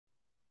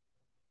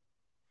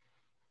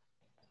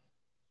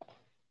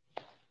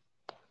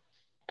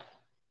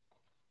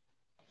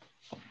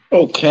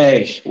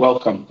Okay,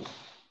 welcome.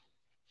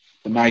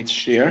 Tonight's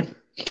share.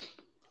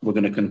 We're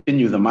going to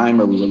continue the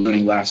mimer we were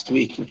learning last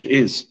week, which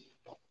is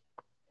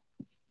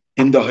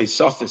in the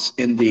Hisafis,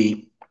 in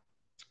the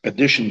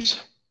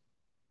editions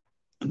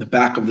in the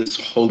back of this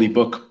holy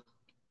book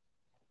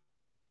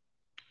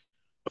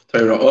of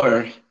Torah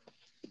Or,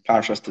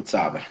 Parshas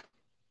Tetzaveh.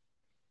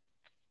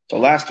 So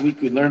last week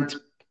we learned,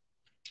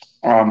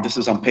 this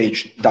is on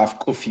page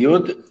Daf Kuf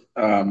Yud,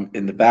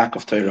 in the back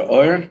of Torah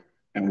Or,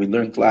 and we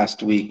learned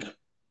last week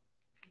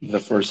the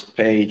first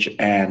page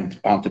and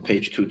onto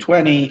page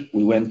 220.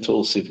 We went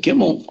till Siv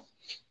Gimel,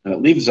 and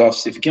it leaves off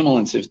Siv Gimel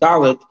and Siv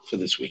Dalet for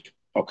this week.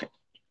 Okay,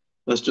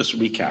 let's just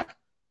recap.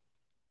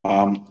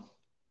 The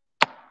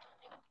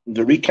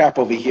recap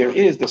over here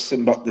is the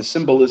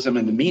symbolism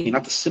and the meaning,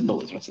 not the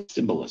symbolism, it's the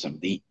symbolism,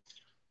 the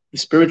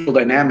spiritual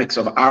dynamics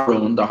of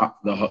Aaron,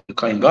 the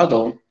Kohen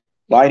Gadol,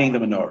 lighting the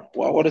menorah.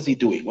 Well, what is he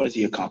doing? What is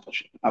he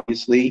accomplishing?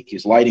 Obviously,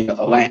 he's lighting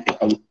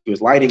he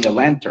was lighting a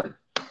lantern,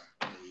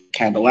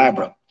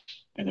 candelabra,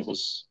 and it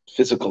was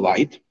physical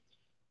light.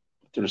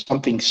 There's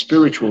something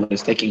spiritual that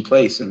is taking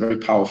place at a very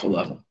powerful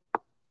level.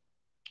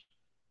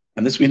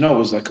 And this we know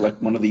was like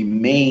one of the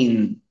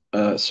main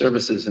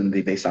services in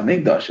the Beis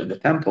Hamikdash, in the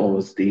temple,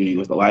 was the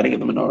lighting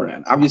of the menorah.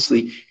 And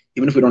obviously,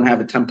 even if we don't have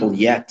a temple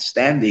yet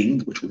standing,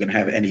 which we're going to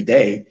have any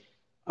day,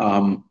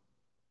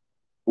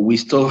 we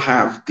still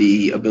have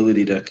the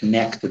ability to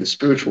connect to the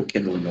spiritual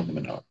kindling of the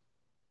menorah.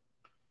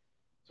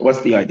 So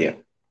what's the idea?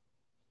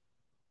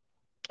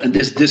 In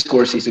this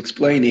discourse, he's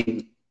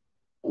explaining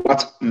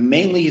what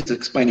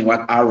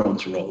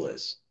Aaron's role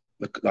is,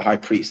 the high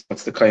priest.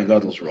 That's the Kohen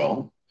Gadol's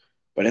role.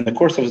 But in the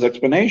course of his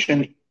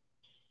explanation,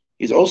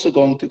 he's also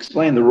going to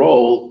explain the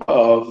role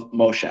of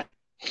Moshe.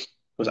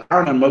 Because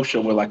Aaron and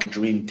Moshe were like a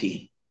dream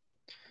team.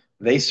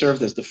 They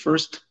served as the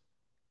first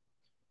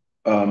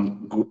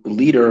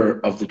leader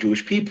of the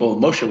Jewish people.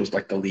 Moshe was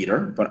like the leader,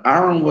 but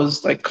Aaron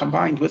was like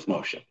combined with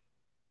Moshe.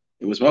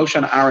 It was Moshe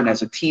and Aaron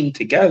as a team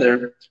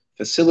together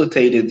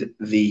facilitated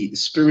the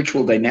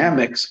spiritual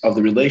dynamics of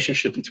the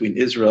relationship between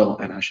Israel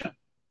and Hashem,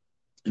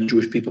 and the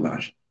Jewish people and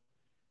Hashem.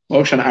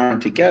 Moshe and Aaron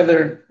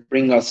together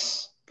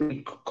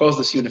cause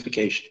this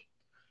unification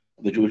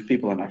of the Jewish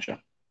people and Hashem.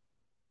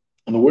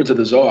 In the words of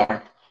the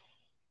Zohar,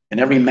 in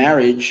every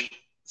marriage,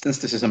 since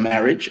this is a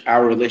marriage,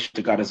 our relation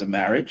to God is a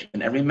marriage.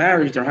 In every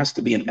marriage, there has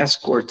to be an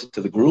escort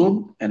to the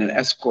groom and an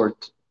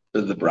escort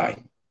to the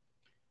bride.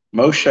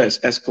 Moshe is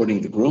escorting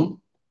the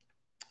groom.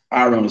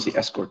 Aaron is the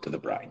escort to the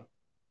bride.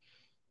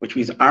 Which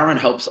means Aaron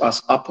helps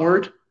us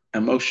upward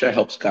and Moshe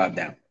helps God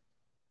down.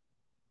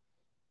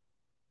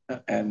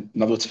 And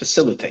in other words,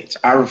 facilitates.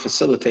 Aaron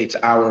facilitates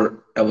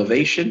our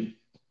elevation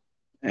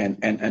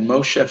and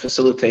Moshe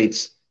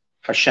facilitates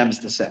Hashem's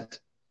descent.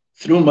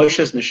 Through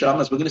Moshe's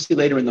neshamas, we're going to see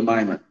later in the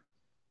mimer,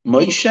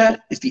 Moshe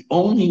is the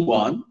only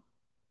one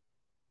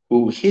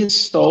who his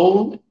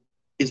soul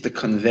is the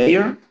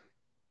conveyor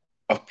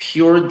of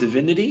pure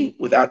divinity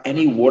without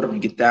any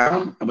watering it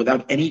down and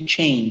without any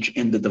change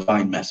in the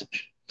divine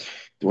message.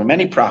 There were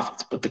many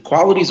prophets, but the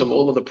qualities of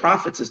all of the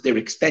prophets is they're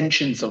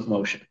extensions of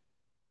Moshe.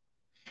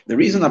 The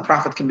reason a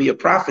prophet can be a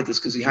prophet is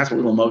because he has a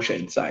little Moshe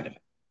inside of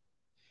him.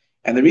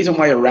 And the reason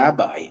why a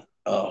rabbi,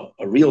 a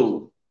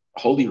real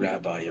holy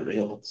rabbi,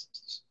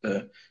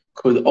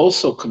 could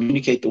also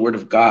communicate the word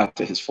of God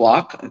to his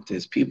flock and to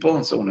his people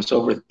and so on and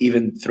so forth,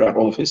 even throughout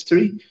all of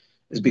history,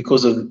 is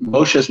because of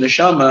Moshe's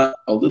neshama,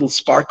 a little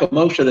spark of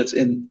Moshe that's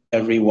in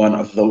every one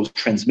of those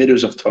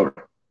transmitters of Torah.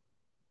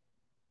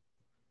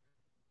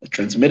 The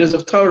transmitters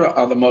of Torah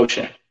are the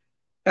Moshe.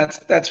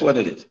 That's what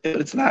it is.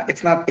 It's not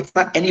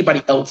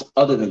anybody else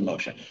other than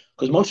Moshe.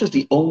 Because Moshe is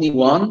the only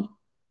one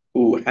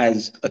who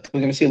has, we're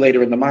going to see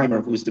later in the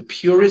mimer, who is the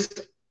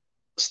purest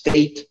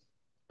state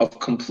of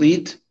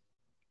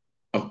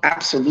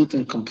absolute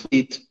and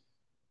complete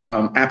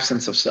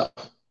absence of self.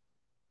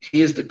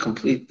 He is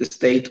the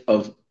state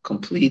of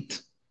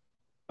complete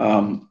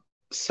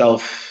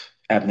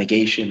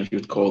self-abnegation, if you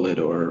would call it,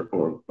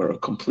 or a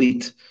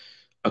complete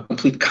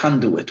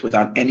conduit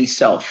without any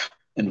self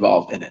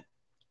involved in it.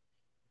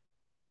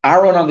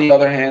 Aaron, on the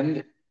other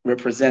hand,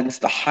 represents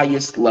the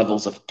highest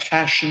levels of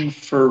passion,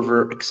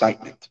 fervor,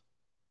 excitement.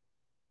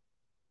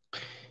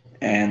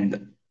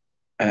 And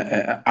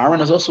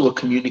Aaron is also a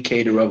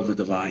communicator of the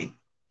divine.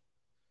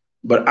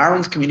 But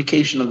Aaron's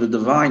communication of the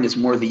divine is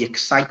more the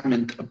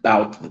excitement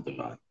about the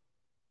divine.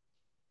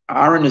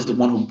 Aaron is the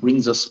one who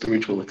brings us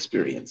spiritual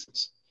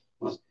experiences.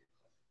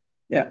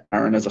 Yeah,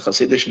 Aaron is a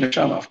Hasidic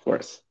neshama, of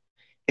course.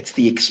 It's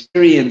the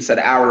experience at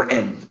our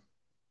end.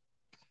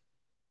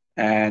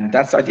 And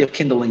that's the idea of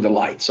kindling the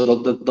light. So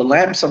the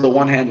lamps on the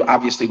one hand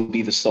obviously would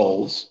be the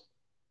souls.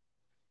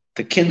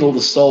 To kindle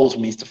the souls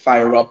means to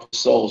fire up the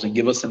souls and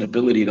give us an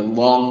ability to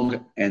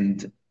long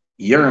and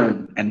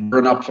yearn and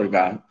burn up for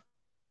God.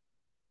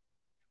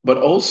 But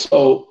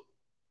also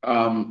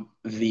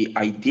the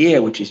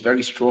idea, which is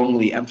very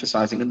strongly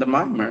emphasizing in the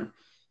mimer,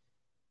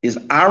 is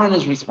Aaron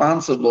is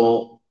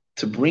responsible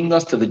to bring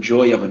us to the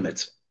joy of a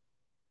mitzvah.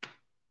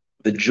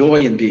 The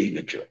joy in being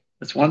a Jew.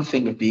 It's one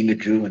thing of being a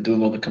Jew and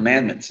doing all the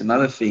commandments.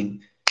 Another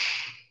thing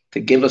to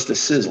give us the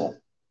sizzle.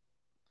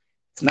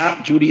 It's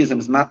not, Judaism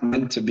is not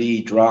meant to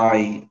be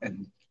dry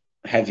and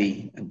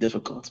heavy and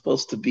difficult. It's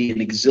supposed to be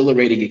an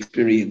exhilarating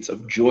experience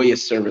of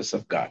joyous service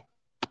of God.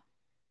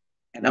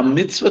 And a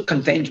mitzvah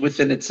contains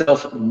within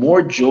itself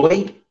more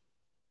joy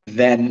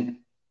than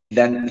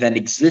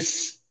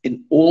exists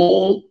in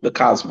all the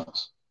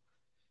cosmos.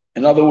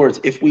 In other words,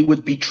 if we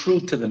would be true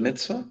to the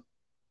mitzvah,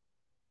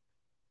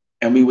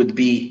 and we would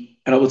be,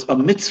 in other words, a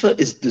mitzvah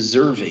is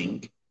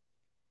deserving.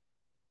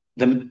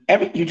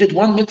 You did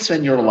one mitzvah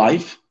in your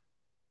life,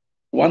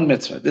 one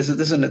mitzvah. This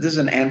is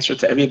an answer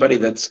to everybody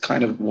that's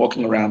kind of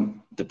walking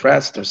around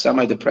depressed or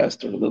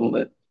semi-depressed or a little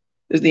bit.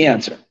 This is the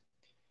answer.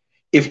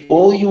 If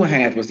all you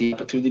had was the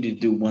opportunity to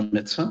do one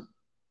mitzvah,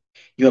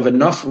 you have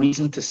enough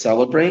reason to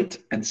celebrate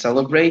and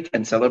celebrate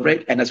and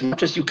celebrate. And as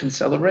much as you can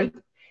celebrate,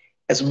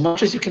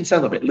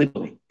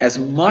 literally, as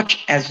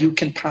much as you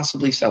can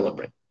possibly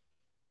celebrate,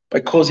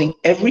 by causing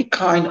every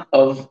kind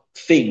of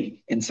thing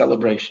in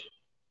celebration,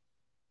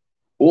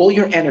 all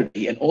your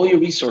energy and all your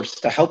resources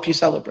to help you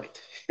celebrate.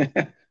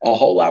 A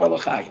whole lot of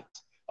l'chaim,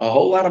 a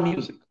whole lot of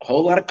music, a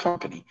whole lot of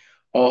company,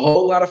 a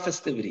whole lot of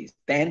festivities,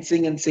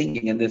 dancing and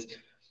singing and this.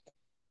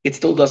 It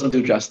still doesn't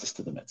do justice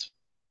to the mitzvah.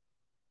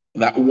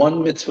 That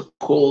one mitzvah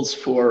calls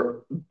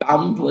for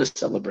boundless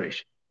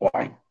celebration.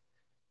 Why?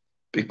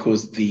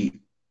 Because the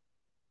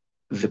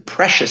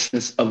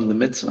preciousness of the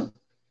mitzvah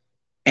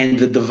and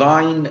the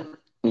divine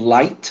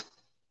light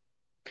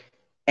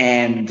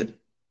and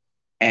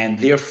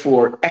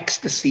therefore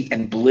ecstasy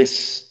and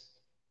bliss,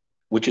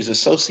 which is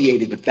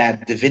associated with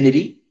that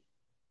divinity,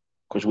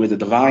 because where the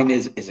divine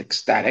is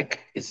ecstatic,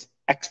 is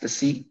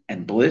ecstasy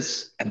and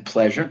bliss and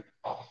pleasure,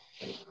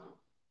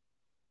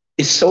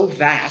 is so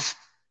vast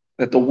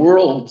that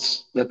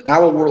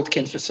our world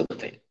can't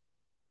facilitate.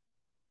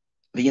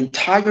 The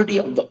entirety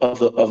of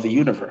the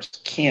universe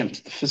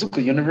the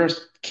physical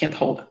universe can't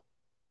hold it.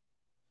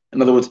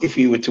 In other words, if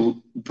you were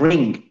to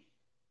bring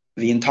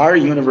the entire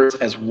universe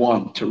as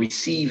one to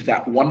receive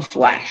that one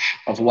flash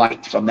of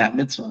light from that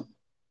mitzvah,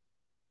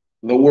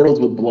 the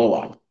world would blow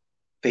up.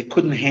 They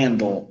couldn't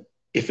handle,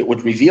 if it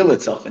would reveal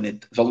itself in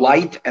it, the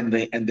light and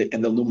the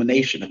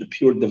illumination and the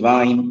pure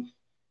divine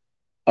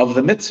of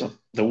the mitzvah.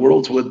 The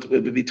world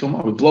would be too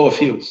much, would blow a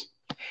fuse.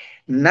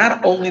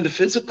 Not only the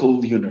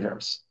physical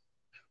universe,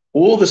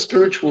 all the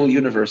spiritual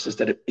universes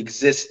that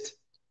exist,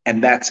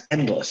 and that's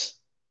endless,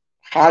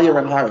 higher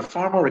and higher,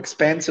 far more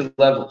expansive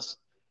levels,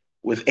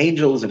 with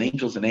angels and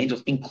angels and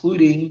angels,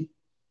 including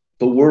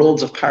the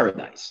worlds of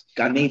paradise,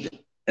 Gan Eden,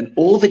 and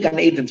all the Gan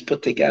Edens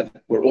put together,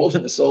 where all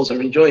the souls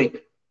are enjoying,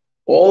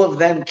 all of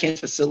them can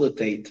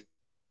facilitate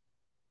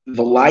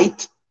the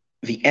light,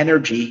 the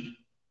energy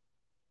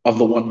of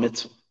the one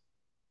mitzvah.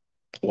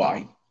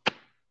 Why?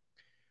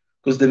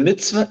 Because the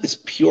mitzvah is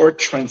pure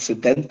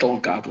transcendental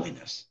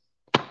godliness.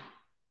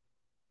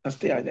 That's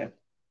the idea.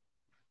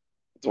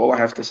 That's all I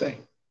have to say.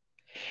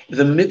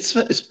 The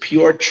mitzvah is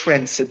pure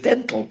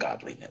transcendental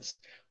godliness.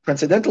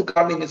 Transcendental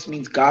godliness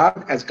means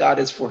God as God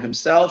is for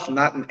himself,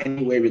 not in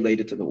any way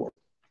related to the world.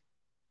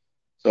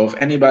 So if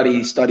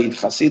anybody studied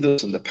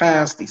Hasidus in the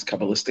past, these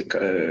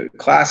Kabbalistic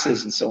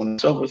classes and so on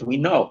and so forth, we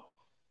know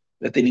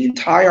that the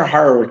entire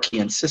hierarchy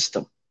and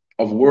system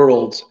of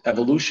worlds,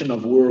 evolution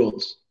of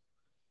worlds,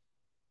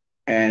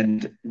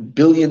 and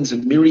billions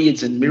and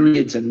myriads and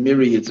myriads and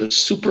myriads of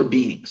super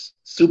beings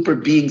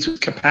whose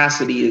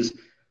capacity is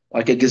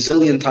like a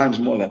gazillion times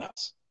more than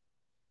us.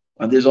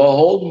 And there's a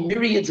whole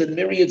myriads and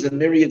myriads and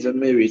myriads and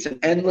myriads,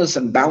 and endless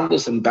and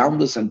boundless and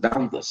boundless and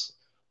boundless,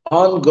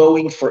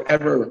 ongoing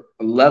forever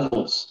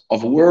levels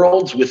of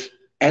worlds with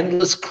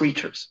endless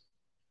creatures.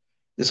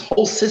 This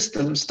whole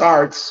system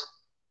starts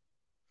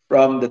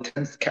from the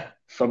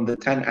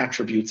 10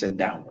 attributes and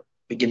downward,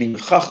 beginning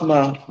with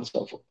Chachma and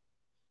so forth.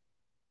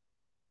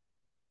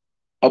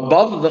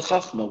 Above the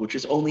Chachma, which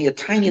is only a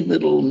tiny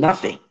little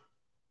nothing,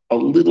 a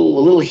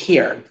little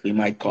hair, we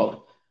might call it.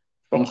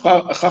 From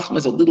Chachma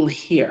is a little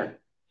hair.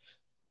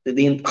 The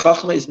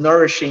Chachma is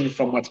nourishing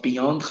from what's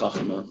beyond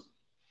Chachma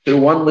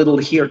through one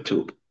little hair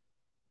tube.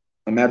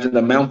 Imagine the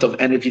amount of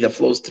energy that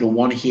flows through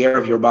one hair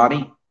of your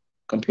body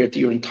compared to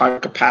your entire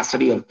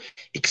capacity of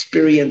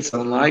experience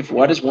in life.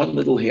 What is one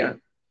little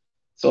hair?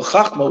 So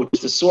Chachma, which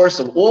is the source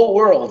of all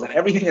worlds and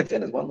everything that's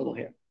in, is one little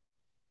hair.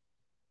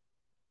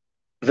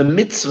 The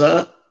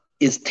mitzvah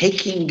is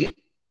taking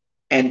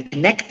and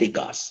connecting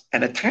us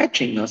and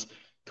attaching us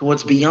to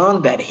what's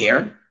beyond that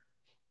hair,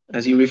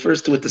 as he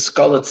refers to it, the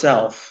skull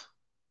itself,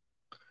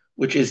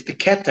 which is the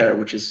Keter,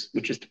 which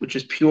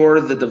is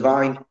pure, the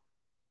divine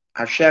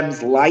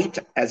Hashem's light,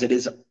 as it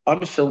is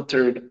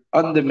unfiltered,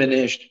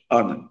 undiminished,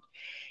 and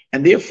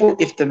therefore,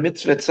 if the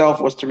mitzvah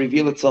itself was to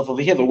reveal itself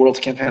over here, the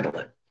world can't handle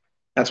it.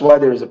 That's why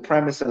there is a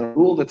premise and a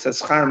rule that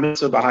says Schar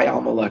mitzvah b'hai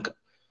al maleka.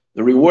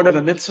 The reward of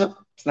a mitzvah,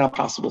 it's not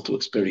possible to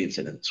experience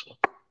it in this world.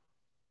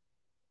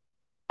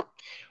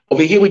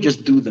 Over here, we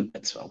just do the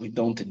mitzvah. We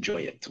don't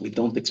enjoy it. We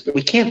don't experience.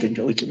 We can't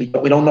enjoy it.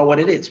 We don't know what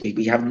it is. We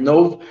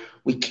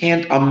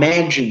can't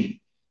imagine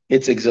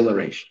its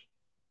exhilaration.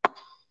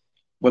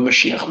 When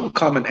Mashiach will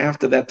come, and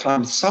after that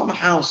time,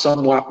 somehow,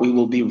 somewhat, we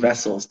will be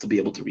vessels to be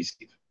able to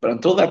receive. But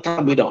until that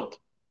time, we don't.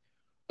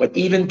 But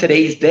even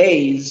today's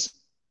days,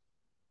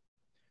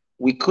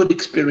 we could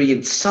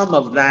experience some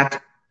of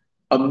that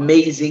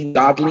amazing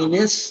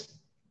godliness,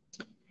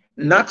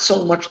 not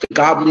so much the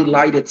godly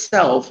light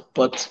itself,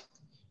 but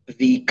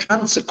the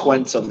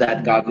consequence of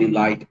that godly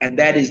light, and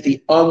that is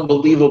the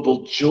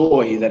unbelievable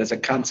joy that is a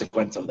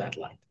consequence of that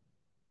light.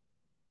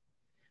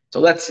 So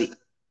let's see.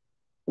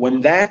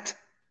 When that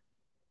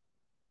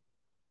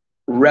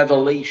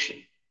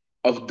revelation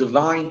of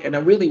divine, and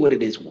really what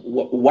it is,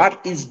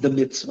 what is the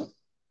mitzvah?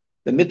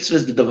 The mitzvah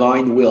is the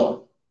divine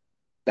will.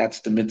 That's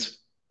the mitzvah.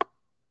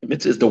 The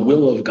mitzvah is the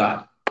will of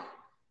God.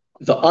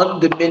 The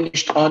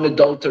undiminished,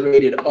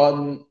 unadulterated,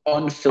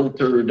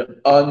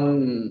 unfiltered,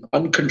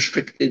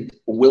 unconstricted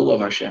will of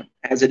Hashem,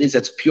 as it is,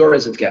 as pure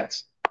as it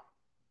gets,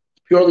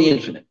 purely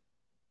infinite.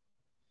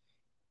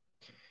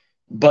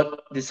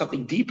 But there's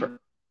something deeper.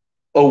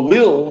 A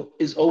will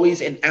is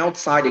always an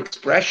outside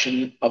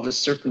expression of a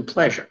certain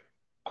pleasure.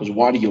 Because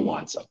why do you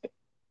want something?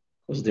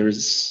 Because there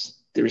is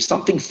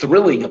something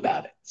thrilling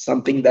about it,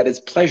 something that is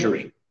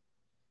pleasuring.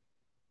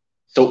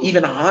 So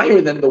even higher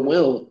than the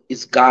will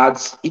is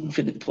God's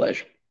infinite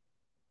pleasure.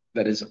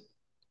 That is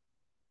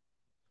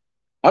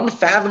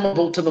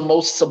unfathomable to the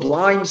most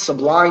sublime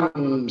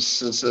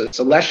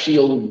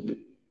celestial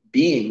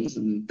beings,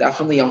 and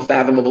definitely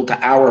unfathomable to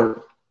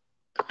our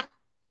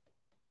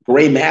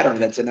gray matter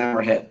that's in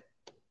our head.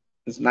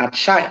 It's not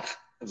shaykh.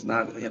 It's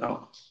not,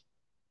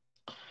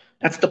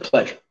 that's the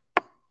pleasure.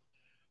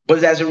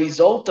 But as a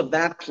result of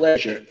that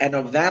pleasure and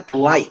of that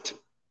light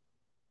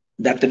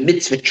that the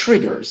mitzvah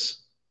triggers.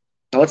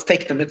 Now let's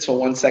take the mitzvah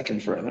 1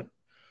 second further.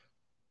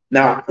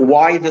 Now,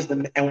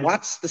 and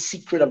what's the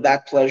secret of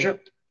that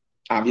pleasure?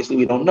 Obviously,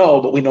 we don't know,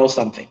 but we know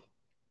something.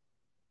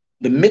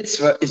 The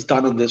mitzvah is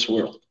done in this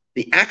world.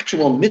 The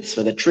actual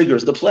mitzvah that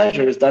triggers the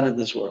pleasure is done in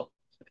this world.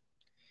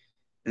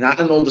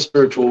 Not in all the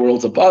spiritual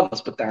worlds above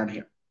us, but down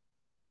here.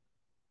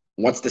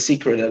 What's the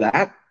secret of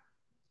that?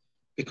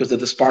 Because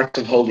of the sparks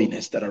of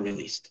holiness that are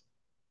released.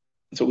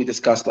 That's what we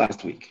discussed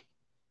last week.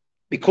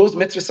 Because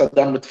mitzvahs are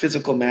done with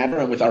physical matter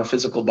and with our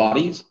physical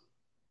bodies,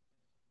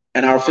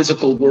 and our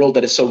physical world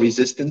that is so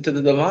resistant to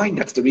the divine,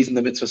 that's the reason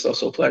the mitzvahs are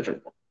so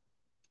pleasurable.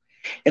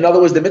 In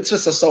other words, the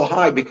mitzvahs are so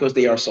high because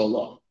they are so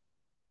low.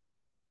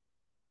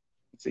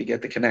 So you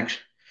get the connection.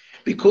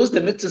 Because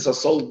the mitzvahs are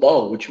so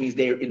low, which means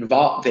they're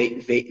involved,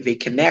 they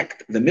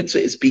connect. The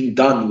mitzvah is being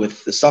done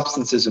with the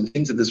substances and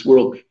things of this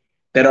world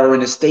that are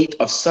in a state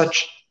of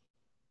such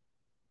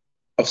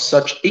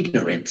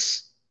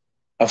ignorance,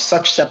 of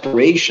such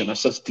separation, of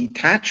such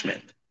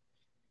detachment.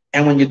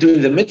 And when you're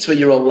doing the mitzvah,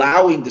 you're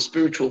allowing the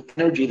spiritual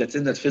energy that's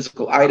in that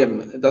physical item.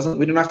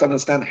 We don't have to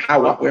understand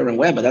how, what, where, and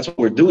when, but that's what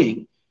we're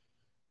doing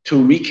to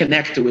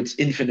reconnect to its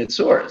infinite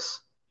source.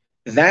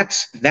 That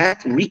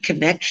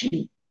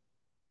reconnection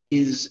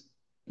is,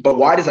 but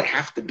why does it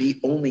have to be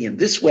only in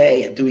this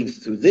way and doing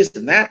through this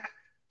and that?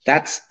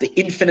 That's the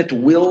infinite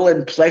will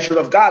and pleasure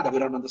of God that we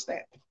don't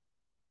understand.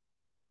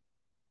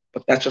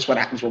 But that's just what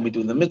happens when we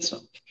do the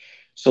mitzvah.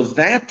 So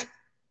that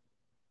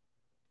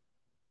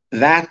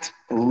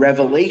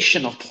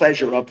revelation of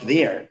pleasure up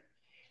there,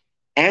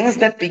 as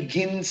that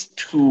begins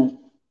to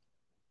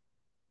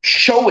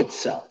show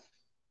itself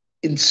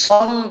in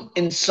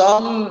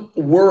some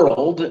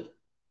world,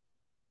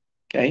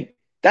 okay,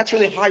 that's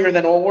really higher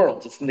than all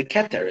worlds. It's in the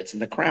Keter, it's in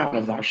the crown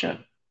of the Hashem,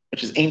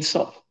 which is Ein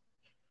Sof.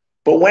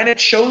 But when it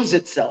shows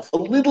itself, a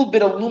little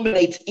bit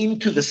illuminates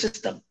into the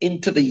system,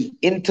 into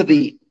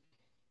the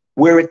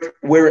where it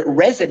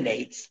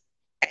resonates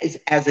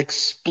as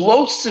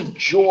explosive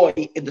joy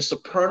in the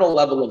supernal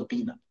level of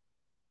Bina.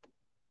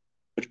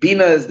 Which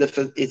Bina is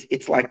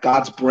it's like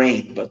God's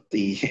brain, but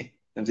the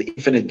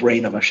infinite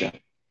brain of Hashem.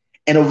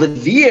 And over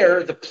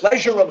there, the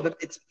pleasure of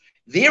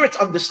it's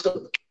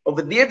understood.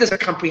 Over there, there's a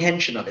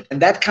comprehension of it.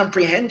 And that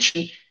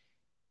comprehension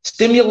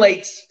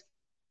stimulates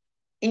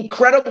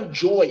incredible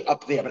joy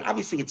up there. But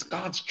obviously, it's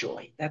God's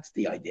joy. That's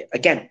the idea.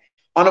 Again,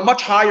 on a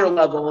much higher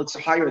level, it's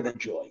higher than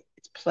joy.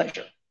 It's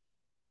pleasure.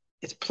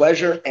 It's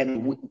pleasure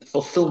and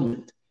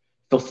fulfillment.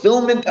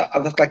 Fulfillment,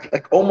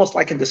 like almost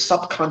like in the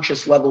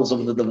subconscious levels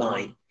of the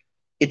divine.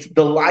 It's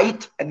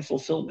delight and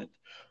fulfillment.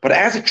 But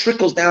as it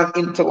trickles down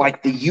into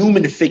like the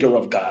human figure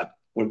of God,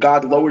 where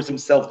God lowers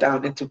himself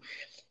down into,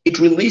 it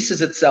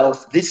releases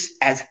itself this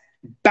as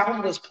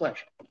boundless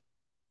pleasure.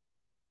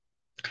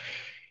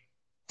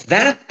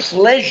 That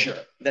pleasure,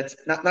 that's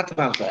not the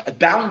boundless pleasure, a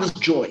boundless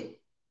joy.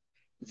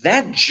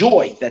 That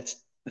joy that's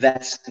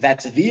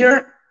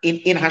there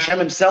in Hashem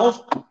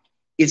himself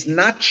is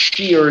not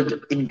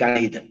shared in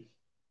Gan Eden.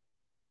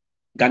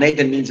 Gan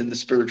Eden means in the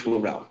spiritual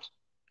realms.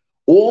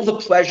 All the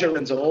pleasure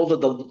and all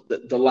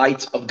the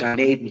delights of Gan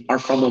Eden are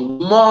from a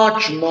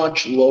much,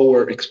 much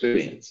lower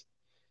experience.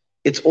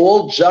 It's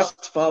all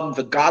just from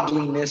the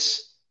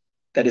godliness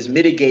that is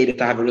mitigated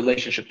to have a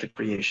relationship to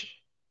creation.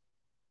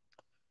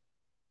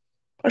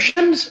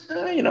 Hashem's,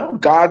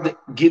 God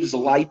gives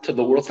light to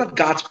the world. It's not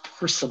God's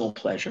personal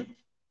pleasure.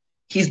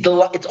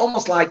 It's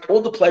almost like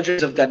all the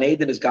pleasures of Gan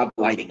Eden is God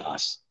delighting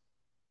us.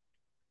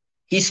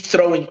 He's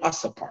throwing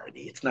us a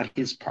party. It's not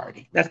his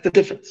party. That's the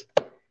difference.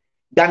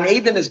 Gan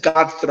Eden is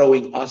God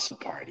throwing us a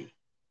party.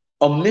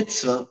 A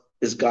mitzvah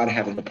is God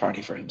having a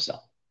party for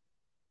himself.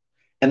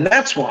 And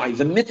that's why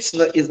the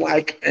mitzvah is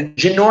like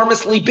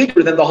ginormously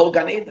bigger than the whole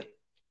Gan Eden.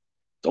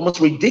 It's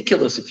almost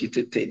ridiculous if you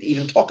to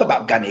even talk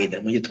about Gan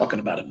Eden when you're talking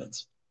about a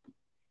mitzvah.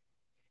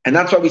 And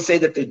that's why we say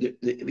that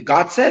the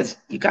God says,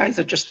 you guys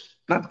are just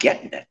not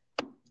getting it.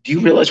 Do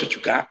you realize what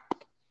you got?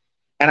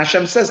 And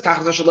Hashem says,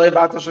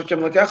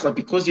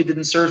 because you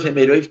didn't serve him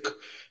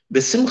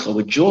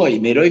with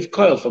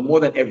joy, for more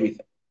than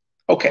everything.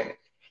 Okay.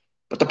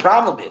 But the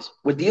problem is,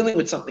 we're dealing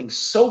with something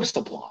so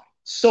sublime,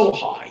 so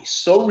high,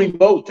 so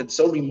remote, and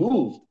so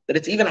removed, that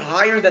it's even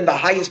higher than the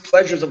highest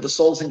pleasures of the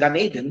souls in Gan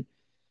Eden.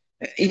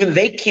 Even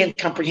they can't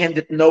comprehend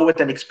it, know it,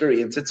 and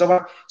experience it. So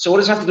what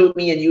does it have to do with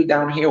me and you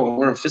down here when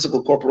we're in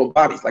physical corporal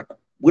bodies? Like,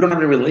 we don't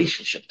have a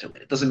relationship to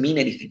it. It doesn't mean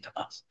anything to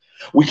us.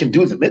 We can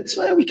do the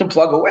mitzvah, we can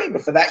plug away,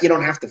 but for that, you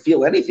don't have to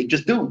feel anything.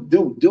 Just do.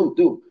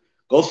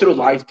 Go through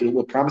life, do.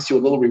 We'll promise you a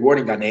little reward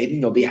in Gan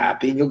Eden. You'll be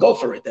happy, and you'll go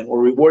for it. Then, or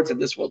rewards in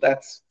this world,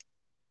 that's...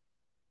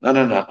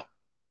 No.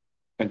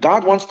 And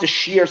God wants to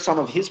share some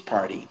of his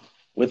party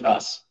with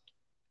us.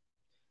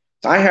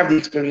 So I have the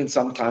experience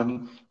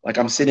sometimes, like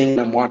I'm sitting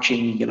and I'm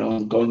watching,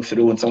 going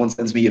through, and someone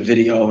sends me a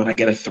video and I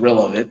get a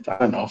thrill of it. I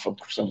don't know, from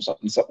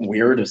something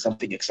weird or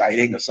something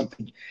exciting or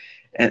something.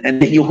 And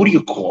then who do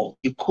you call?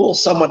 You call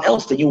someone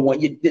else that you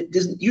want.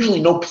 There's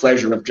usually no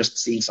pleasure of just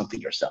seeing something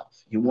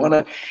yourself.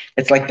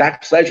 It's like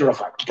that pleasure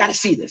of, like, you got to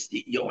see this.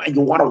 And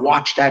you want to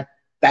watch that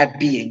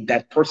being,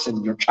 that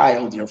person, your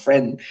child, your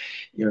friend,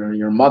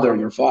 your mother,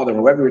 your father,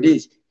 whoever it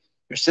is,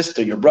 your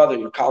sister, your brother,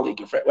 your colleague,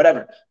 your friend,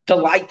 whatever.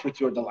 Delight with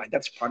your delight.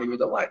 That's part of your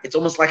delight. It's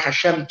almost like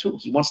Hashem too.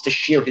 He wants to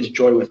share his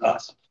joy with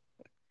us.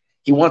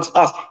 He wants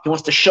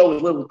to show a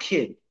little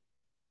kid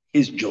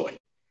his joy.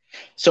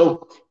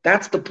 So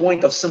that's the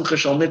point of Simcha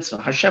Shel Mitzvah.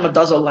 Hashem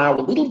does allow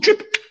a little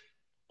drip,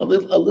 a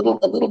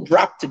little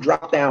drop to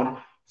drop down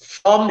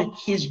from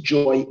his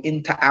joy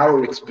into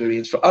our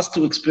experience, for us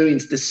to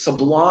experience this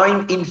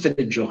sublime,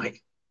 infinite joy.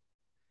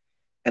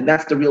 And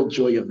that's the real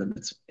joy of the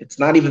mitzvah. It's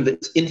not even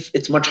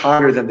it's much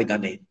harder than the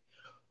Gan Eden.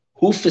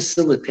 Who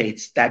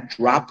facilitates that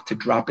drop to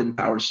drop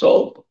into our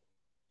soul?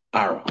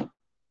 Aaron.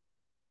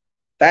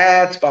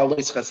 That's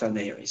Ba'alois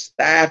Chasaneris.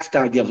 That's the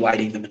idea of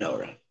lighting the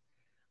menorah.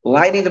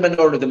 Lighting the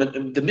menorah,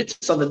 the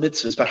mitzvahs on the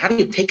mitzvahs, but how do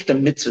you take the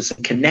mitzvahs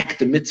and connect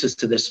the mitzvahs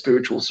to their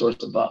spiritual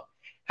source above?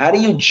 How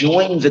do you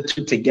join the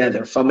two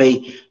together from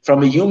a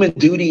human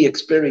duty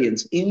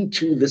experience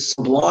into the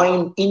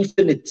sublime,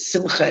 infinite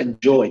simcha and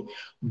joy?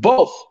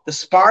 Both the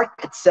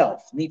spark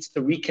itself needs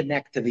to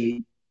reconnect to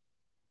the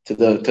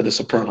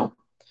supernal,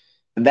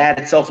 and that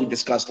itself we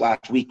discussed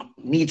last week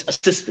needs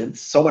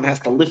assistance. Someone has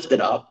to lift it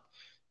up,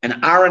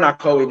 and Aaron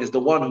HaKohen is the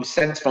one who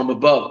sends from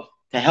above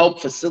to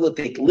help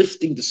facilitate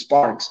lifting the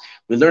sparks.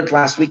 We learned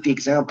last week the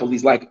example.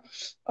 He's like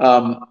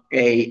someone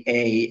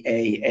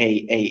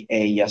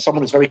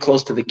who's very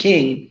close to the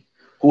king,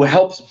 who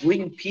helps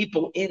bring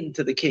people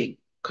into the king,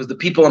 because the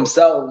people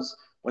themselves,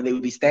 when they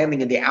would be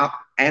standing in the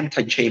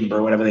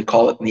antechamber, whatever they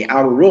call it, in the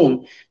outer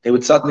room, they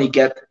would suddenly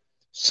get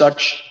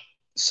such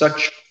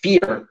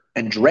fear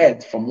and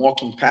dread from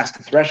walking past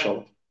the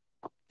threshold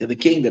to the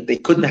king that they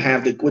wouldn't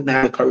have the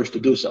courage to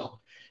do so.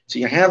 So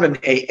you have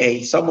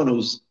someone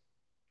who's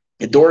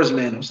a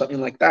doorsman or something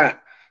like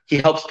that. He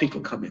helps people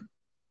come in.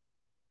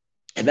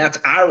 And that's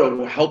Aaron,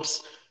 who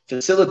helps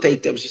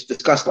facilitate, that was just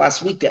discussed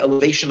last week, the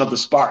elevation of the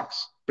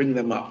sparks, bring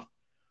them up.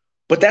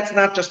 But that's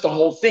not just the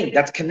whole thing.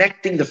 That's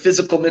connecting the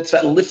physical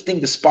mitzvah, lifting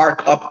the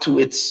spark up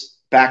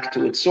back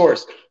to its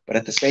source. But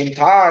at the same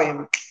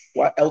time,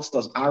 what else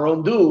does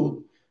Aaron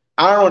do?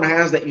 Aaron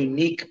has that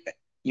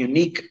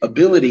unique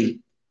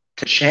ability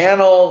to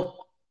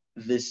channel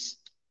this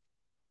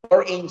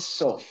Or Ein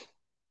Sof.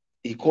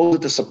 He calls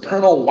it the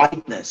supernal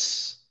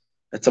whiteness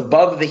that's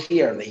above the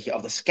hair,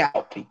 of the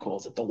scalp, he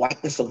calls it, the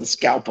whiteness of the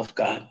scalp of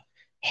God,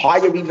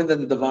 higher even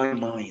than the divine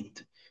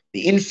mind.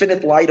 The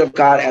infinite light of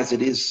God as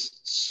it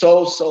is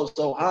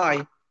so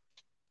high.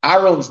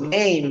 Aaron's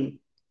name,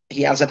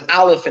 he has an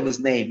Aleph in his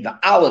name. The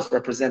Aleph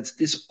represents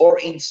this Or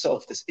Ein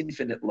Sof, this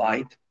infinite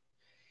light.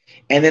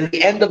 And in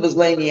the end of his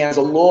name, he has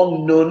a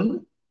long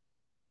Nun,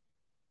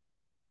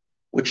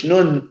 which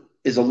Nun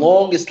is the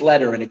longest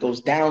letter, and it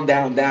goes down,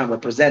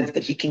 represents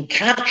that he can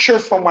capture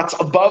from what's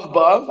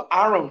above.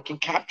 Aaron can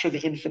capture the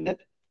infinite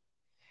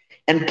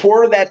and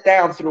pour that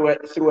down through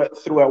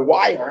a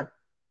wire.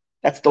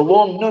 That's the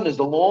long Nun, is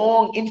the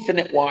long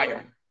infinite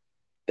wire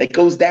that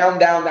goes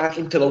down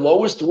into the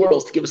lowest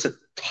worlds to give us a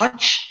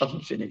touch of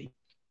infinity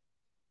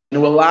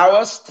and to allow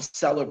us to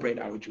celebrate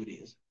our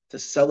Judaism, to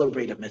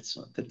celebrate a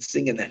mitzvah, to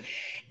sing in that.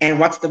 And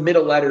what's the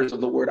middle letters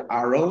of the word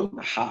Aaron?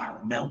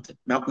 Har, mountain.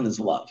 Mountain is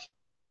love.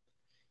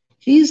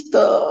 He's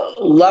the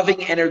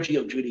loving energy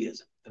of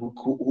Judaism,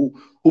 who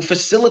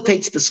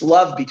facilitates this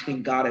love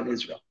between God and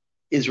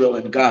Israel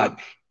and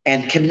God,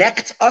 and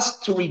connects us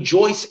to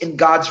rejoice in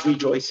God's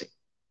rejoicing.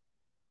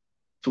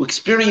 to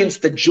experience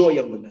the joy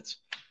of the mitzvah.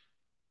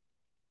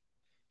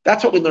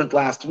 That's what we learned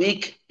last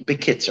week,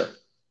 Bekitzer.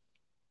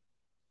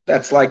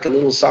 That's like a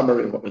little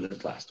summary of what we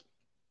learned last week.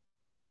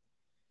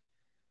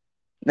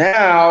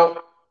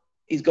 Now,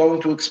 he's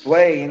going to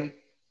explain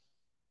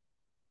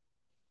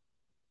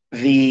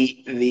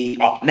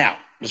now,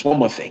 there's one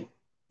more thing.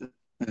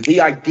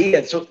 The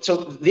idea, so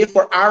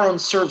therefore Aaron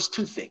serves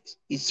two things.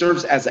 He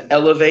serves as an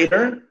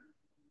elevator. In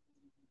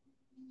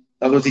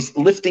other words, he's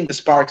lifting the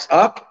sparks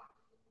up,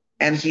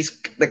 and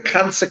he's the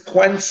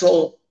consequence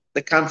of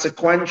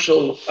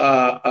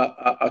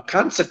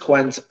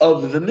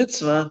the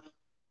mitzvah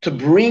to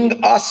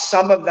bring us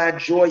some of that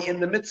joy in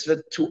the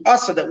mitzvah to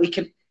us so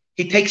that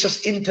he takes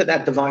us into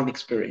that divine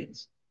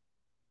experience.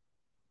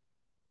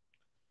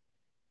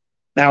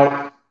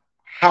 Now,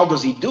 how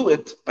does he do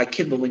it? By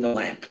kindling a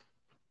lamp.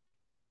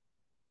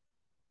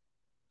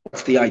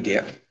 What's the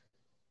idea?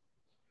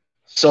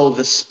 So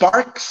the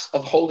sparks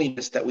of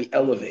holiness that we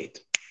elevate,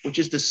 which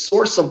is the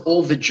source of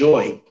all the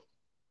joy,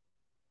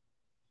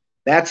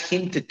 that's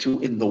hinted to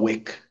in the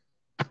wick.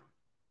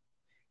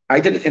 I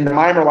did it in the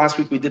mimer last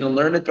week. We didn't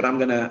learn it, but I'm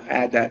going to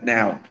add that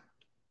now.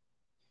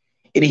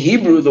 In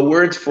Hebrew, the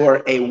word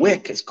for a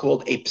wick is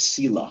called a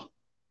psila.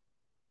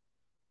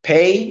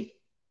 Pei,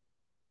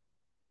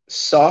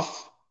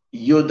 Saf,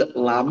 Yud,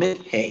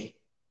 Lamed, Hey.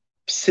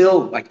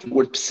 Psil, like the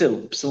word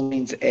psil. Psil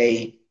means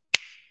a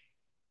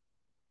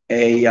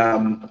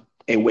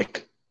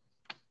wick.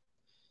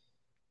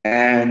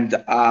 And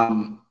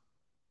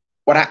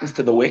what happens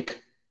to the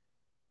wick?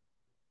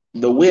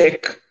 The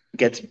wick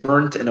gets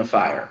burnt in a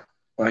fire,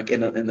 like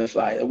in the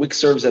fire. The wick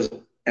serves as,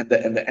 and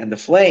the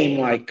flame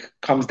like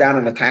comes down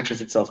and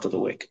attaches itself to the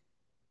wick.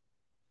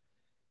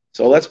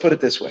 So let's put it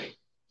this way.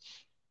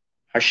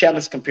 Hashem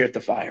is compared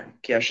to fire.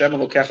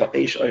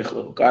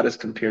 God is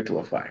compared to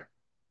a fire.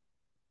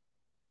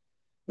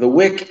 The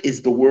wick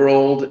is the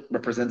world,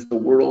 represents the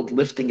world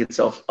lifting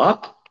itself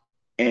up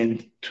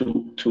and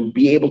to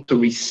be able to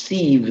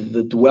receive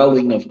the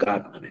dwelling of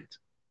God on it.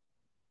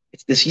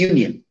 It's this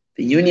union,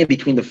 the union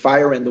between the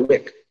fire and the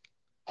wick.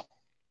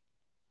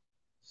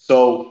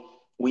 So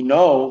we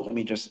know,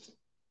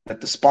 that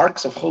the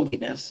sparks of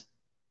holiness,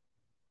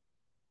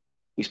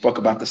 we spoke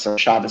about this on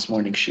Shabbos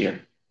morning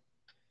shir.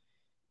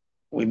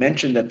 We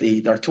mentioned that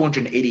there are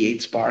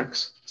 288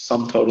 sparks,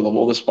 sum total of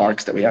all the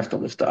sparks that we have to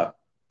lift up.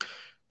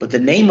 But the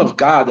name of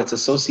God that's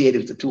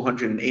associated with the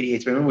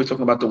 288, remember we're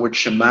talking about the word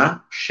Shema,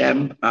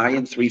 Shem,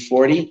 Ayin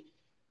 340,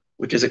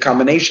 which is a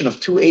combination of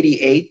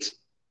 288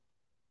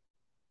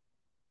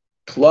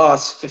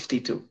 plus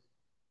 52.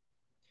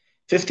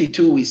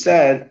 52, we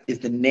said, is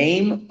the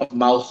name of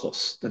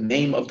Malchus, the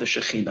name of the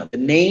Shekhinah, the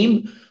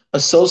name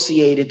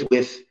associated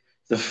with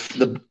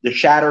the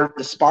shatter,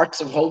 the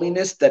sparks of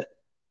holiness, that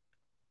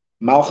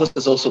Malchus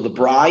is also the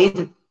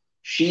bride.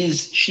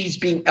 She's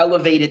being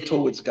elevated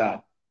towards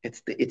God.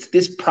 It's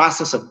this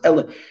process of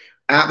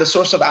the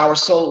source of our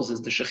souls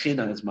is the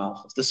Shekhinah, is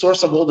Malchus. The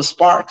source of all the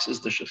sparks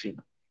is the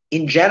Shekhinah.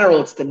 In general,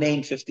 it's the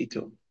name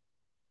 52.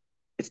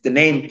 It's the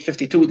name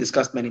 52 we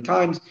discussed many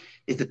times.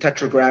 Is the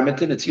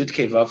tetragrammaton. It's Yud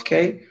Kei Vav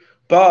Kei.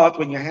 But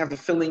when you have the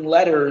filling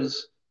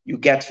letters, you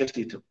get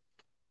 52.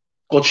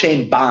 Called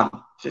Shem Bam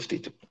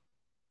 52.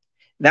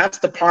 That's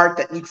the part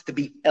that needs to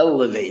be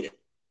elevated.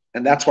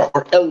 And that's what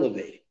we're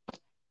elevating.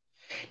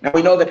 Now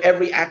we know that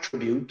every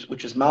attribute,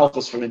 which is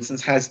Malchus, for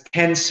instance, has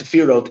 10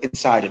 sephirot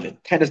inside of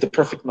it. 10 is the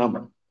perfect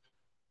number.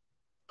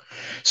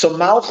 So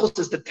Malchus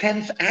is the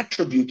 10th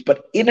attribute,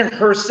 but in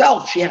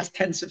herself, she has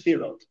 10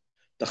 sephirot.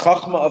 The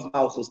Chachma of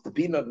Malchus, the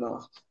Bina of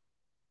Malchus.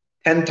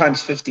 10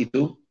 times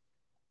 52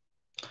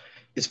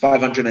 is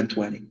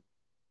 520.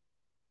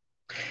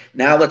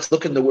 Now let's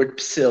look in the word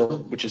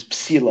psil, which is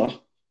psila.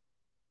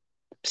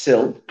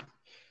 Psil.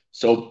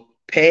 So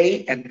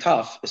pei and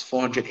taf is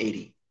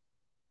 480.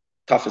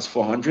 Taf is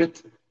 400.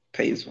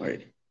 Pei is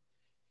 480.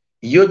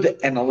 Yud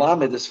and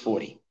alamed is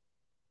 40.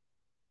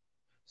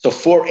 So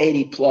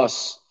 480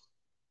 plus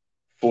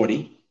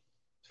 40,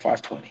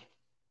 520.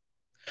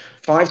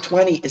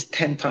 520 is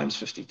 10 times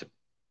 52.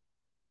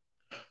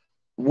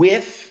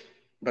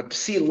 But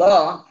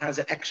psila has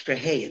an extra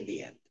hey in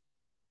the end.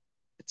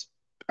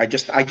 I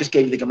just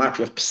gave you the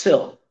gematria of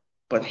psil,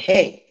 but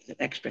hey is an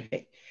extra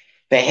hey.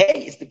 The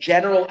hey is the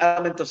general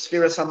element of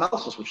Sfiras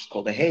HaMalchus, which is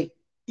called the hey.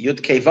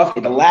 Yud Kei Vav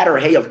Kei, the latter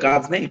hey of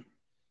God's name,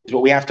 is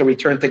what we have to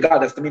return to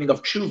God. That's the meaning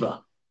of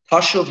tshuva.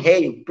 Tashuv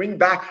hey, bring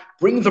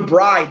the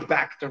bride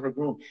back to her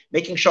groom,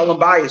 making shalom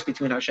bayis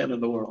between Hashem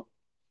and the world,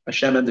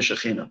 Hashem and the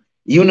Shekhinah,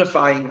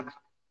 unifying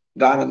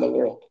God and the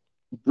world,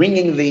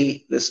 bringing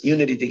this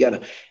unity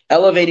together,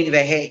 elevating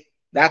the hey.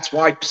 That's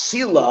why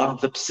psila,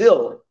 the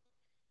psil,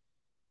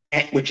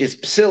 which is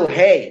psil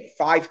hey,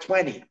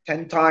 520,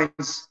 10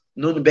 times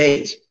nun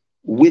beis,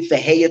 with the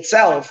hay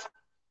itself,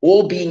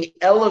 all being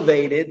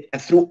elevated,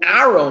 and through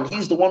Aaron,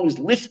 he's the one who's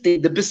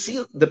lifting the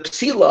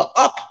psila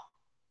up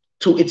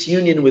to its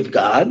union with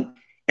God,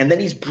 and then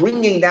he's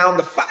bringing down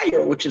the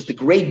fire, which is the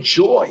great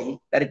joy,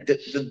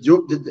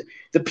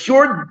 the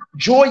pure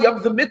joy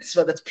of the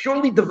mitzvah, that's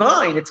purely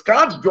divine. It's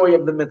God's joy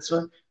of the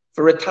mitzvah.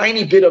 For a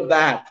tiny bit of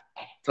that,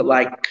 to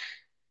like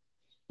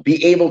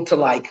be able to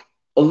like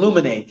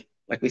illuminate,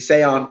 like we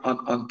say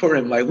on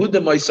Purim, like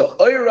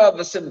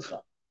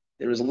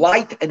there is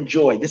light and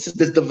joy. This is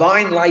this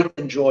divine light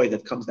and joy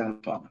that comes down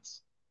upon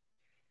us.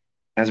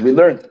 As we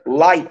learned,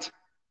 light,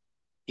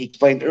 he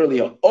explained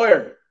earlier,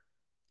 Oyer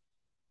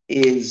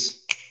is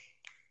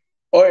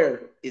the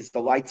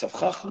lights of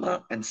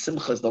Chachma, and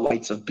Simcha is the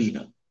lights of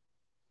Bina.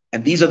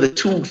 And these are the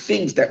two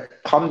things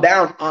that come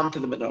down onto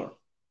the menorah.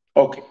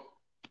 Okay.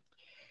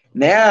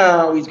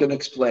 Now he's going to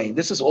explain.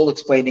 This is all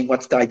explaining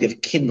what's the idea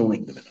of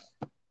kindling the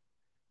menorah.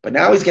 But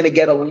now he's going to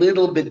get a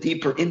little bit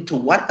deeper into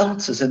what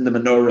else is in the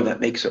menorah that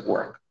makes it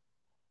work.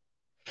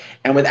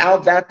 And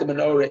without that, the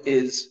menorah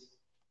is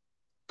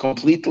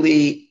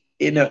completely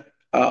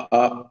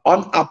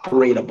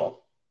unoperatable.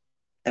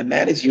 And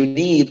that is, you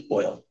need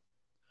oil.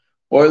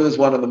 Oil is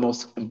one of the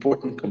most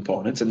important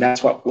components, and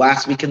that's what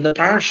last week in the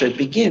parasha it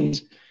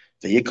begins.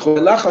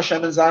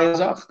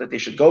 That they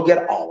should go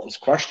get olives,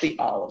 crush the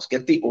olives,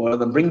 get the oil,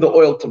 and bring the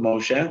oil to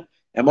Moshe,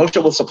 and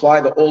Moshe will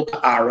supply the oil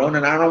to Aaron,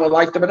 and Aaron will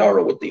light the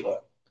menorah with the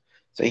oil.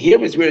 So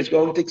here is where he's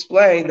going to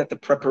explain that the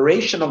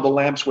preparation of the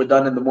lamps were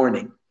done in the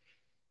morning.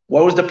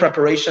 What was the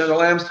preparation of the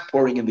lamps?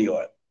 Pouring in the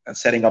oil and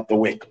setting up the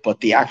wick. But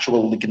the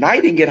actual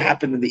igniting it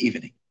happened in the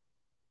evening.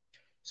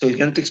 So he's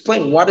going to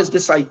explain what is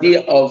this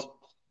idea of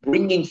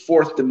bringing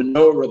forth the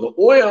menorah, the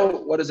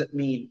oil, what does it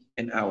mean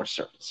in our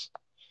service?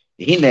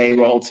 The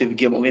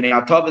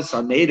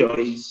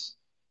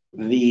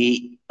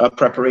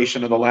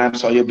preparation of the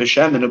lamps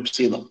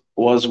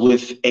was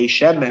with a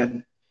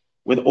shemen,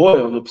 with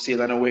oil,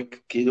 and a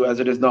wick, as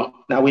it is now.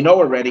 Now we know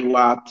already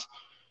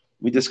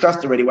we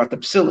discussed already what the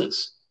psil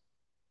is.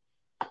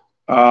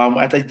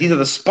 These are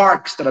the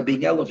sparks that are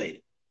being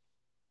elevated.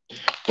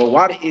 But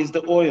what is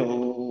the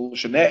oil?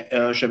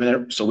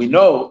 So we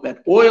know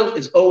that oil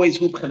is always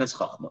hubchenes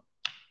chachma.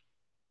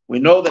 We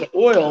know that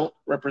oil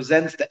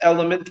represents the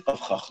element of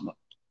chachma.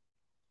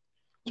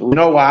 So we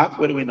know what?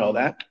 Where do we know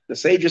that? The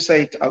sages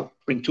say, I'll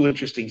bring two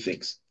interesting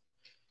things.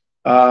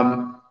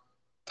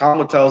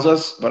 Talmud tells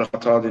us,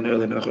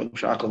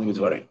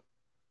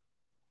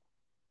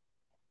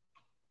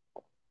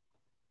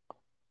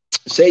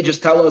 sages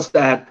tell us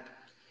that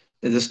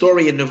there's a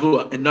story in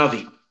Nevuah, in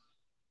Navi.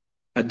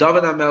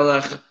 David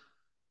HaMelech,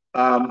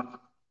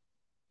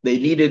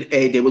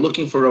 they were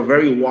looking for a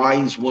very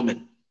wise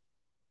woman,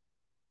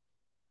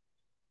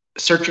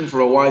 searching for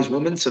a wise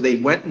woman. So they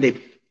went and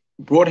they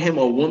brought him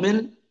a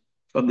woman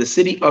from the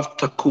city of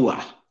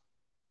Tekoa.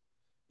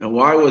 And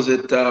why was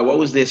it? What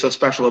was there so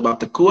special about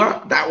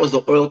Tekoa? That was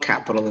the oil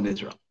capital in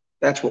Israel.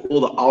 That's where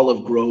all the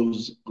olive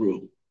groves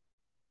grew.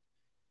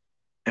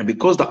 And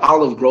because the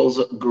olive grows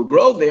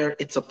grow there,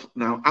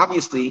 now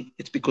obviously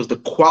it's because the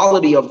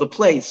quality of the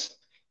place.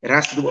 It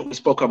has to do what we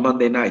spoke on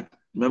Monday night.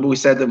 Remember we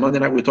said that Monday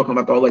night we were talking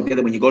about the whole idea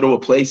that when you go to a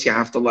place, you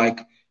have to like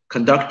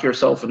conduct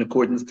yourself in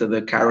accordance to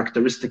the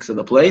characteristics of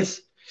the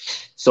place.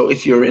 So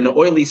if you're in an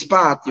oily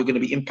spot, you're going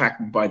to be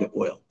impacted by the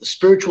oil. The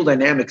spiritual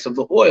dynamics of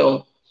the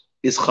oil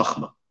is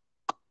chachma.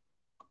 So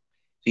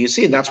you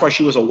see, and that's why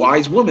she was a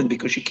wise woman,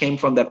 because she came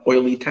from that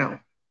oily town.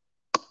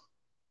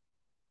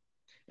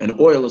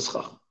 And oil is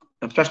chachma,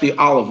 especially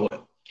olive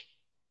oil.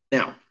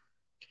 Now,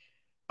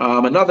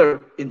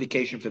 another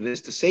indication for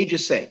this, the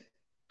sages say,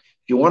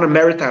 if you want to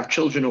merit to have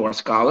children who are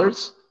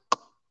scholars,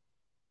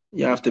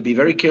 you have to be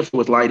very careful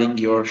with lighting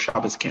your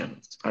Shabbos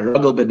candles.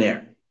 Aragel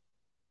b'ner.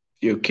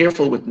 You're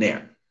careful with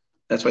ner.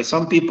 That's why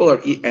some people are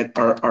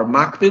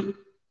makbid.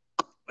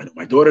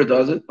 My daughter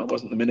does it. It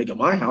wasn't the minig in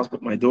my house,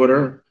 but my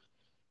daughter,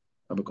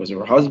 because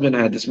her husband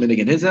had this minig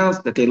in his house,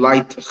 that they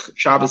light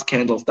Shabbos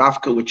candles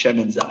dafka with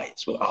shemen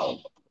zayis, with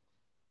olive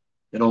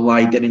oil.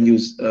 They didn't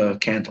use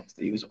candles.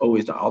 They use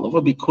always the olive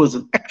oil because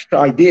of the extra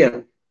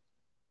idea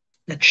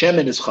that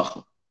shemen is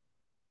chacham.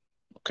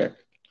 Okay,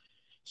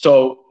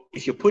 so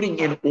if you're putting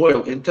in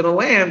oil into the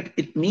lamp,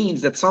 it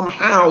means that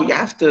somehow you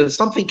have to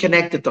something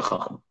connected to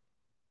chacham.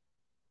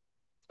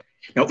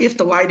 Now, if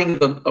the lighting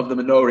of the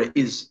menorah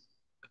is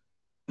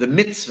the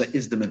mitzvah,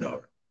 is the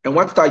menorah, and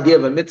what's the idea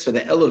of a mitzvah?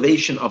 The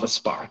elevation of a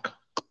spark.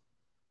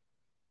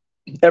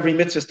 Every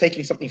mitzvah is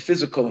taking something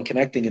physical and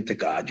connecting it to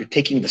God. You're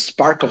taking the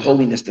spark of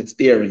holiness that's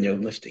there and you're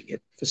lifting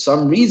it. For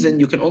some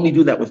reason, you can only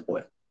do that with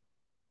oil.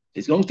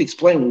 He's going to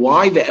explain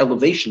why the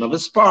elevation of a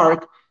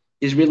spark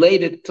is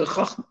related to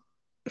chachma.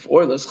 If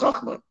oil is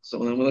chachma, so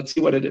then let's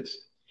see what it is.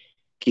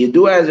 Ki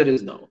yedu as it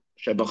is known.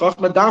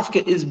 Shebachachma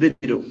dafka is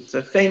bidu. It's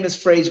a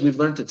famous phrase, we've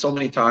learned it so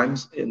many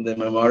times in the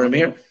Memarim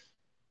here.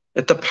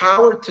 That the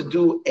power to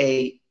do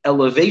a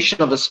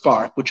elevation of a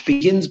spark, which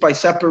begins by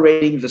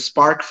separating the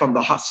spark from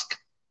the husk.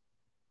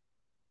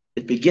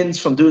 It begins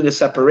from doing a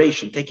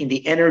separation, taking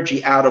the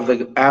energy out of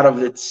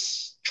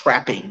its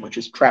trapping, which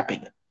is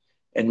trapping it,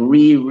 and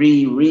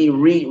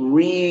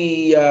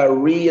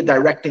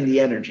redirecting the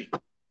energy,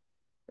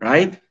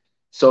 right?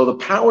 So the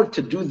power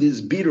to do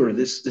this bitur,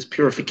 this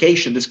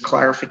purification, this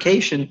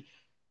clarification,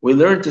 we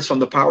learned this from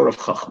the power of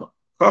chachma.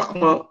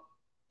 Chachma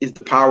is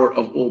the power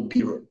of all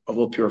bitur, of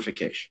all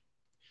purification.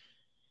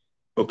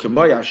 Okay,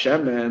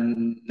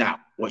 and now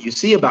what you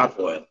see about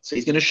oil. So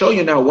he's going to show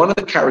you now one of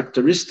the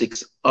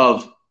characteristics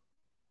of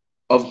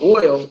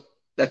oil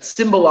that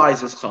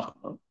symbolizes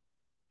Chachma.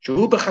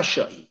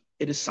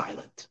 It is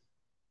silent.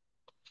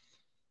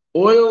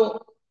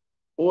 Oil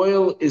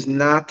is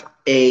not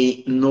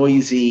a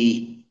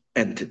noisy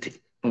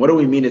entity. And what do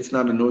we mean it's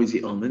not a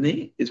noisy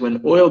entity? Is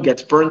when oil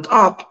gets burnt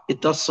up,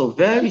 it does so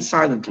very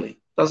silently.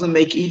 It doesn't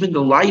make even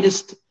the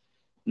lightest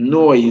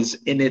noise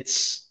in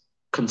its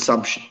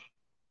consumption.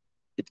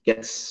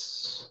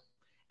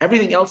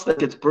 Everything else that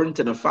gets burnt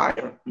in a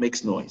fire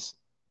makes noise.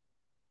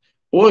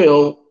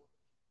 Oil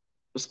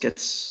just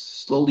gets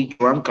slowly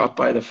drunk up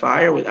by the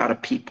fire without a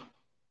peep.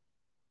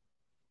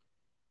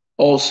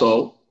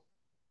 Also,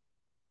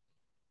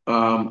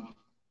 a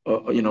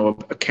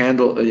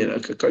candle,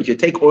 if you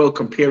take oil,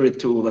 compare it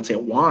to, let's say,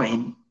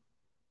 wine,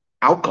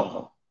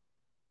 alcohol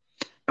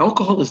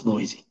is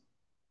noisy.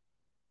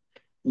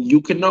 You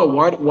can know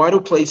why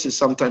do places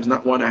sometimes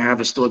not want to have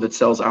a store that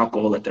sells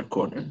alcohol at their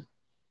corner?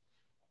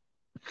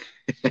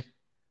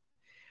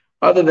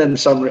 Other than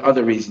some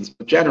other reasons,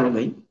 but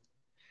generally,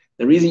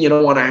 the reason you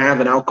don't want to have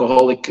an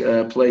alcoholic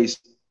place,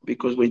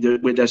 because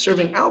when they're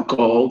serving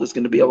alcohol, there's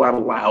going to be a lot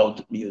of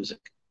loud music,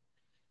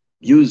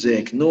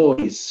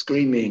 noise,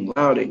 screaming,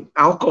 louding.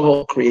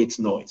 Alcohol creates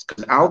noise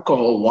because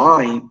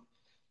wine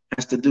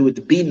has to do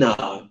with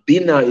bina.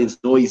 Bina is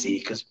noisy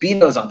because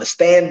bina is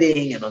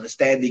understanding, and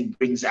understanding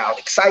brings out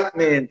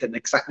excitement, and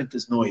excitement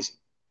is noisy.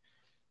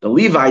 The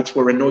Levites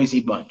were a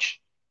noisy bunch.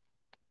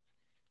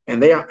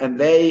 And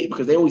they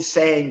because they always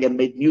sang and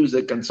made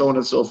music and so on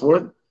and so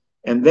forth.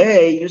 And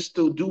they used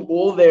to do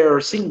all their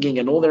singing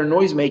and all their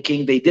noise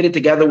making. They did it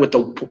together with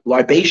the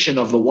libation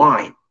of the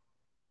wine.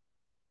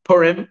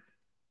 Purim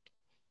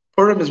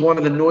is one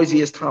of the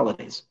noisiest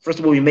holidays. First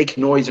of all, we make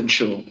noise in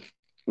shul.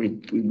 We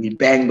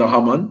bang the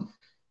Haman.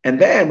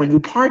 And then when you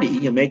party,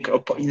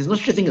 there's no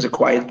such a thing as a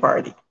quiet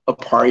party. A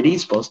party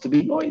is supposed to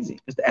be noisy.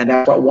 And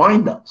that's what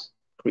wine does,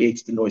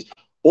 creates the noise.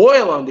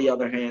 Oil, on the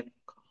other hand,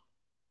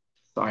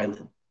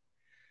 silent.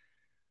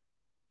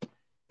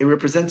 It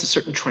represents a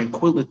certain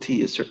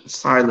tranquility, a certain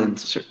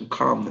silence, a certain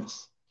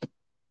calmness.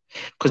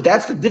 Because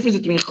that's the difference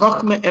between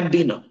Chachma and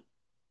Bina.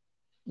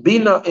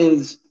 Bina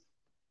is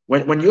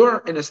when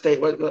you're in a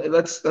state.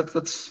 Let's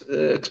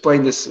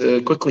explain this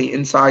quickly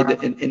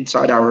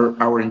inside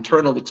our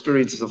internal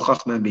experiences of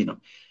Chachma and Bina.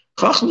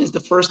 Chachma is the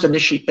first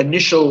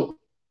initial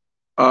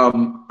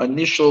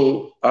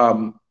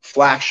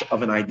flash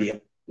of an idea.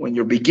 When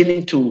you're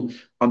beginning to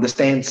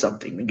understand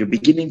something, when you're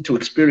beginning to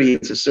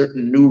experience a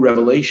certain new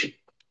revelation.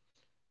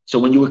 So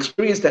when you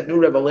experience that new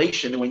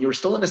revelation, and when you're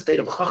still in a state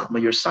of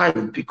Chachma, you're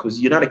silent because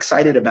you're not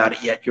excited about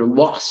it yet. You're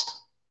lost.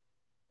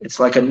 It's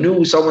like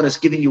someone is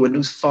giving you a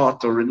new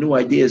thought or a new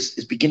idea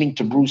is beginning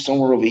to brew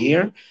somewhere over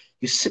here.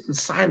 You sit in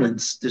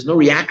silence. There's no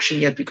reaction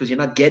yet because you're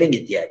not getting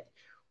it yet.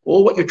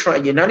 All what you're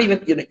trying, you're not even,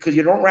 because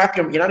you haven't wrapped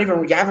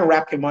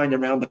your mind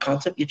around the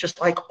concept. You're just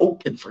like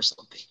open for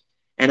something.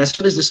 And as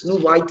soon as this new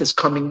light is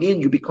coming in,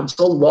 you become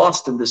so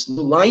lost in this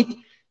new light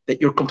that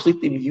you're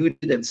completely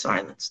muted and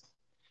silenced.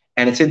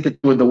 And it's into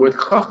the word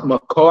chachma,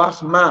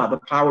 koach ma, the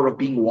power of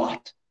being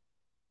what?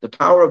 The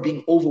power of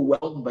being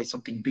overwhelmed by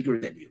something bigger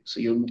than you.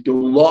 So you're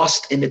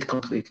lost in it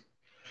completely.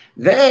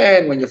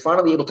 Then when you're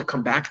finally able to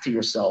come back to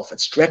yourself and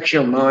stretch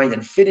your mind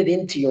and fit it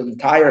into your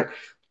entire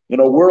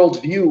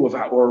worldview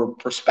or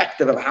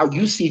perspective of how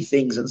you see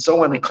things and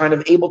so on, and kind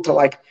of able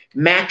to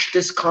match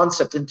this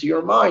concept into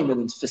your mind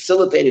and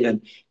facilitate it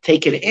and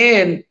take it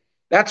in,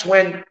 that's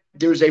when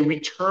there's a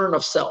return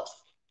of self.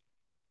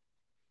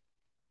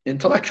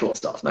 Intellectual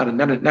stuff, not a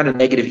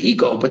negative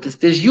ego, but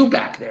there's you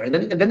back there, and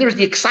then there's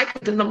the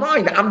excitement in the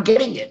mind. I'm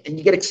getting it, and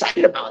you get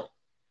excited about it,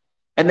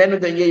 and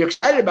then you're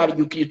excited about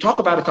it. You talk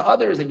about it to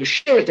others, and you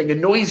share it, and you're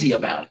noisy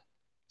about it.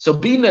 So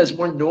Bina is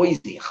more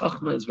noisy.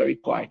 Chachma is very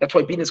quiet. That's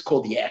why Bina is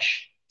called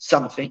yesh,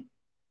 something,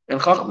 and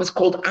Chachma is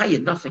called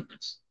ayin,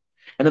 nothingness.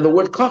 And in the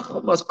word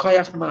Chachma is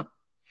koach ma.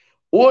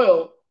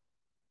 Oil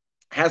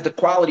has the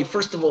quality,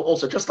 first of all,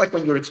 also just like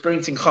when you're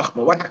experiencing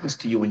Chachma. What happens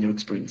to you when you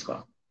experience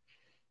Chachma?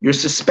 You're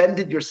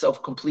suspended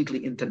yourself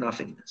completely into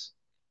nothingness.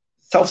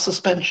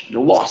 Self-suspension.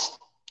 You're lost.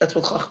 That's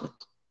what Chachma is.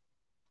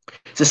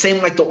 It's the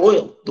same like the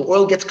oil. The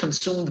oil gets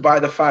consumed by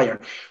the fire.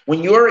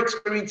 When you're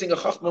experiencing a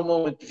Chachma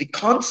moment, the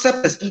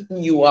concept has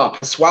eaten you up,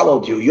 has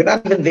swallowed you. You're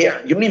not even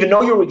there. You don't even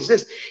know you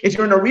exist. If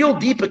you're in a real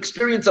deep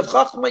experience of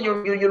Chachma,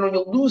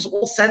 you'll lose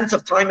all sense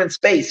of time and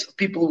space.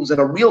 People who's in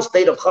a real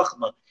state of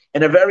Chachma,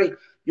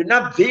 you're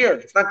not there.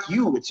 It's not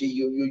you. It's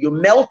you're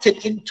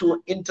melted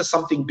into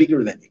something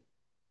bigger than you.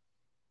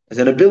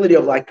 There's an ability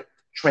of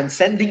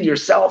transcending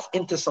yourself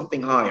into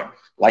something higher.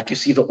 Like you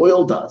see the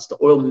oil does. The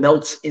oil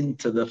melts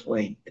into the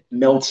flame. It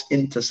melts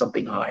into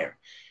something higher.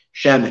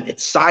 Shemen.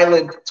 It's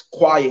silent, it's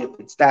quiet,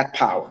 it's that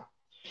power.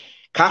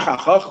 So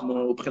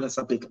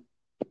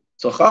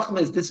Chachma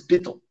is this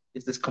bittul,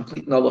 is this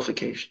complete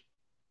nullification.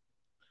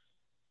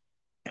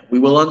 And we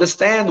will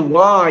understand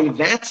why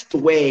that's the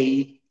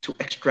way to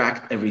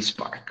extract every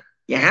spark.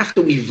 You have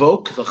to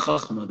evoke the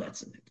Chachma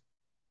that's in it.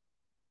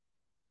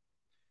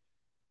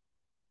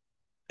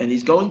 And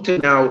he's going to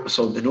now,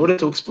 so in order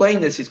to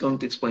explain this, he's going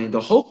to explain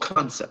the whole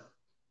concept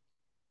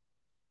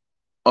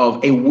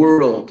of a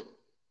world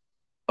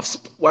of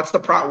what's the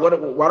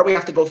problem? Why do we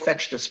have to go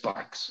fetch the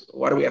sparks?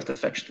 Why do we have to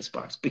fetch the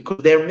sparks?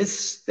 Because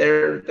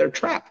they're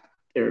trapped.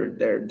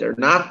 They're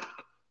not.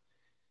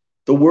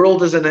 The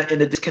world is in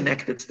a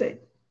disconnected state.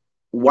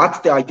 What's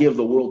the idea of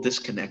the world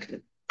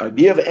disconnected? The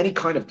idea of any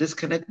kind of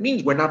disconnect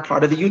means we're not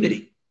part of the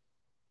unity.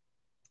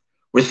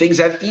 Where things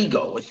have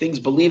ego, where things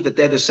believe that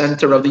they're the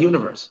center of the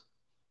universe.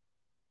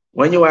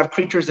 When you have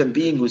creatures and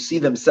beings who see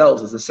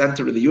themselves as the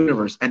center of the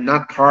universe and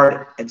not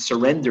part and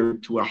surrender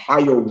to a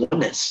higher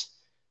oneness,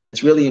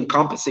 it's really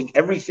encompassing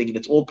everything, and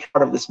it's all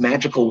part of this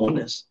magical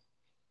oneness.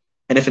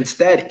 And if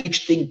instead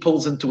each thing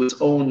pulls into its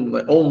own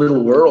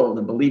little world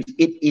and believes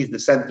it is the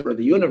center of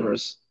the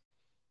universe,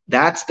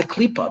 that's the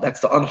klipa, that's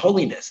the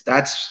unholiness.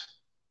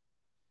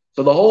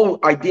 So the whole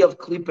idea of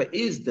klipa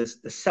is this,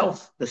 the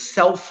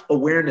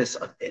self-awareness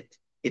of it.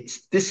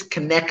 It's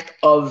disconnect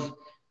of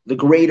the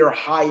greater,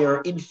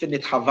 higher,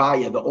 infinite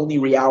Havaya, the only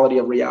reality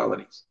of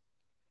realities.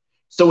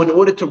 So in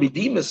order to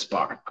redeem a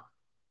spark,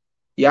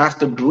 you have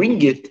to bring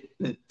it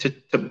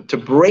to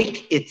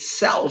break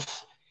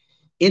itself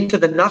into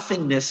the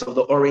nothingness of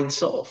the Or Ein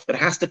Sof. It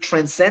has to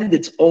transcend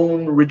its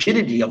own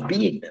rigidity of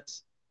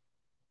beingness.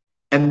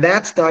 And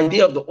that's the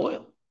idea of the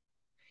oil.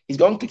 He's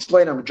going to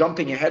explain, I'm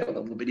jumping ahead a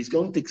little bit, he's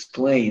going to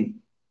explain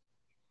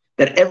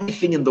that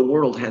everything in the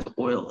world has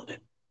oil in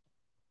it.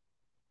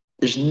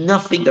 There's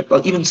nothing that,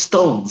 like even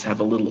stones have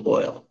a little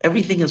oil.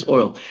 Everything has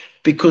oil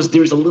because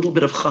there's a little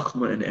bit of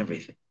chachma in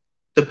everything.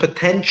 The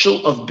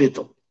potential of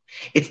bittul.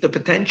 It's the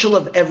potential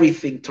of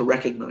everything to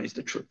recognize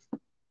the truth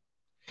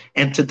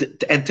and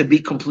to be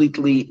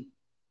completely.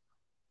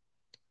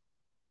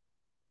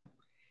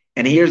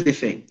 And here's the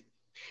thing: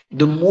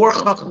 the more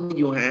chachma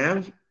you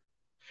have,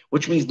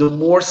 which means the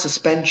more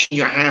suspension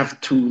you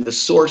have to the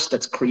source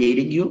that's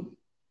creating you,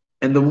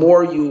 and the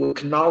more you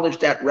acknowledge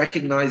that,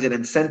 recognize it,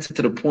 and sense it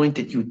to the point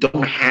that you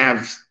don't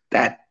have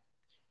that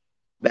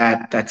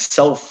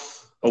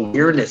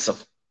self-awareness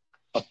of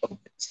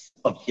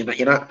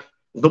you're not,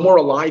 the more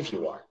alive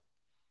you are.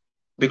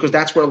 Because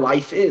that's where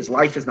life is.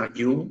 Life is not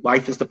you.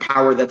 Life is the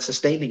power that's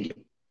sustaining you.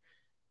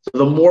 So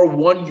the more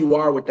one you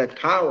are with that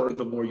power,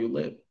 the more you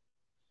live.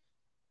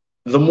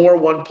 The more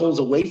one pulls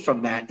away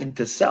from that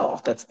into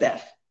self, that's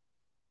death.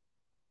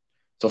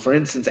 So for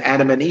instance,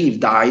 Adam and Eve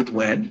died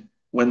when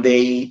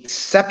they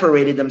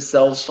separated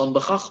themselves from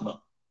the Chachma,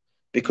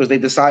 because they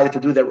decided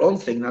to do their own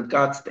thing, not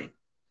God's thing.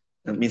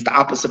 That means the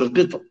opposite of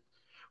bittul.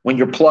 When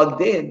you're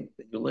plugged in,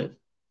 then you live.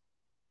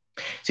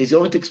 So he's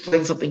going to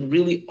explain something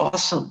really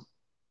awesome.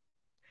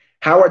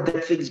 How are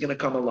dead things going to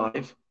come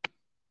alive?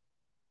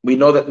 We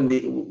know that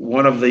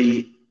one of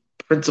the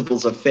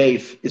principles of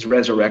faith is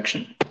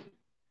resurrection.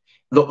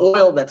 The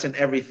oil that's in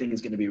everything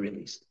is going to be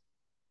released.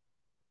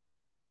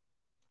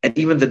 And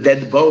even the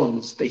dead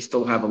bones, they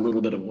still have a little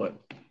bit of oil.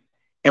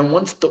 And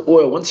once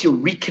you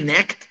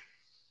reconnect,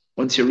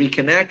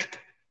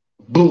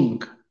 boom,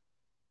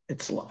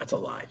 it's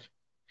alive.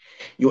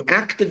 You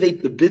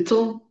activate the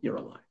bittul, you're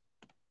alive.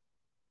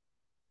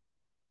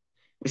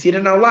 We see it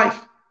in our life.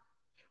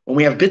 When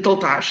we have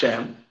bittul to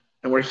Hashem,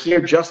 and we're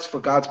here just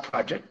for God's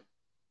project,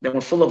 then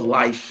we're full of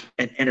life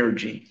and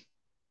energy.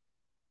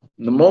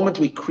 And the moment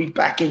we creep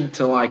back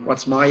into like,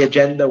 what's my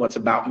agenda, what's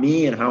about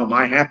me, and how am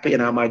I happy,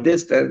 and how am I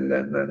this,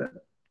 then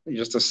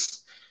it's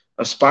just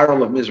a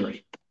spiral of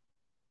misery.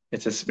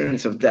 It's an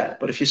experience of death.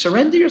 But if you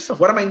surrender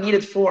yourself, what am I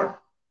needed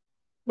for?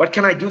 What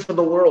can I do for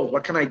the world?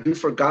 What can I do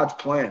for God's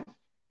plan?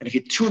 And if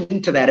you tune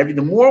into that,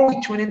 the more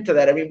we tune into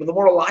that, the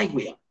more alive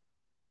we are,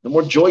 the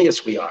more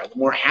joyous we are, the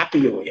more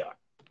happier we are.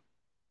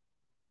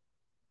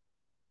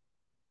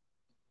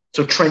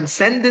 So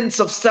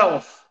transcendence of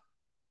self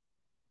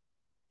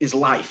is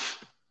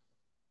life.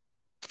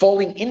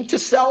 Falling into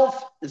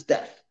self is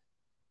death.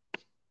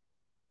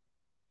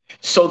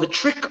 So the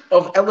trick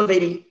of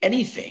elevating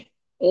anything,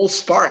 all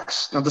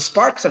sparks. Now the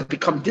sparks have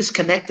become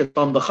disconnected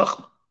from the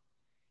chachma.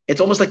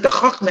 It's almost like the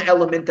chachma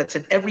element that's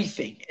in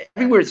everything.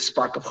 Everywhere is a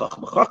spark of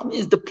chachma. Chachma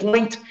is the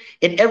point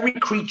in every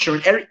creature,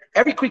 and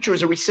every creature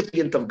is a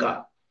recipient of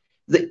God.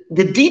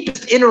 The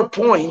deepest inner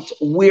point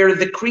where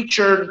the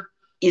creature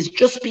is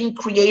just being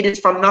created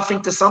from nothing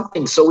to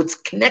something. So it's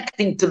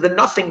connecting to the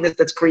nothingness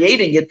that's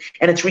creating it,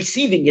 and it's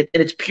receiving it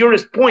in its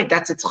purest point.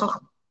 That's its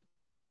chachma.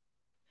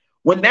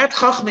 When that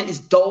chachma is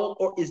dull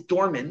or is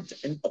dormant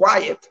and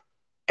quiet,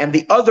 and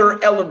the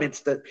other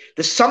elements, the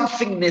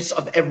somethingness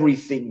of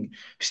everything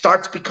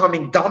starts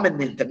becoming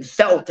dominant and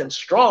felt and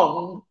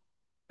strong,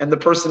 and the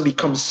person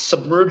becomes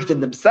submerged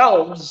in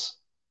themselves,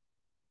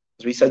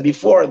 as we said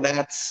before,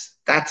 that's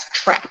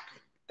trapped.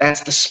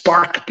 That's the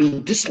spark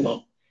being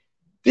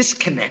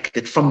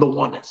disconnected from the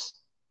oneness.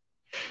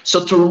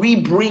 So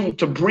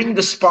to bring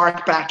the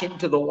spark back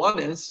into the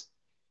oneness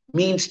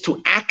means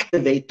to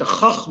activate the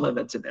chachma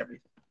that's in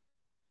everything,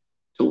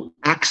 to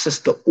access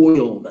the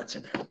oil that's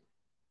in everything.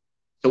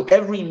 So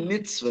every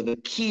mitzvah, the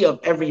key of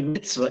every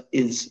mitzvah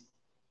is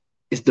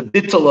the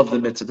bittul of the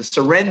mitzvah, the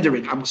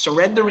surrendering. I'm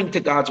surrendering to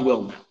God's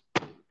will now.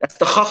 That's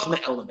the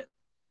chachma element.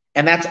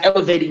 And that's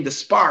elevating the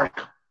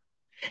spark.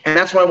 And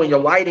that's why when you're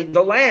lighting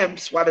the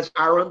lamps, what is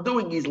Aaron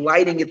doing? He's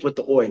lighting it with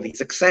the oil.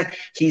 He's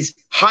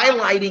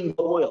highlighting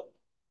the oil.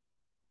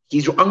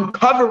 He's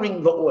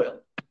uncovering the oil.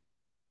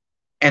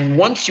 And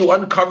once you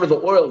uncover the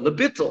oil, the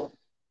bittul,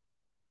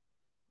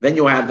 then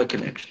you have the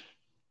connection.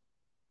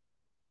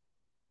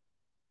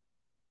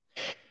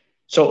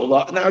 So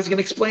now I was going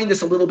to explain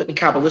this a little bit in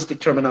Kabbalistic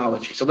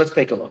terminology. So let's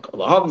take a look. So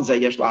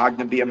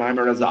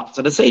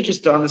the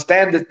sages, to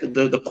understand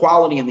the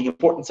quality and the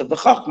importance of the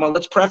Chachma,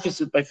 let's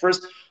preface it by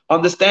first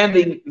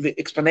understanding the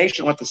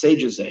explanation of what the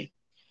sages say.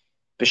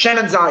 B'Shem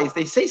and Zayis,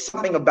 they say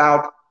something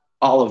about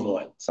olive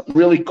oil, something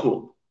really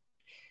cool.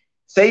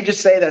 Sages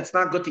say that it's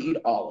not good to eat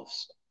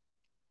olives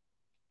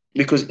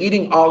because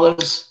eating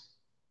olives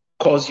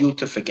cause you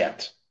to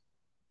forget.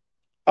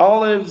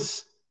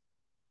 Olives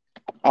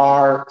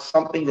are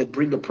something that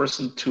bring a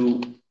person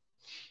to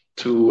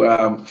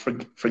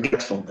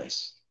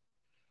forgetfulness.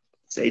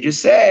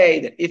 Sages say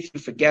that if you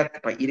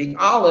forget by eating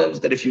olives,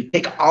 that if you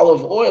take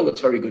olive oil,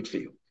 it's very good for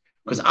you.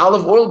 Because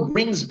olive oil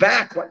brings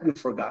back what you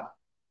forgot.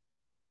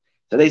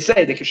 So they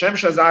say, the Kishem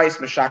Shazayis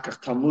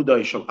Meshakach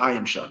Talmudoi Shal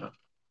Ayin Shana.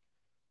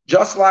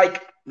 Just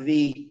like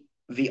the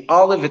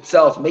olive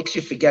itself makes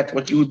you forget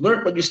what you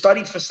learned when you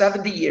studied for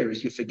 70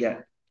 years, you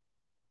forget.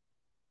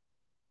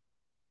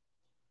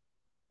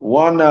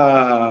 One,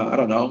 I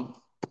don't know,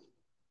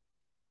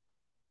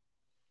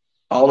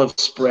 olive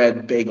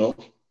spread bagel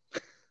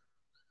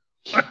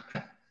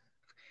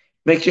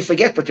makes you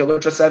forget what you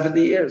learned for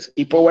 70 years.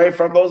 Keep away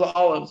from those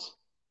olives.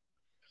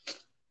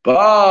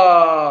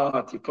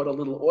 But you put a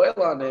little oil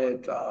on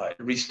it, it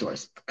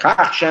restores.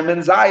 Kach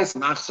shemen zayis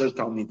nachzer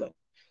talmida.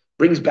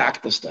 Brings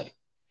back the study.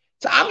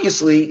 So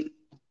obviously,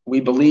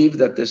 we believe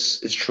that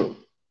this is true.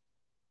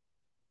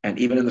 And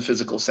even in the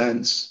physical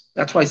sense,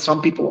 that's why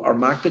some people are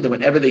marked that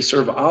whenever they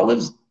serve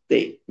olives,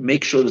 they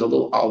make sure there's a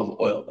little olive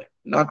oil there.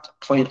 Not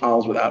plain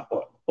olives without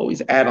oil.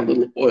 Always add a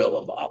little oil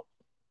of the olive.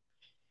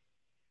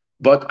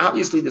 But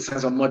obviously, this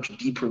has a much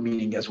deeper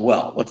meaning as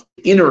well. What's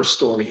the inner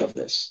story of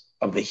this?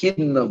 Of the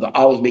hidden, of the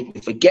olive making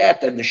you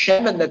forget, and the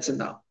shemen that's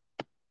enough.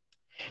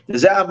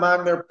 This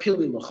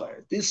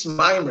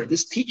mimer,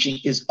 this teaching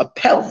is a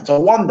pell, it's a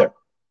wonder.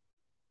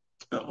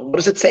 What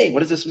does it say? What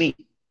does this mean?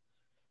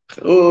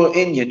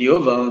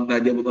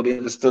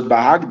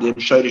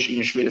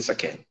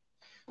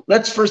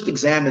 Let's first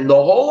examine the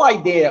whole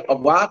idea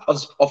of what?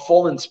 Of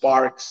fallen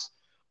sparks,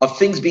 of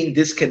things being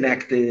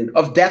disconnected,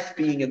 of death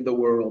being in the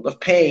world, of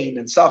pain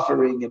and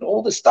suffering, and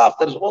all the stuff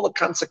that is all a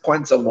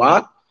consequence of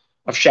what?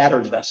 Of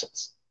shattered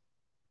vessels.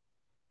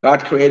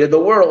 God created the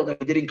world, and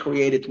He didn't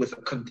create it with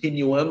a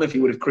continuum. If He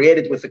would have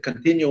created with a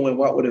continuum,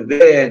 what would have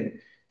been?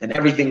 Then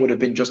everything would have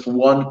been just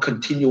one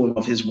continuum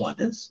of His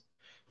oneness.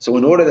 So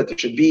in order that there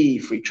should be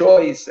free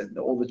choice and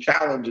all the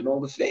challenge and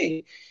all the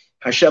thing,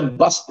 Hashem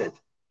busted.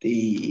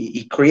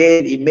 He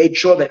made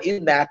sure that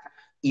in that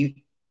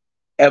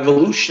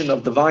evolution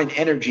of divine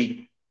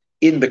energy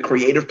in the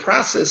creative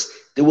process,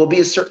 there will be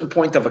a certain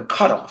point of a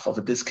cutoff, of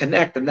a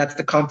disconnect, and that's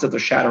the concept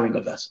of shattering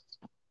of vessels.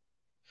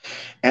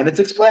 And it's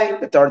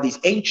explained that there are these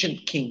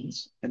ancient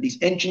kings, and these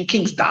ancient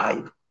kings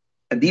died.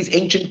 And these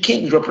ancient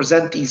kings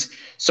represent these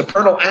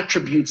supernal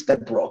attributes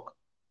that broke,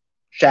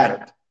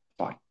 shattered.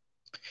 Fine.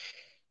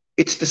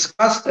 It's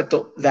discussed that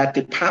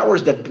the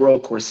powers that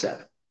broke were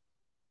 7.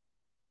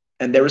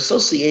 And they're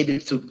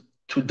associated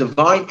to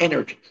divine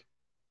energy.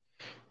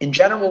 In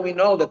general, we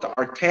know that there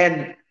are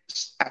 10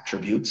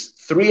 attributes.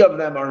 3 of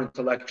them are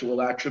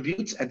intellectual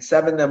attributes, and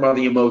 7 of them are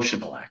the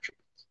emotional attributes.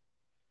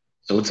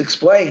 So it's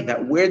explained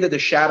that where did the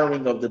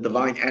shattering of the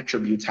divine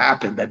attributes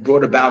happen that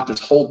brought about this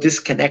whole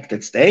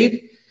disconnected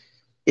state?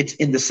 It's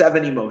in the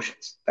 7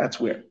 emotions. That's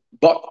where.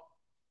 But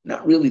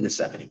not really the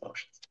 7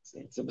 emotions.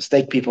 It's a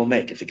mistake people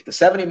make. If the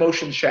 7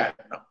 emotions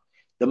shattered, no.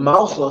 The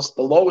Malchus,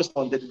 the lowest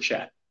one, didn't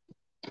shatter.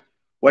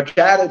 What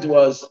shattered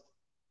was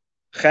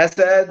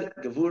Chesed,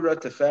 Gevura,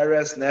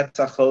 Teferes,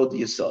 Netzach, Hod,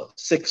 Yesod.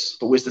 6.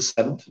 But where's the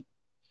 7th?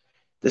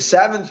 The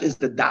 7th is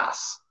the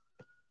Das.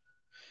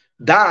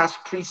 Das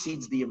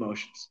precedes the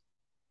emotions.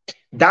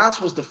 Das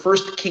was the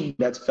first king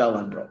that fell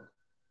and broke.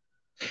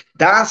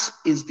 Das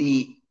is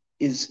the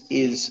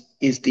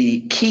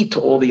key to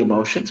all the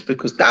emotions,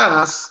 because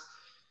Das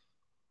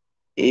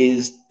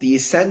is the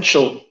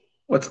essential.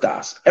 What's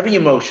Das? Every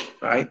emotion,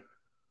 right?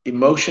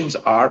 Emotions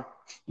are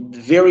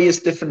various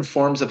different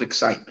forms of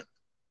excitement.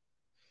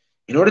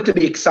 In order to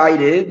be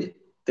excited,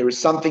 there is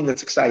something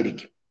that's exciting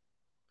you.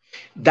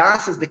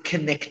 Das is the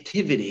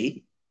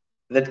connectivity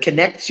that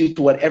connects you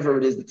to whatever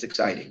it is that's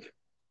exciting you.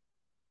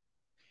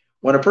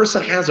 When a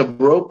person has a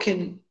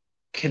broken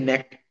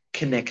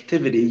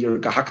connectivity, you're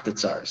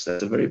gahaktatzars.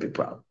 That's a very big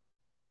problem.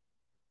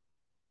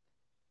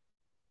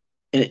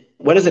 And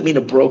what does it mean,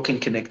 a broken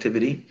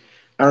connectivity?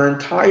 Our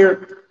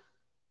entire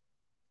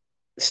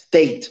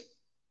state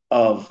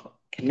of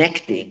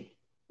connecting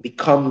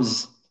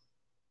becomes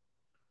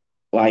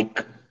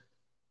like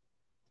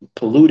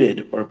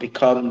polluted, or it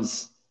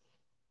becomes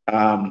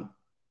damaged.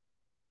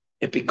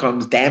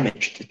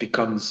 It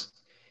becomes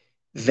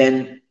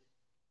then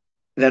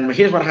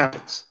here's what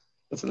happens.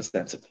 Let's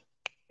understand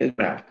it.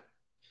 There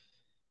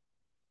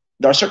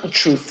are certain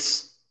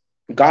truths.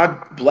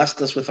 God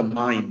blessed us with a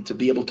mind to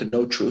be able to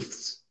know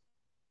truths.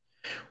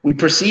 We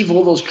perceive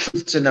all those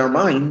truths in our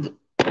mind.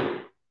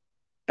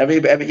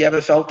 You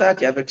ever felt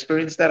that? You ever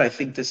experienced that? I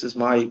think this is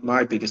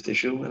my biggest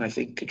issue, and I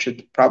think it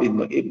should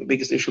probably be the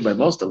biggest issue by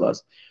most of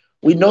us.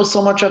 We know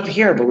so much up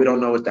here, but we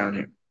don't know it down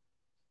here.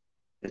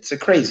 It's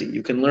crazy.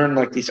 You can learn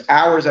like these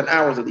hours and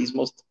hours of these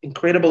most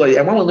incredible,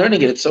 and when we're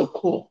learning it, it's so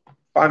cool.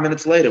 5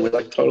 minutes later, we're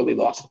like totally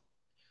lost.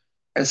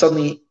 And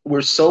suddenly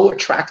we're so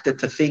attracted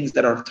to things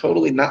that are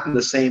totally not in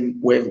the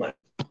same wavelength.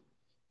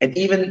 And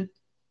even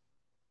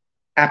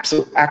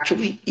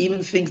actually,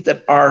 even things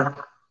that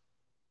are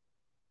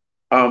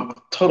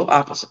total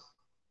opposite,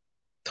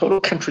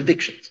 total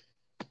contradictions.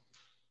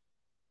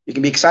 You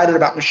can be excited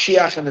about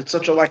Mashiach and it's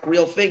such a like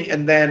real thing,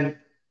 and then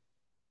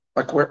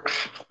like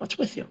what's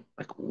with you?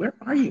 Like where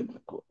are you?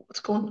 Like,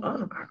 what's going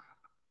on?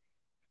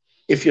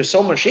 If you're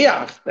so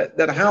Mashiach,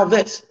 then how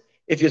this?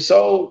 If you're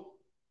so,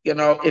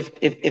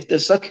 if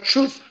there's such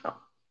truth, how?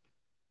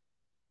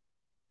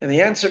 And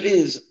the answer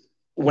is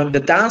when the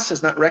das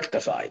is not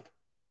rectified,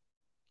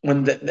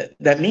 when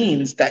that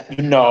means that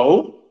you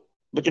know,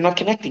 but you're not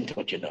connecting to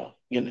what you know.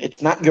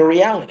 It's not your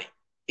reality.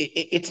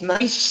 It's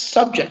nice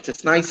subjects,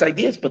 it's nice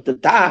ideas, but the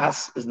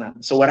das is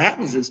not. So what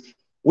happens is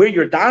where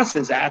your das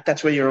is at,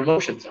 that's where your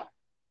emotions are.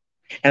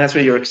 And that's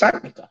where your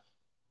excitement are.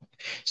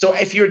 So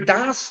if your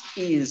das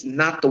is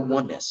not the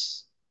oneness,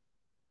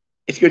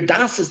 if your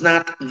das is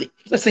not,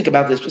 let's think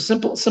about this, just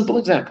simple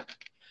example.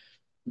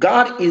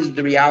 God is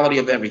the reality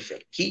of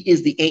everything. He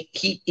is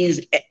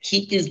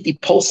the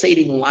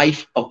pulsating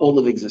life of all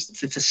of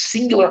existence. It's a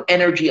singular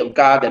energy of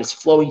God that is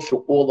flowing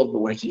through all of the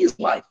world. He is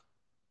life.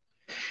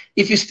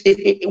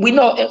 We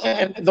know,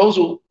 and those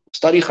who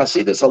study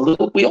Hasidus a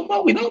little, we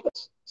know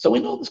this. So we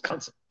know this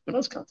concept.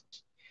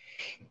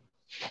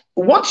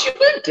 Once you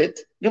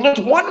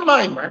learned one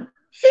mimer,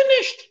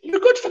 finished. You're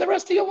good for the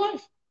rest of your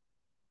life.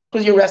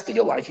 Because the rest of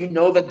your life, you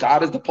know that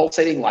God is the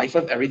pulsating life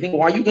of everything.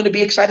 Why are you going to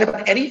be excited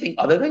about anything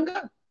other than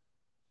God?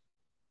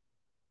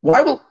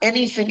 Why will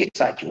anything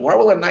excite you? Why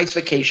will a nice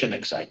vacation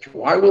excite you?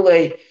 Why will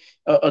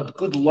a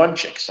good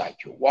lunch excite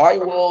you? Why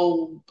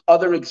will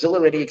other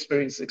exhilarating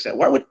experiences excite you?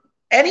 Why would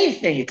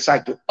anything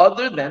excite you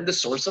other than the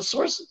source of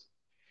sources?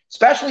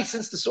 Especially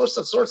since the source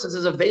of sources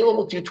is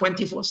available to you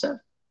 24/7.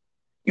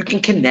 You can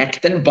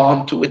connect and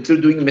bond to it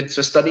through doing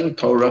mitzvah, studying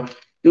Torah,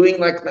 doing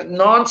like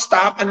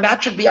nonstop, and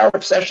that should be our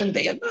obsession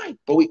day and night.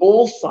 But we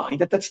all find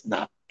that that's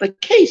not the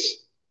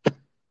case.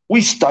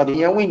 We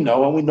study and we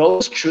know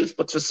it's truth,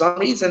 but for some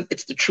reason,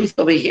 it's the truth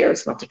over here.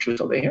 It's not the truth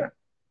over here.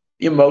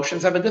 The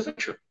emotions have a different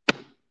truth.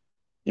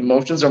 The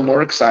emotions are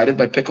more excited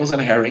by pickles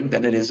and herring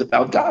than it is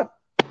about God.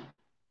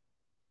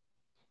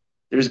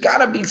 There's got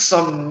to be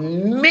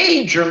some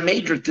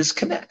major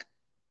disconnect.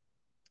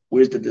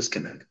 Where's the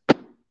disconnect?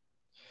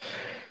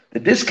 The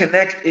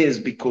disconnect is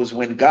because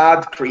when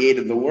God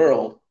created the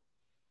world,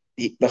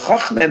 the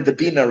Chachma and the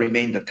Bina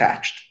remained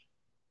attached.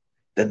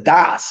 The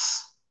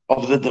Das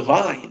of the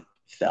divine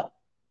fell.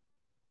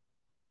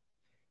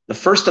 The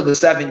first of the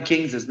 7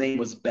 kings, his name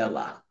was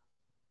Bela.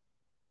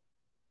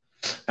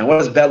 And what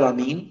does Bela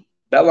mean?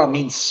 Bela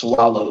means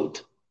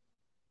swallowed.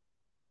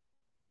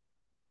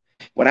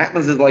 What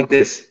happens is like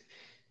this.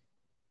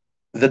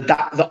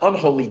 The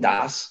unholy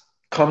Das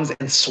comes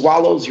and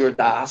swallows your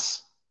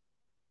Das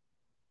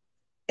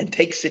and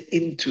takes it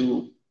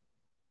into,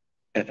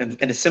 and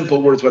in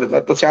simple words,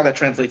 let's see how that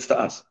translates to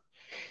us.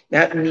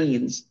 That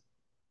means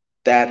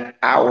that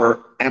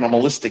our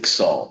animalistic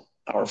soul,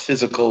 our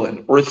physical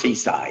and earthy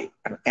side,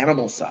 our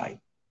animal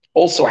side,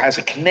 also has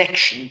a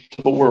connection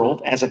to the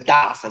world, as a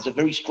das, has a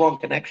very strong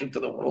connection to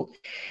the world,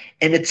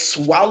 and it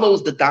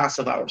swallows the das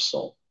of our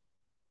soul.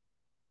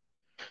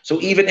 So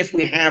even if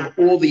we have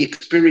all the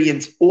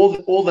experience,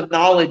 all the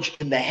knowledge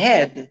in the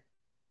head,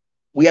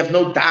 we have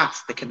no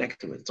das to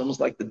connect to it. It's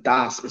almost like the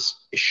das is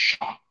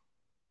shot.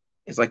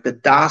 It's like the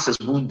das is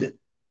wounded.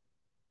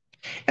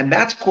 And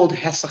that's called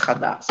Hesach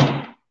HaDas.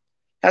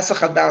 Hesach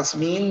HaDas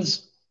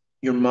means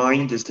your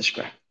mind is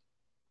distracted.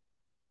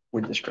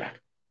 We're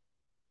distracted.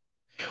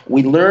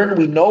 We learn,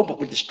 we know, but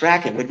we're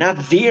distracted. We're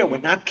not there. We're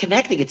not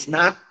connecting. It's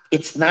not,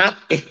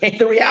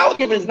 the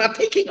reality of it is not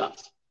taking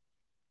us.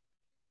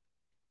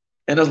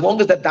 And as long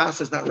as that das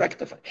is not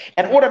rectified,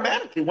 and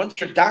automatically, once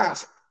your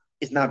das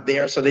is not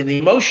there, so then the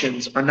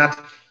emotions are not,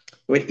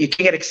 you can't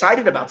get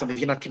excited about something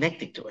if you're not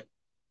connecting to it.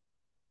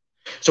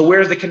 So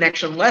where's the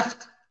connection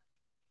left?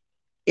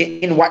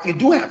 In what you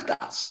do have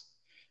das.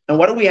 And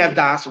what do we have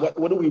das? What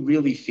do we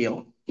really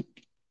feel?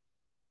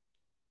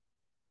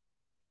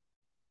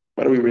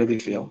 What do we really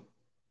feel?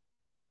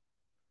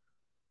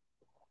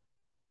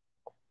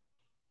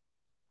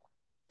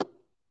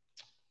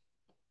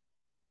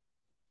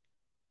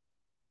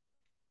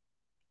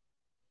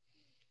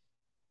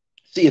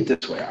 See it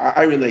this way.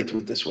 I relate to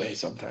it this way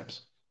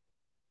sometimes.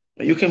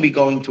 You can be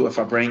going to a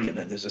Farbrengen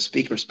and there's a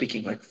speaker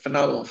speaking like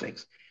phenomenal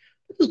things.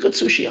 There's good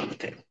sushi on the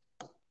table.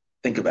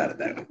 Think about it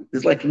that way.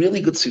 There's like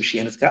really good sushi,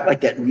 and it's got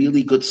like that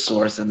really good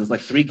sauce, and there's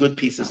like 3 good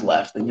pieces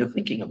left, and you're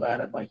thinking about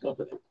it like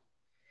over there.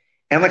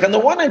 And like on the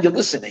one hand, you're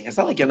listening. It's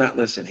not like you're not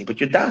listening, but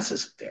your das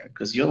isn't there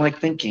because you're like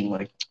thinking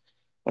like,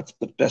 what's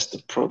the best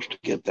approach to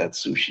get that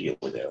sushi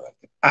over there?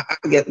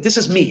 Like, this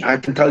is me. I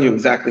can tell you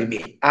exactly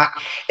me.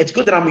 It's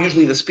good that I'm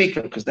usually the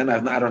speaker because then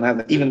I don't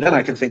have even then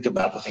I can think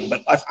about the thing.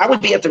 But if I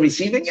would be at the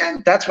receiving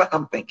end, that's what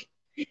I'm thinking.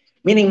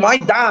 Meaning my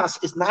das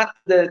is not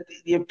the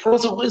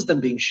pearls of wisdom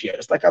being shared.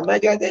 It's like I'm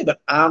that guy there, but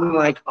I'm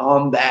like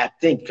on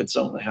that thing. Could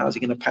someone, how's he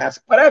going to pass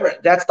it? Whatever.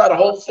 That's not a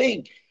whole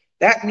thing.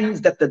 That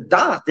means that the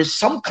das, there's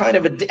some kind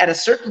of at a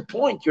certain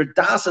point, your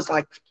das is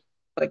like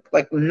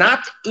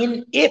not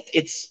in it.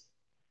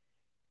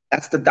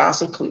 That's the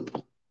das of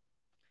klippa.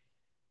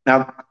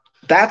 Now,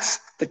 that's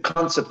the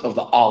concept of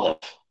the olive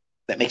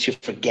that makes you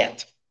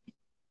forget.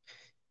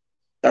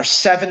 There are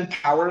 7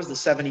 powers, the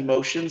 7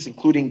 emotions,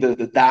 including the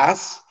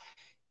das.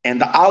 And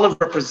the olive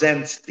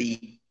represents the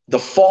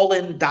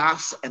fallen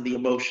das and the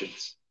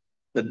emotions.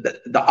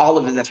 The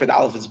olive, and that's why the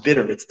olive is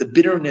bitter. It's the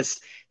bitterness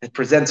that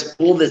presents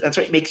all this. That's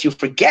why it makes you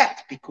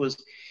forget, because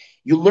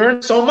you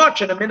learn so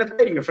much and a minute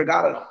later you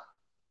forgot it all.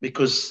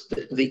 Because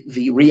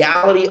the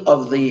reality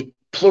of the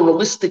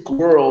pluralistic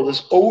world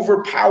is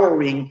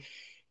overpowering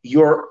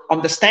your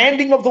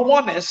understanding of the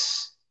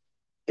oneness,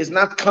 is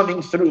not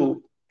coming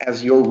through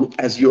as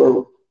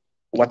your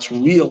what's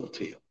real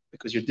to you,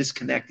 because you're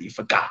disconnected. You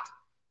forgot.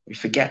 We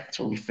forget.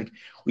 So we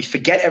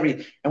forget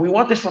everything. And we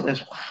want this from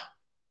this. Wow.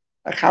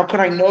 Like, how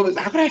could I know this?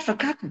 How could I have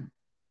forgotten?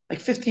 Like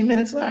 15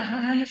 minutes later,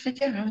 how did I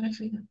forget? How did I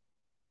forget?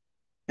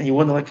 And you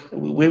wonder, like,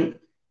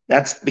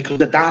 that's because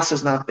the das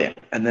is not there.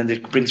 And then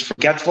it brings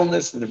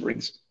forgetfulness, and it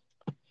brings,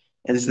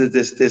 and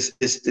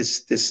this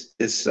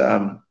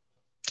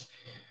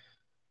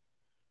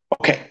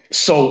okay.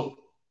 So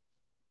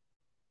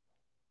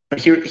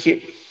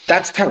here,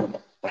 that's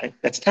terrible. Right,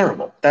 that's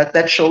terrible.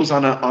 That shows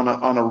on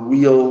a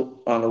real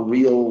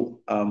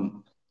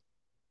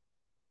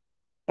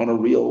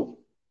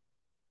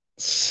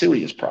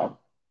serious problem.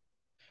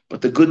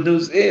 But the good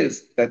news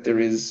is that there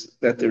is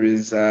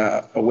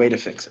a way to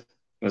fix it.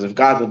 Because if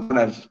God would not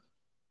have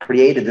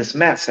created this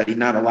mess, had He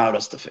not allowed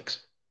us to fix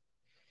it,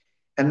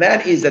 and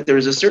that is that there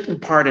is a certain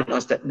part in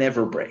us that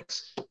never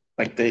breaks.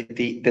 Like the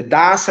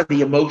das and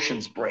the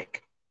emotions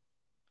break.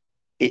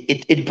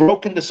 It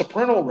broke in the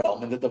supernal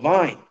realm, in the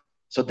divine.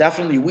 So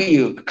definitely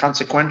we,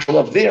 consequential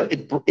of there,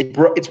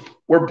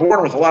 we're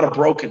born with a lot of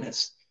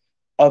brokenness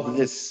of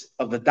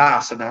the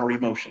das and our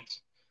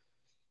emotions.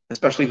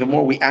 Especially the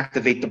more we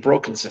activate the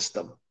broken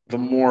system, the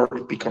more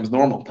it becomes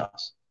normal to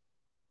us.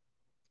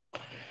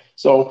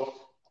 So,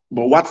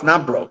 but what's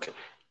not broken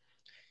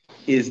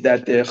is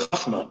that the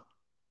chachma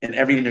in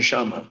every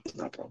neshama is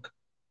not broken.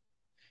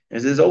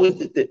 And there's always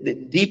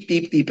the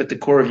deep at the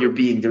core of your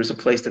being, there's a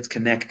place that's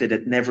connected,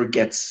 it never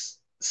gets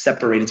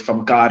separated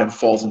from God and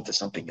falls into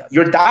something else.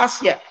 Your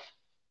das, yeah.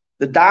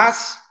 The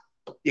das,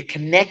 your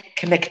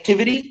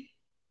connectivity.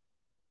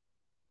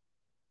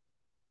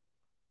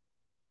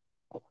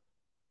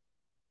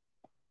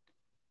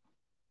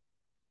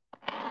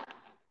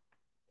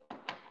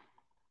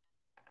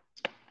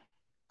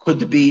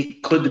 Could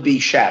be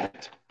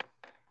shattered.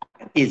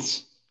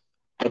 Is.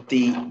 But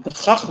the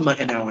chachma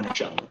in our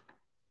neshama,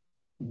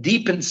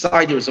 deep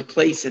inside, there's a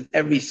place in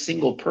every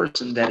single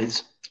person that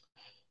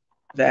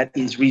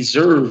is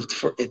reserved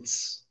for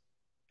its,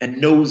 and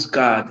knows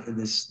God,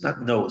 and is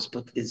not knows,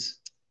 but is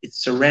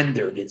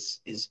surrendered, is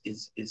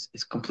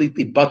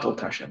completely bottled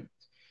to Hashem.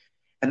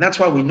 And that's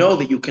why we know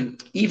that you can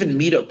even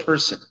meet a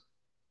person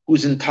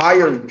whose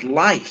entire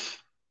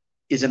life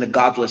is in a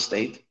godless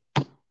state.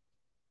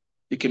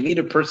 You can meet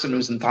a person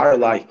whose entire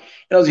life,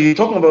 you're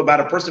talking about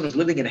a person who's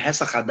living in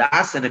Hesach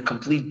Hadas and a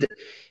complete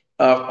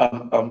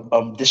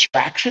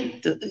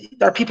distraction.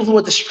 There are people who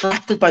are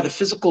distracted by the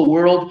physical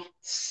world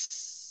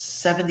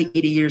 70,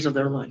 80 years of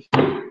their life.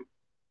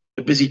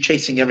 They're busy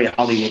chasing every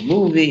Hollywood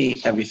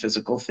movie, every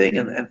physical thing.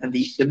 And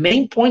the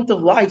main point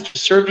of life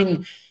is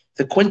serving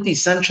the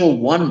quintessential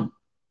one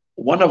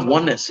of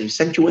oneness. He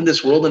sent you in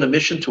this world on a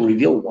mission to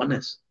reveal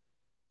oneness.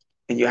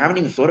 And you haven't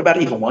even thought about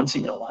it even once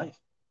in your life.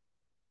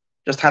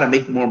 Just how to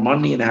make more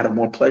money and how to have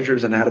more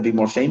pleasures and how to be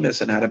more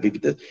famous and how to be.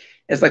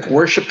 It's like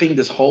worshiping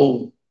this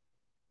whole,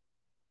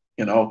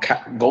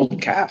 golden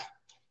calf.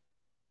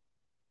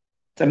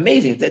 It's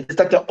amazing. It's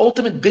like the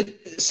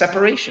ultimate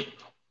separation.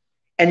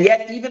 And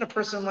yet, even a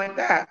person like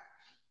that,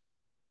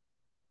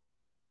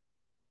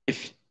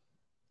 if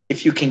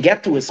you can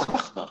get to his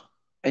chachma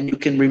and you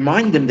can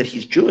remind him that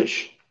he's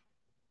Jewish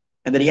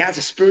and that he has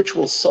a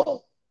spiritual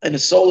soul, and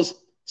his soul is,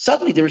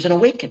 suddenly there is an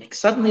awakening.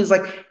 Suddenly it's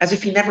like as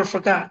if he never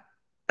forgot.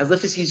 As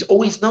if he's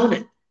always known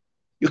it.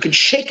 You can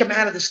shake him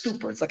out of the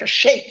stupor. It's like a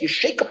shake. You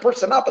shake a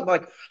person up and they're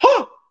like,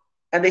 huh?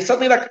 And they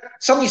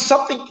suddenly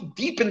something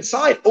deep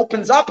inside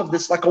opens up of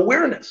this like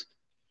awareness.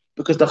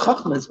 Because the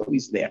chachma is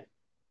always there.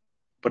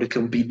 But it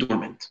can be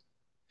dormant.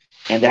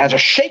 And there has a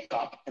shake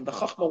up and the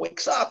chachma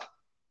wakes up.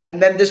 And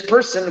then this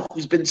person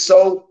who's been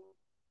so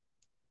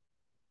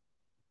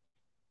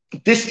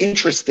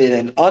disinterested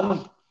and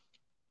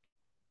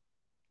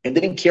and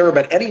didn't care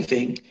about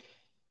anything,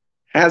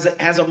 has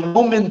a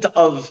moment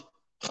of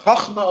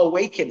chachma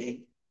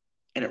awakening,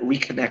 and it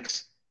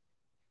reconnects.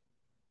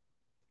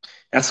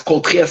 That's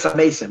called Tchias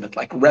HaMesim. It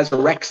like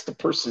resurrects the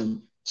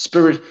person,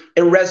 spirit.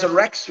 It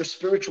resurrects your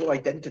spiritual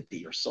identity,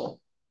 your soul.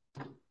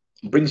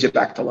 It brings you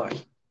back to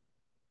life.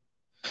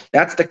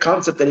 That's the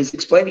concept that he's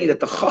explaining, that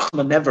the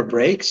chachma never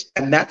breaks,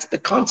 and that's the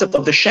concept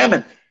of the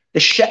shemen.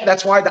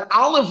 That's why the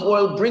olive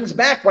oil brings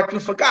back what you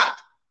forgot,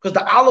 because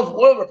the olive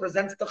oil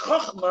represents the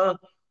chachma,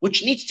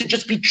 which needs to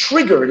just be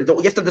triggered.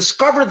 You have to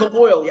discover the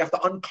oil. You have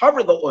to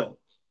uncover the oil.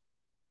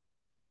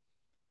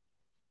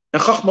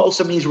 And chachma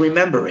also means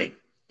remembering.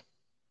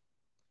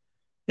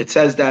 It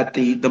says that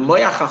the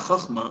moach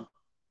chachma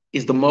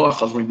is the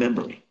moach of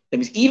remembering. That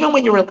means even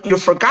when you're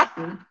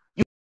forgotten,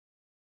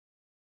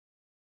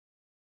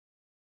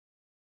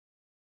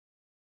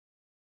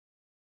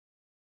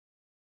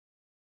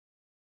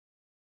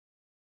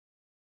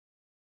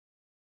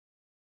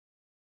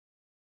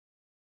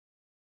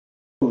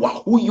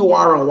 who you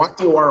are and what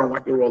you are and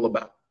what you're all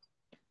about.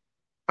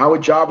 Our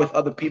job with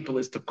other people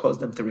is to cause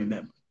them to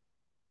remember.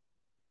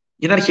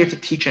 You're not here to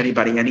teach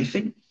anybody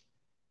anything.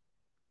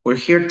 We're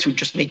here to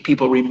just make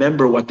people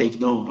remember what they've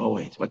known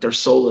always, what their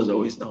soul has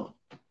always known.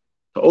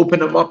 To open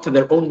them up to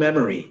their own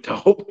memory, to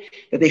hope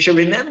that they should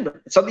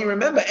remember. And suddenly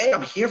remember, hey,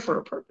 I'm here for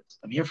a purpose.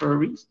 I'm here for a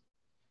reason.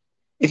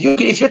 If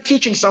you're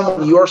teaching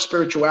someone your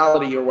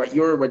spirituality or what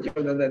you're,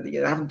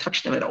 you haven't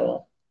touched them at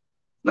all.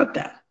 Not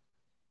that.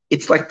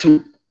 It's like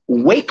to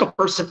wake a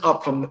person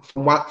up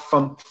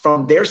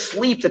from their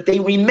sleep, that they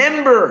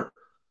remember.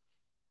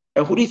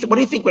 And what do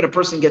you think when a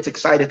person gets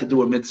excited to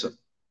do a mitzvah?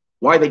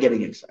 Why are they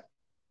getting excited?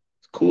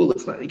 It's cool.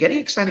 It's not. They're getting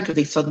excited because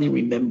they suddenly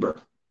remember.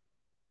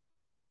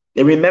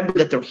 They remember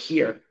that they're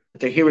here, that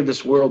they're here in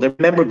this world. They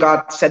remember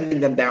God sending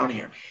them down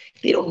here.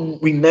 They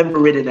don't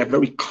remember it in a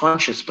very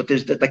conscious, but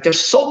their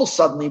soul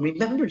suddenly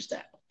remembers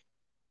that.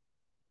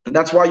 And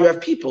that's why you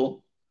have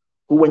people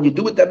who, when you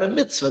do with them a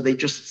mitzvah, they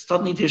just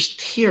suddenly, there's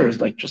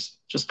tears like just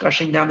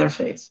gushing down their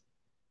face.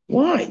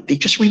 Why? They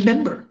just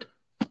remembered.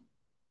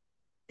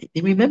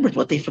 They remembered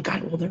what they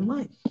forgot all their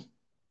life.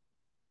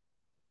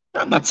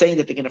 I'm not saying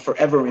that they're going to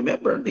forever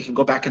remember. They can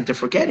go back into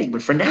forgetting,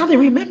 but for now they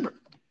remember.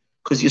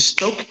 Because you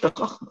stoked the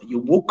chachma. You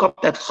woke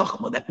up that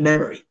chachma, that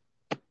memory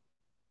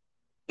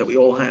that we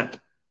all have.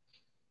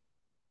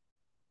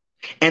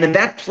 And in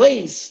that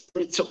place,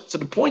 so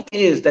the point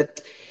is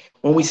that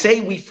when we say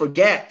we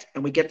forget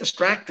and we get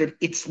distracted,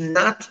 it's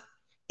never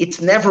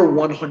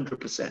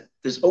 100%.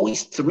 There's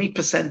always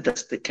 3%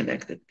 that's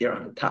connected there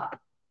on the top.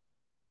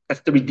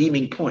 That's the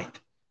redeeming point.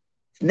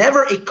 It's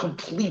never a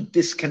complete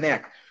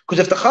disconnect. Because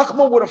if the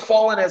chachma would have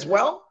fallen as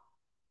well,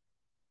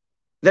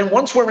 then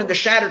once we're in the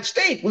shattered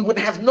state, we would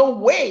have no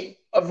way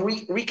of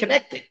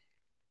reconnecting.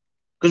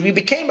 Because we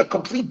became a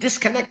complete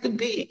disconnected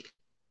being.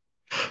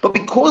 But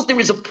because there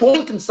is a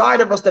point inside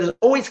of us that is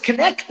always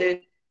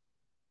connected,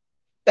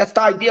 that's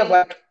the idea of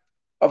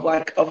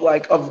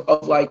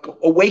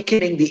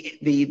awakening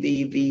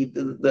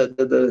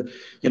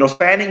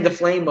fanning the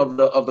flame of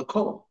the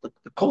coal.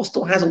 The coal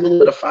still has a little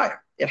bit of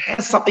fire. It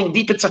has something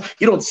deep inside.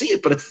 You don't see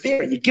it, but it's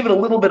there. You give it a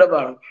little bit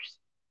of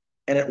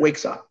and it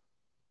wakes up.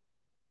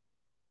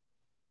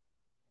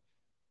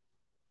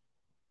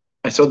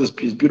 I saw this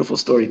beautiful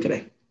story today.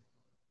 I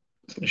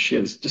was going to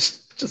share this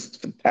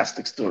just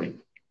fantastic story.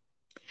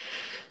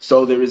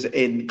 So there is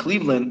in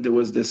Cleveland, there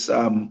was this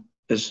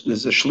there's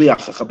a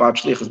shliach, a Chabad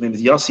shliach. His name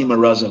is Yossi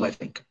Marazov, I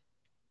think.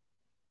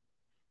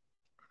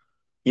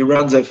 He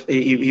runs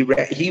he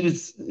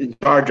was in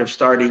charge of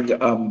starting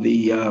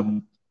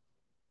the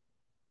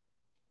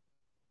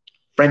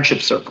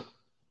Friendship Circle.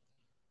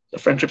 The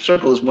Friendship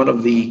Circle is one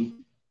of the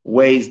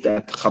ways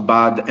that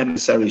Chabad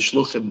emissaries,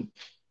 shluchim,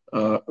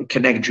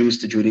 connect Jews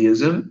to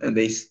Judaism,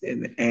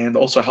 and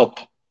also help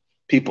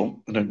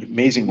people in an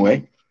amazing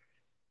way.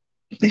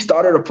 They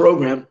started a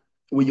program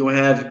where you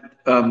have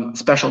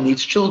special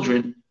needs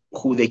children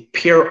who they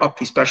pair up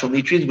these special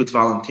needs children with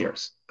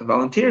volunteers. And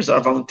volunteers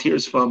are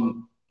volunteers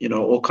from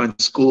all kinds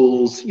of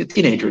schools,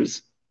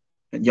 teenagers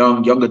and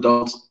young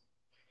adults,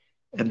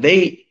 and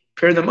they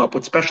pair them up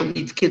with special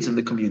needs kids in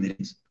the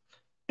communities.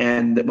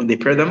 And when they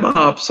pair them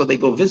up, so they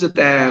go visit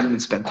them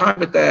and spend time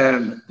with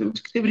them, do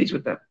activities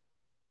with them.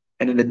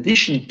 And in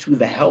addition to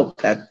the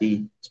help that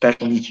the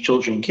special needs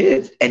children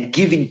give and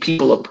giving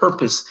people a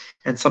purpose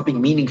and something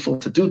meaningful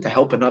to do to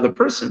help another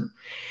person,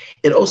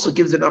 it also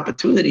gives an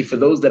opportunity for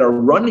those that are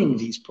running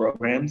these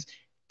programs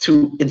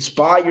to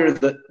inspire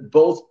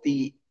both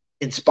the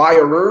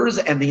inspirers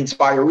and the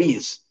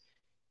inspirees.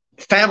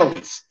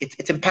 Families,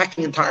 it's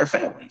impacting entire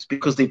families,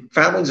 because the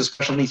families of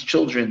special needs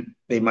children,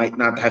 they might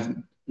not have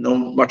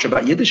known much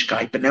about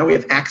Yiddishkeit, but now we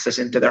have access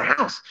into their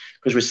house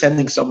because we're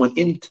sending someone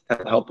in to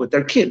help with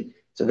their kid.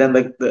 So then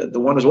the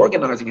one who's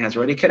organizing has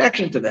already a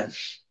connection to them,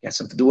 gets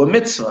them to do a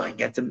mitzvah, and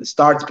gets them to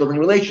start building a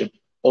relationship.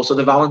 Also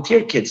the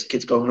volunteer kids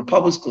going to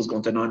public schools,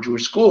 going to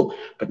non-Jewish school,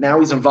 but now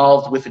he's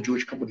involved with the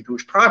Jewish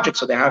project.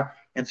 So they have,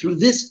 and through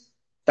this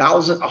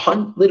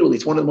literally,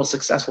 it's one of the most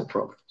successful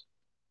programs,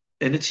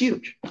 and it's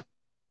huge.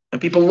 And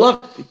people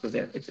love it because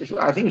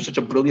I think it's such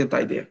a brilliant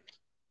idea.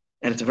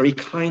 And it's a very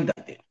kind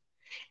idea.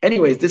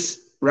 Anyways, this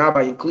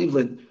rabbi in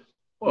Cleveland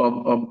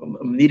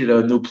needed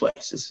a new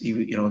place.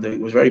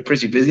 It was very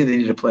busy. They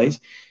needed a place.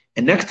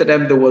 And next to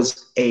them, there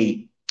was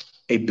a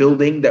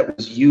building that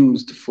was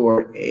used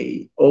for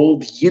a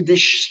old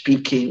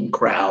Yiddish-speaking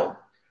crowd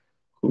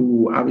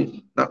who, I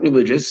mean, not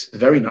religious,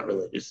 very not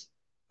religious,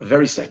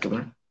 very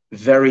secular,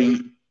 very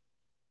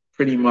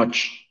pretty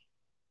much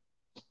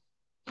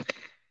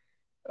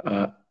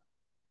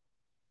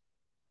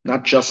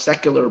not just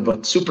secular,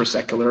 but super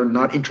secular,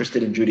 not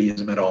interested in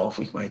Judaism at all, if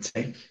we might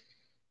say.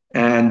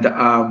 And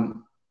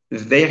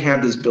they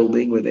had this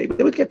building where they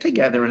would get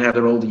together and have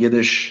their old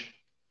Yiddish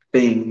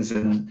things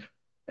and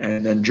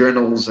then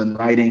journals and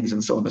writings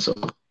and so on and so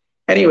forth.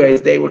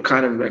 Anyways, they were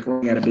kind of like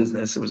running out of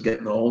business. It was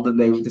getting old, and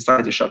they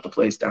decided to shut the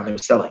place down. They were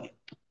selling it.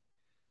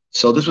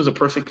 So this was a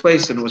perfect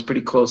place, and it was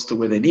pretty close to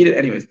where they needed it.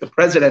 Anyways, the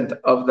president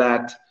of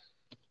that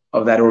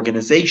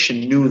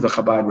organization knew the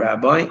Chabad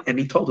rabbi, and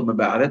he told him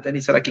about it, and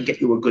he said, I can get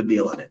you a good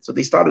deal on it. So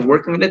they started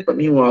working on it, but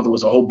meanwhile, there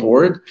was a whole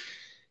board,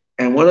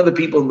 and one of the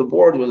people on the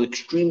board was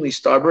extremely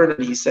stubborn,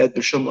 and he said,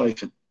 B'Shum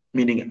Oifen,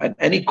 meaning at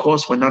any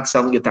cost, we're not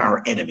selling it to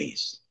our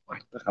enemies.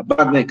 Like the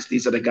Chabadniks,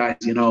 these are the guys,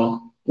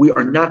 we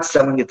are not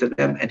selling it to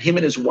them. And him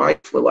and his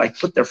wife were like,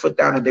 put their foot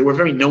down, and they were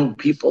very known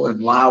people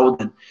and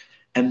loud,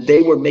 and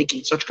they were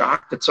making such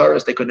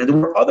tzaras they couldn't. And there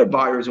were other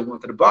buyers who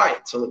wanted to buy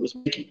it. So it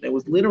wasn't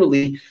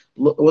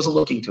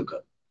looking too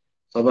good.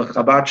 So the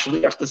Chabad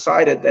Shliach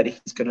decided that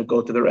he's going to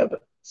go to the Rebbe.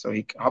 So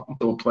he hopped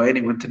into a plane,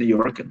 he went to New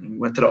York, and he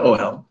went to the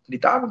Ohel, and he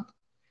davened.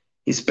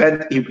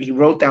 He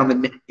wrote down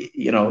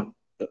the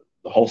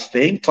whole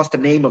thing, plus the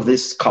name of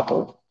this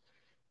couple,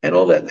 and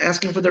all that,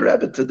 asking for the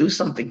Rebbe to do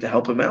something to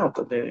help him out.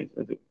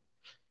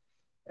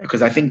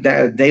 Because I think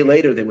that a day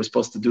later, they were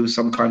supposed to do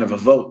some kind of a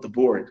vote, the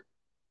board.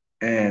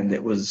 And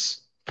it was,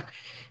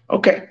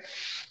 okay.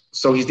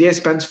 So he's there,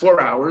 spends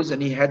 4 hours,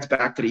 and he heads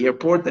back to the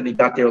airport, and he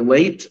got there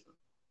late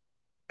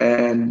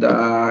and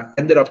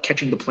ended up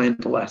catching the plane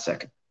at the last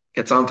second.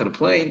 Gets onto the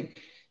plane,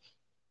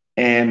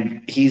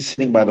 and he's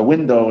sitting by the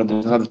window, and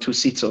there's another 2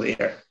 seats over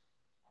there.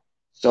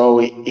 So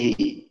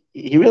he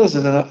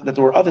realizes that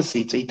there were other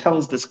seats. So he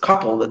tells this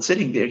couple that's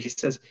sitting there, he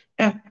says,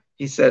 I'm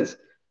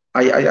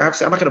not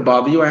going to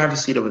bother you. I have a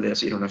seat over there,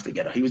 so you don't have to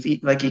get it. He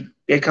had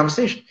a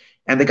conversation.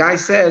 And the guy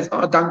says,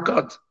 oh, thank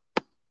God.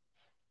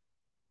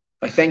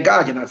 Like, thank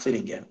God you're not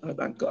sitting here. Oh,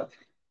 thank God.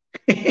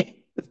 This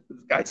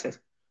guy says.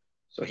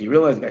 So he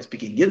realized the guy's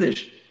speaking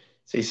Yiddish.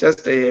 So he says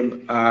to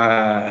him,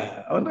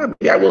 oh, no,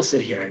 maybe I will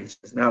sit here. And he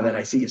says, now that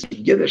I see you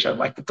speaking Yiddish, I'd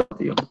like to talk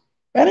to you.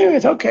 Anyway,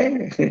 it's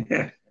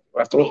okay.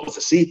 After all, it's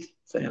a seat.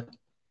 So,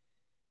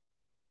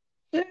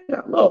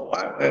 hello,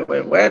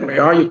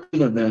 where are you?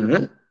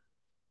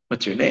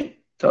 What's your name?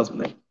 Tells him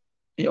name.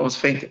 He almost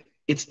fainted.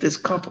 It's this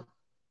couple.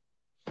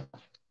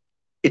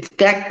 It's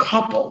that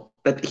couple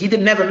that he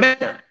never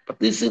met them. But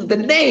this is the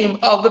name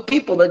of the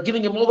people that are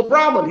giving him all the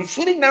problems. He's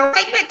sitting now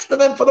right next to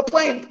them for the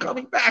plane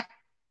coming back.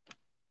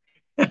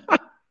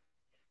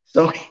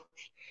 So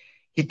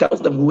he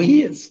tells them who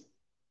he is.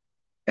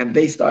 And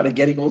they started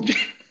getting all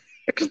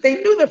because they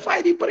knew they're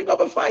fighting, putting up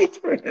a fight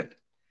for it.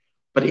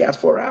 But he asked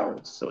 4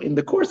 hours. So in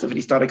the course of it,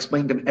 he started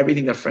explaining to them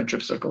everything that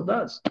Friendship Circle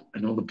does.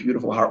 And all the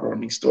beautiful,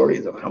 heartwarming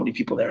stories of how many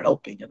people they're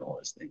helping and all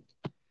this thing.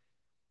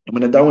 And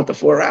when they're done with the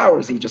 4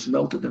 hours, he just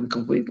melted them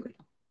completely.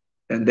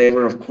 And they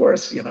were, of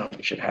course, you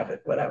should have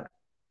it, whatever.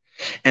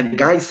 And the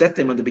guy said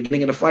to him at the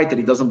beginning of the flight that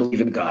he doesn't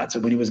believe in God. So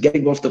when he was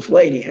getting off the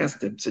plane, he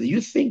asked him, so do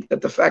you think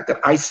that the fact that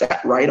I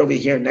sat right over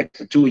here next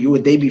to 2 of you a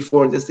day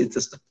before this, it's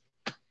just...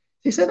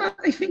 He said,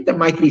 I think there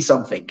might be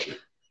something.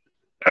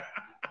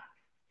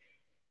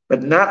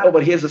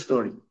 But here's the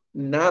story.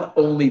 Not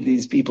only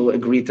these people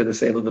agreed to the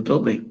sale of the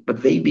building,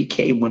 but they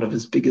became one of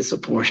his biggest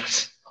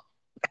supporters.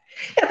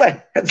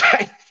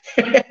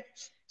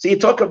 So you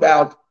talk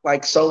about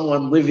like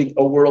someone living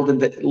a world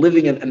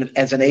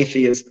as an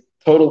atheist,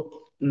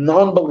 total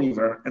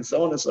non-believer, and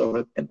so on and so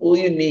forth. And all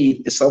you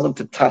need is someone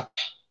to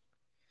touch.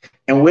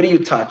 And where do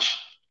you touch?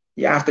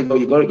 You have to go.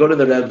 You go to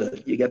the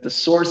Rebbe. You get the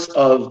source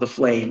of the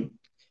flame,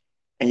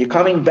 and you're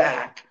coming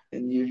back.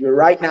 And you're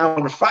right now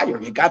on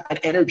fire. You got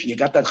that energy. You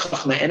got that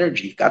chachma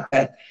energy. You got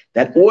that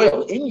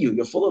oil in you.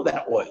 You're full of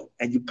that oil.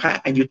 And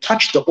you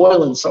touch the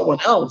oil in someone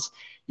else.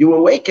 You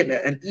awaken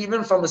it. And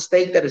even from a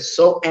state that is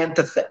so and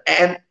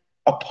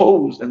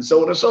opposed and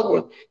so on and so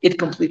forth, it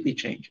completely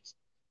changes.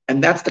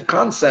 And that's the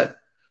concept.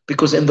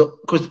 Because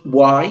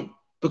why?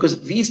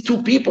 Because these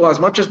 2 people,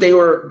 as much as they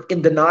were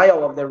in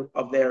denial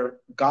of their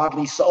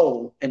godly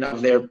soul and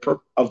of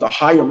the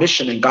higher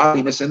mission and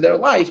godliness in their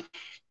life,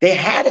 they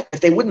had it.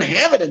 If they wouldn't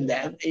have it in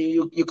them,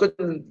 you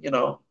couldn't,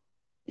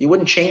 you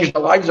wouldn't change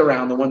their lives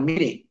around in one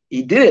meeting.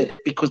 He did it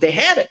because they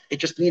had it. It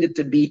just needed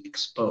to be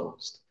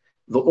exposed.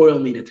 The oil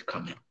needed to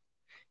come in.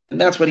 And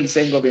that's what he's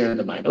saying over here in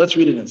the Bible. Let's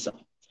read it in some.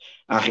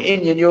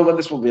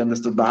 This will be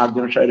understood by the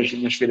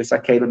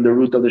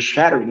root of the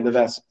shattering of the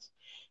vessels.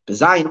 And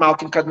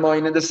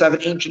the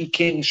 7 ancient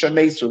kings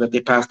Shemesu that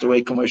they passed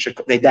away,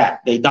 they died.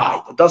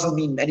 It doesn't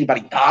mean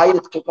anybody died.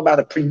 It's talking about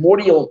a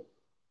primordial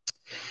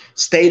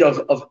state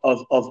of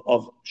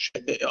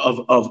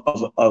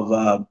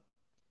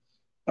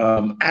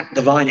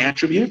divine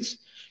attributes.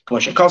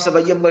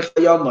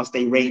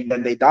 They reigned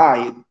and they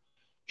died.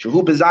 So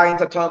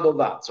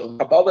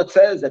Kabbalah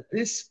says that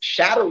this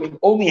shattering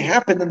only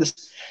happened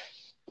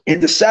in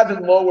the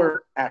 7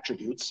 lower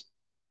attributes.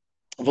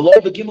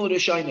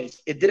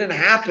 It didn't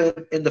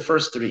happen in the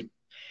first 3.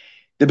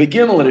 The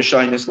beginning of the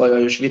shyness,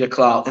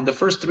 in the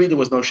first 3 there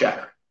was no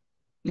shatter,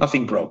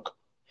 nothing broke.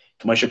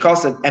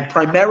 And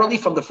primarily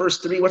from the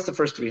first 3, what's the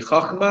first 3?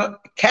 Chachma,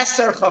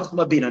 Keser,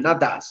 Chachma, Bina,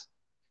 not Das.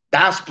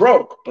 Das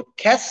broke, but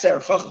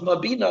Keser,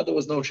 Chachma, Bina, there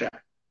was no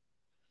shatter.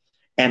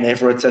 And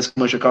therefore it says,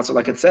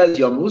 like it says,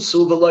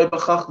 Yamusu v'loy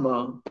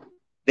b'chachma.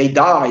 They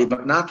die,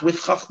 but not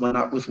with Chachma,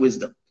 not with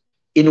wisdom.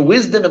 In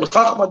wisdom and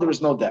Chachma, there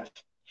is no death.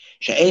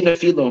 She'ein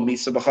afilo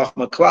misa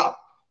b'chachma klal.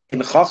 In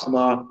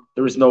Chachma,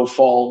 there is no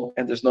fall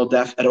and there's no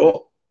death at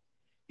all.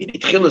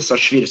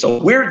 So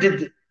where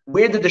did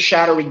the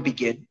shattering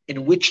begin?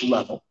 In which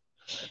level?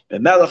 The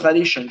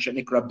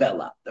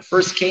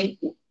first king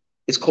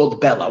is called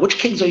Bela. Which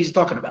kings are he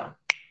talking about?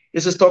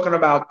 This is talking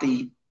about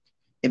in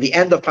the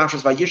end of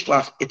Parshas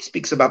Vayishlach, it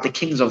speaks about the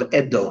kings of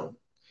Edom.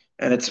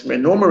 And it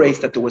enumerates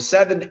that there were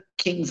 7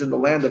 kings in the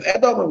land of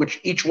Edom, in which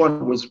each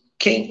one was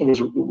king,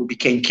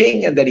 became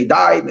king, and then he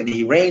died, and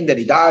he reigned, and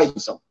he died,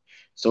 and so on.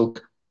 So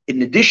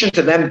in addition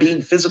to them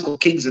being physical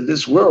kings in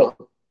this world,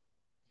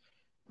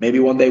 maybe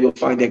one day we'll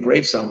find their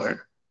grave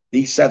somewhere,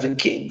 these 7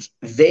 kings,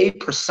 they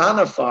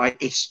personify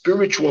a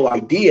spiritual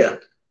idea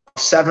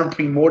of 7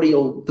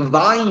 primordial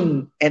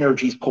divine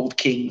energies called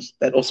kings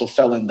that also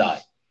fell and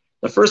died.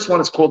 The first one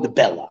is called the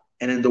Bela.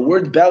 And in the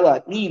word Bela,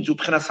 it means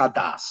Upchenas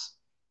Hadas.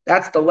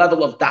 That's the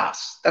level of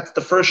Das. That's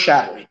the first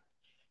shattering.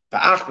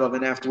 Ba'achrav,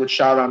 and afterwards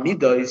Shara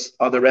Midos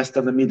are the rest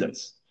of the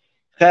Midos.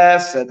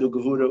 Chesed,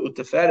 Gevura,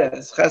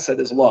 Uteferes. Chesed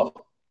is love.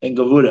 And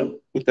Gevura,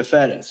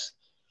 Uteferes.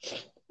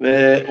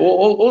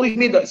 All these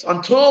Midos,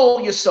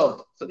 until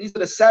Yesod. So these are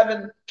the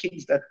 7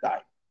 kings that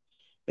died.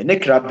 The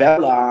Nikra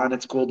Bela, and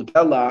it's called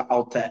Bela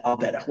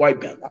al-Berech. Why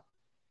Bela?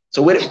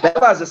 So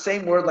Bela is the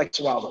same word like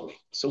swallowing.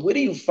 So where do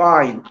you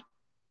find,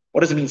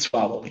 what does it mean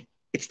swallowing?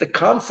 It's the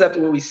concept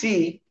where we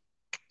see,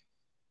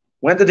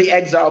 when did the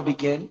exile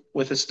begin?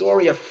 With the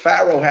story of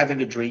Pharaoh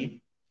having a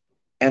dream,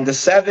 and the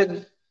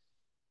 7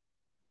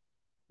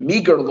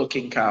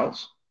 meager-looking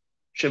cows.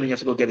 Shimon, you have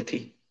to go get a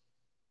tea.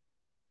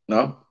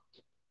 No?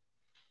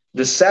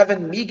 The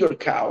 7 meager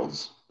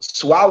cows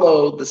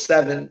swallowed the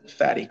 7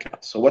 fatty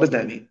cows. So what does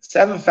that mean?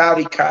 7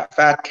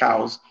 fat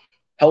cows,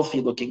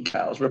 healthy-looking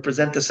cows,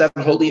 represent the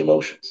 7 holy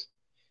emotions.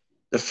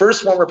 The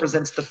first one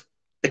represents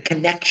the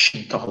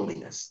connection to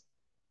holiness.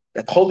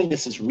 That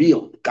holiness is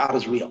real. God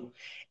is real.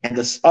 And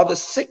the other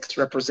 6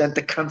 represent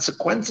the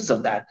consequences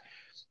of that.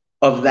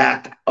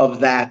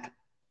 The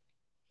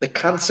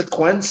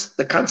consequence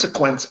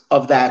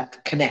of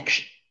that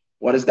connection.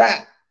 What is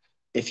that?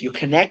 If you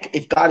connect,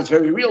 if God is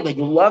very real, then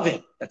you love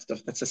him. That's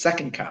the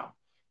second cow.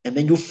 And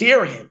then you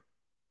fear him.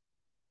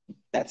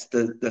 That's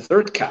the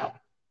third cow.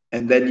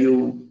 And then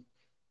you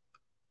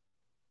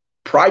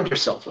pride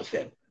yourself with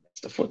him.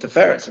 That's the fourth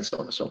Tiferes, and so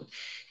on and so on.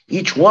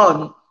 Each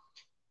one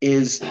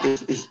is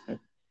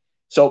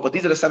so, but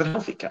these are the 7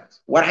 healthy cows.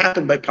 What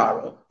happened by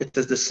Paro? It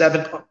says the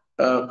 7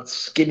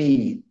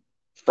 skinny,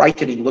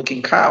 frightening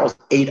looking cows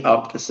ate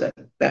up the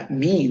 7. That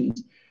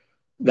means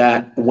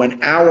that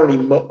when our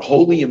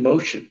holy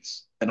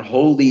emotions and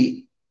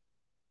holy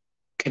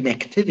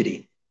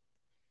connectivity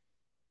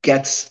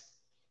gets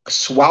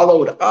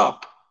swallowed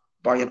up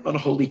by an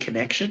unholy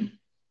connection,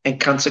 and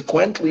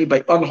consequently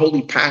by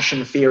unholy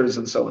passion, fears,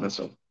 and so on and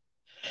so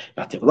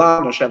on.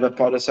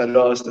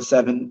 The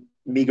 7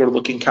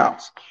 meager-looking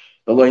cows.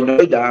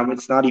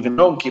 It's not even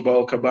known.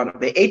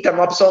 They ate them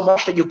up so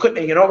much that you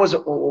couldn't. You know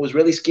what was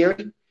really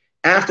scary?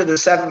 After the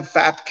 7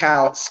 fat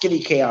cows,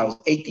 skinny cows,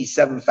 ate these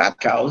 7 fat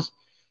cows,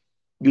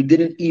 you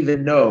didn't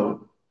even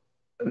know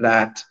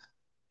that.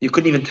 You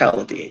couldn't even tell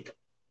that they ate them.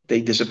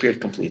 They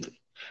disappeared completely.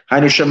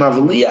 It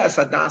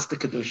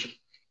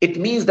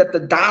means that the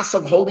das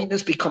of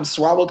holiness becomes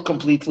swallowed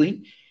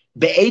completely.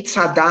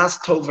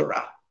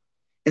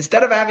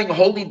 Instead of having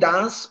holy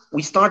das,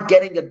 we start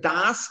getting a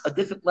das, a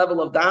different level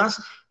of das,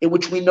 in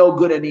which we know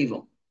good and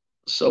evil.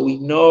 So we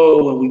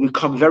know and we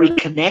become very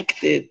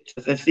connected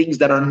to the things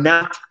that are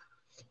not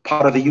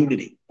part of the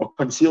unity or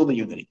conceal the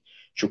unity.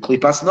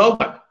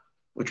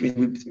 Which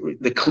means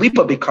the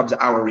klipa becomes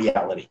our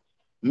reality.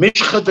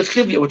 Mishcha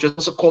dechivya, which is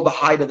also called the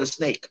hide of the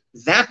snake.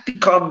 That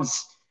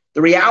becomes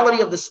the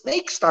reality of the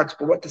snake starts,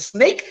 but what the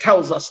snake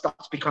tells us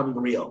starts becoming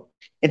real.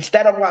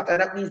 Instead of what?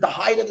 And that means the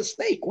hide of the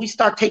snake. We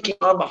start taking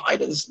on the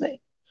hide of the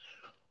snake.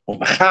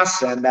 And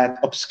that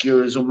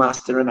obscures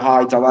master and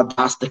hides Allah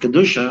das the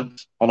kedusha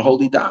on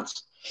holy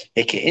dance.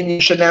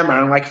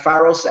 And like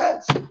Pharaoh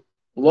says,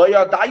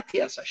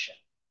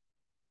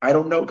 I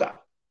don't know God.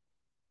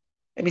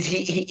 That means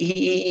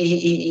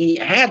he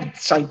had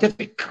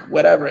scientific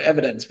whatever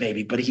evidence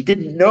maybe, but he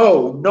didn't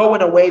know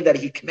in a way that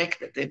he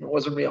connected. It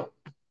wasn't real.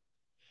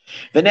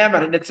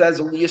 And it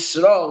says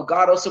Yisrael,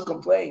 God also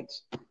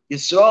complains.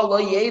 Yisrael lo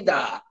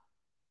yeda.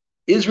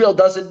 Israel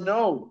doesn't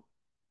know.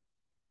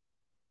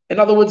 In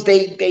other words,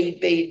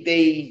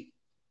 they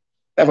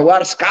have a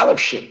lot of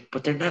scholarship,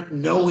 but they're not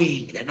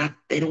knowing.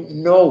 They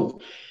don't know.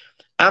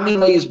 Amin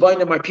lo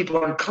yizbayim, my people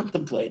aren't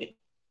contemplating.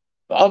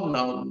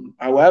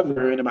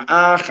 However,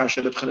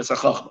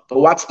 but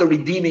what's the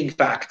redeeming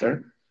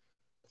factor?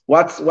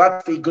 What's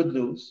the good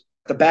news?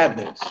 The bad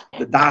news.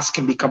 The das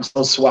can become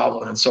so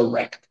swallowed and so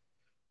wrecked.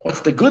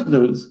 What's the good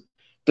news?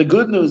 The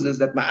good news is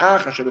that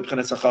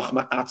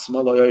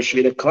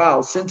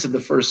since in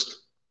the first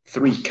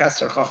three,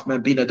 Keser, Chachma,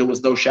 and Bina, there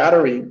was no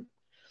shattering,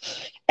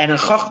 and in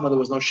Chachma there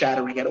was no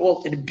shattering at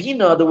all. In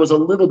Bina there was a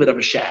little bit of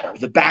a shatter,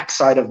 the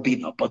backside of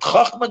Bina, but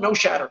Chachma, no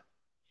shatter.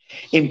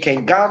 So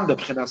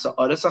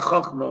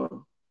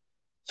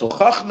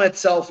Chachma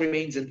itself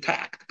remains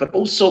intact, but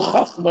also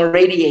Chachma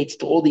radiates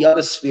to all the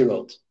other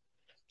sphirot.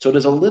 So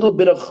there's a little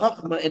bit of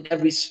Chachma in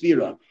every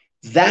sphira.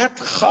 That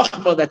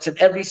Chachma that's in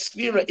every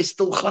sphira is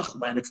still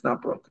Chachma, and it's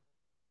not broken.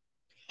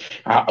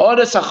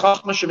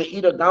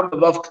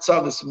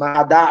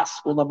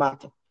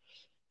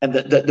 And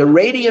the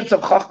radiance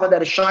of Chachma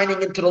that is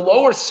shining into the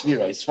lower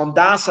spheres, from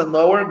Das and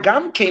lower,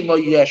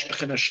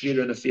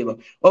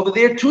 over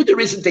there too, there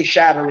isn't a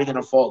shattering and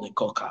a falling.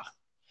 The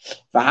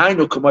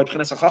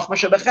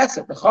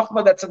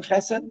Chachma that's in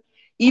Chesed,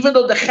 even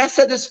though the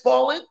Chesed is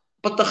fallen,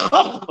 but the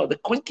Chachma, the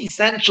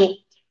quintessential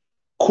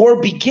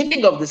core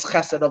beginning of this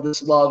Chesed, of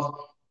this love,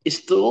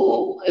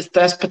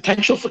 has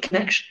potential for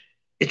connection.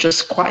 It's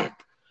just quiet.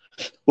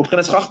 The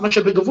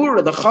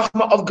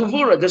Chachma of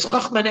Gevura, there's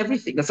Chachma in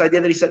everything. That's the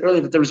idea that he said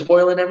earlier, that there is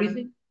oil in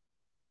everything.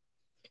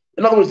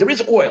 In other words, there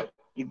is oil.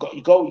 You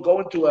go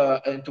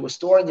into a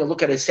store and you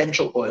look at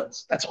essential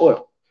oils. That's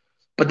oil.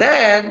 But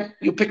then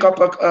you pick up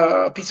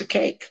a piece of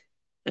cake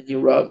and you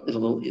rub, it's a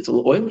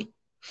little oily.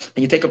 And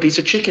you take a piece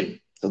of chicken,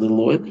 it's a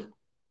little oily.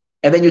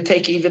 And then you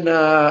take even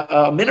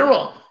a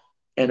mineral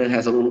and it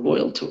has a little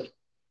oil to it.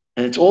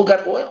 And it's all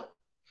got oil.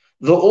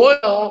 The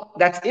oil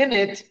that's in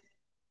it,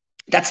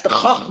 that's the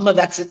Chachma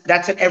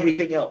that's in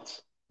everything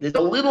else. There's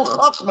a little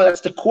Chachma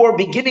that's the core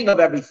beginning of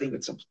everything. There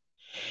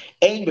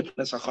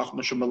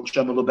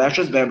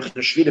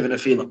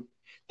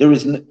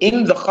is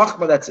in the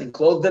Chachma that's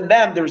enclosed in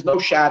them, there is no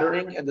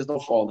shattering and there's no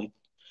falling.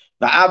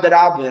 On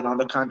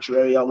the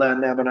contrary,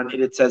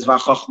 it says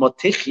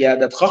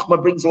that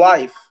Chachma brings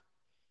life.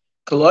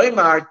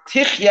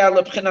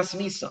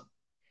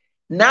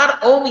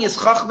 Not only is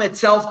Chachma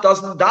itself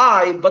doesn't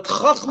die, but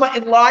Chachma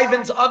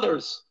enlivens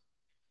others.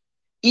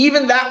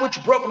 Even that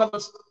which broke,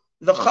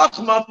 the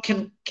Chachma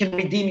can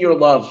redeem your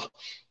love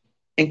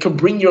and can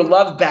bring your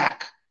love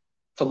back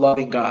to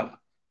loving God.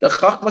 The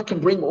Chachma can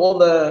bring all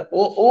the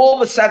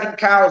 7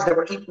 cows that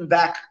were eaten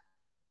back,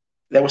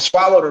 that were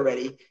swallowed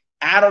already,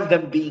 out of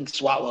them being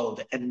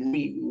swallowed and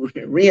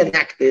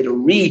reenacted or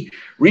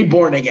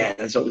reborn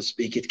again, so to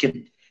speak. It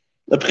can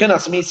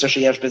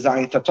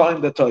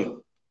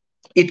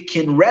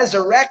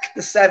resurrect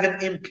the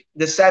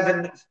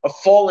seven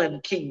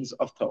fallen kings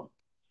of Torah.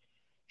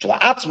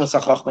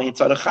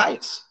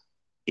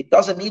 It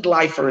doesn't need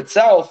life for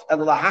itself. In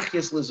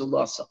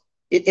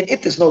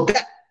it there's no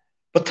death,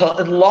 but to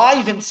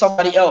enliven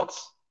somebody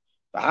else.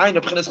 To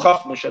enliven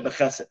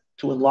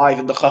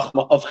the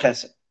Chachma of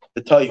Chesed,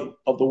 the Tohu,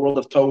 of the world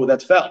of Tohu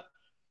that fell.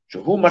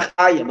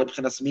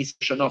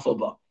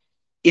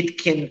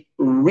 It can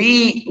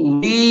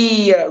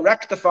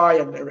rectify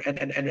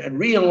and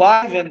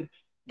re-enliven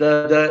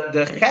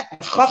the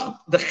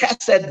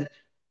Chesed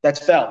that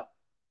fell.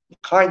 The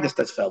kindness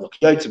that fell,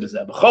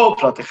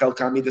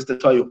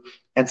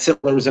 and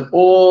similar is in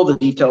all the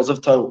details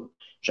of Tohu,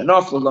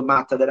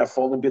 that have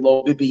fallen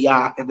below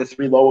Bibiyah in the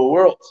 3 lower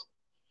worlds,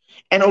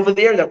 and over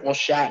there that will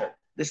shatter.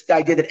 This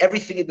idea that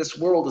everything in this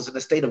world is in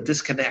a state of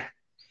disconnect.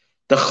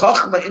 The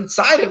Chachma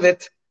inside of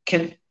it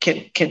can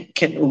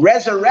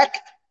resurrect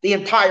the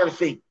entire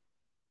thing.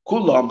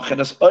 And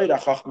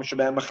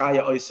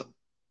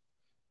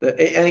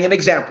an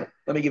example.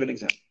 Let me give an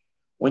example.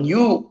 When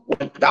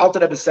the Alter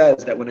Rebbe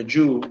says that when a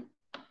Jew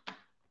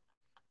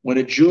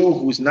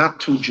who's not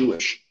too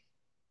Jewish,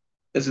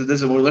 this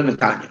is what we learn in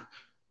Tanya.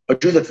 A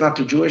Jew that's not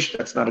too Jewish,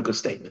 that's not a good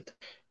statement.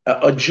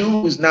 A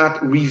Jew who's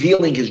not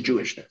revealing his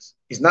Jewishness,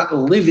 he's not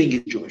living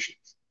his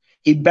Jewishness.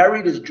 He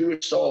buried his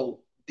Jewish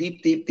soul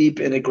deep, deep,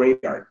 deep in a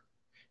graveyard.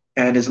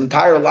 And his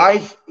entire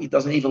life, he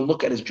doesn't even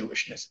look at his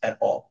Jewishness at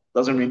all.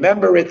 Doesn't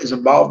remember it, is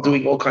involved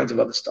doing all kinds of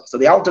other stuff. So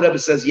the Alter Rebbe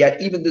says,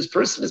 yet even this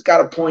person has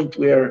got a point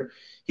where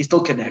he's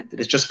still connected.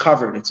 It's just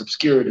covered, it's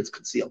obscured, it's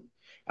concealed.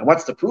 And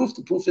what's the proof?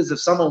 The proof is if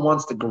someone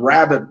wants to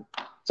grab him,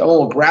 someone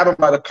will grab him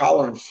by the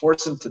collar and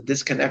force him to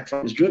disconnect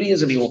from his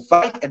Judaism, he will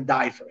fight and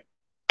die for it.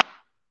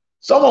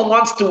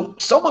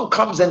 Someone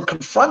comes and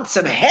confronts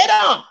him head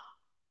on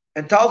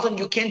and tells him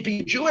you can't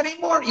be a Jew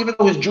anymore, even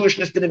though his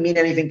Jewishness didn't mean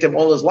anything to him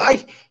all his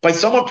life, by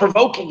someone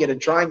provoking it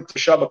and trying to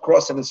shove a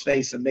cross in his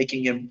face and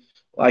making him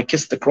like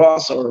kiss the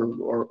cross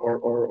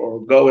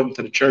or go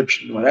into the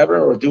church and whatever,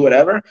 or do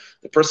whatever,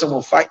 the person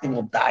will fight and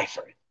will die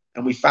for it.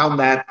 And we found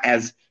that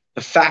as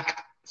the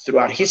fact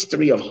throughout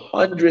history of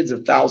hundreds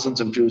of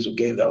thousands of Jews who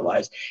gave their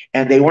lives.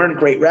 And they weren't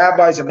great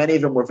rabbis, and many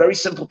of them were very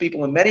simple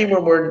people, and many of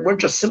them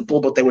weren't just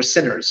simple, but they were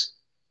sinners.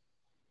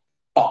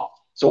 Oh,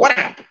 so what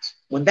happens?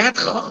 When that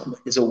Chachma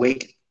is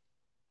awakened,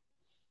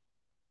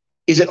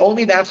 is it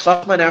only that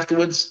Chachma and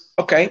afterwards,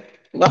 okay,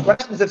 what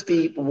happens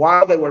if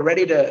while they were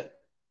ready to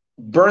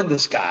burn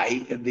this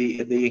guy in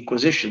the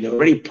Inquisition, they were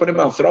ready to put him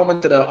out, throw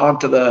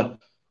him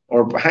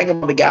or hang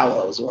him on the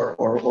gallows,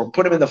 or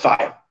put him in the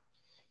fire.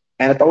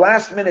 And at the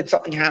last minute,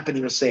 something happened,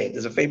 he was saved.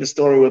 There's a famous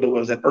story where there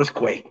was an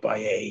earthquake by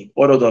a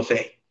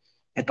autodafé.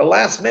 At the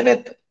last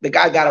minute, the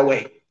guy got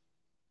away.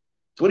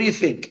 So what do you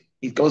think?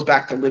 He goes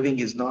back to living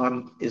his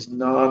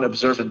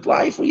non-observant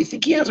life, or you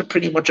think he has a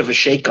pretty much of a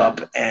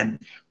shake-up, and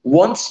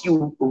once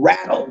you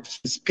rattle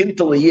his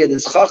pintaliyid,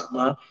 his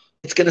chachma,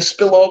 it's going to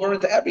spill over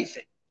into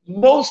everything.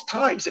 Most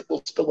times it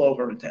will spill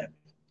over into everything.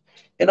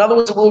 In other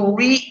words,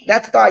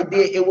 that's the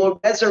idea, it will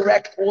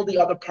resurrect all the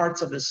other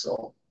parts of his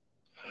soul.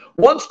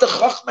 Once the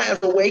Chachma has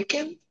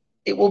awakened,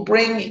 it will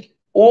bring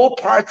all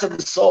parts of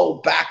the soul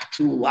back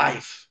to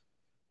life,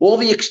 all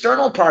the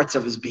external parts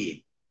of his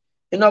being.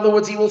 In other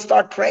words, he will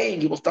start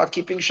praying, he will start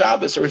keeping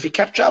Shabbos, or if he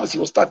kept Shabbos, he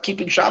will start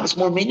keeping Shabbos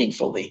more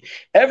meaningfully.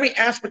 Every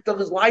aspect of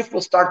his life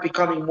will start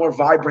becoming more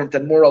vibrant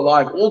and more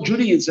alive. All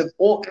Judaism,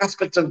 all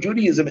aspects of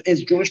Judaism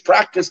is Jewish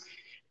practice.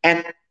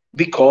 And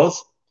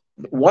because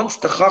once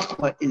the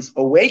Chachma is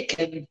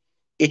awakened,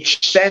 it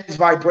sends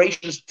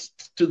vibrations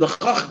to the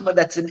Chachma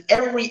that's in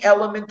every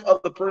element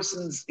of the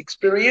person's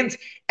experience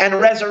and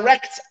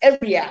resurrects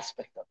every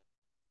aspect of it.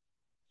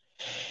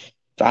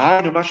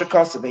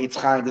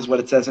 This is what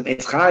it says in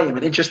Eitz Chaim,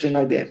 an interesting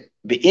idea.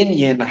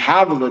 Be'inyan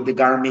havla de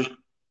garmi,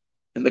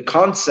 in the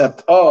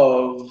concept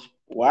of,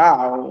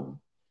 havla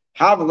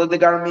de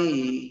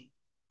garmi.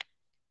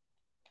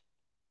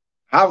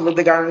 Havla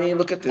de garmi,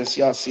 look at this,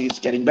 y'all see, it's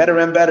getting better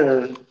and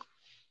better.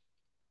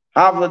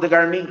 Havla de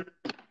garmi.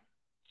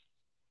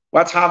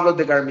 What's Havla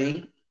de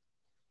garmi?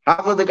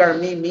 Havla de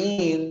garmi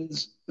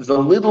means the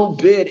little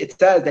bit, it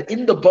says that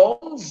in the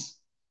bones,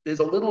 there's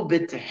a little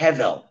bit to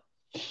hevel.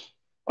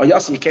 Oh,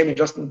 Yossi, you came in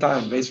just in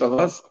time, based from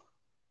us.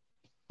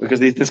 Because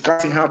he's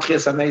discussing how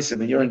Tchias HaMesim,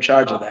 and you're in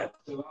charge of that.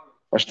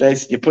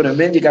 You put him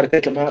in, you got to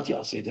take him out,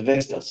 Yossi, the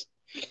Vestas.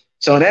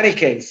 So in any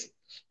case,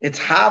 it's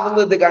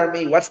Havla de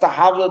garmi. What's the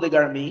Havla de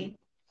garmi?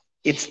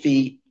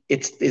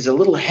 There's a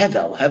little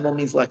hevel. Hevel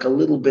means like a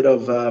little bit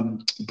of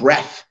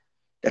breath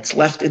that's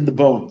left in the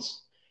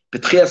bones.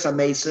 B'tchias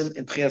HaMesim,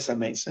 in Tchias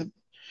HaMesim.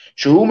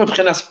 Shehu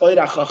mebchinas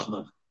oira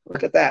chachma.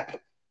 Look at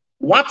that.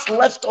 What's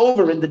left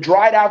over in the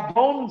dried out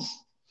bones?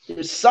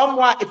 There's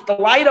somewhat, it's the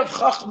light of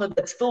chachma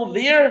that's still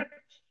there.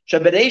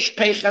 Shabereish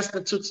peiches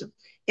netzutzim.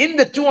 In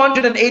the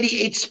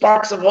 288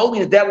 sparks of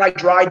holiness, they're like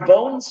dried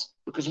bones,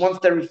 because once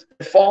they're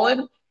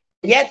fallen,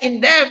 yet in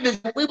them there's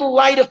a little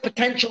light of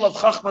potential of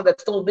chachma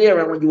that's still there,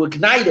 and when you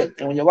ignite it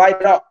and when you light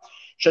it up,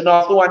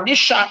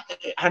 hanishar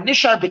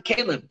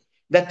bekelim,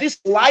 that this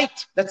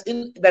light that's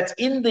in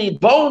the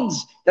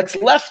bones, that's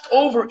left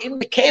over in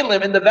the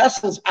kelim, in the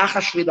vessels,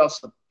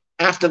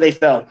 after they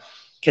fell,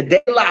 in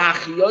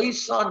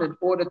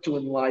order to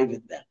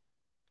enliven them.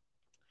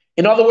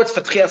 In other words,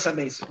 for Tchias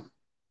HaMesim.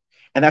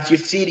 And that's, you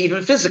see it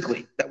even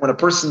physically, that when a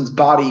person's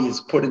body is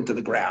put into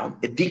the ground,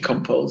 it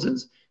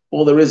decomposes.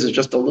 All there is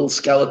just a little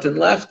skeleton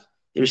left.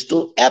 There's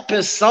still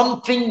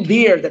something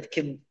there that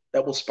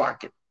will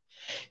spark it.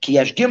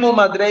 There's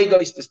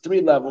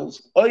 3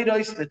 levels.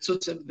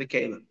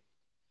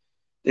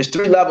 There's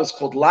 3 levels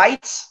called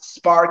lights,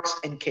 sparks,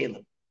 and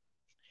kelim.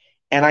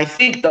 And I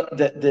think the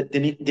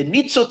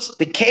nitzuts,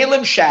 the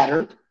kelim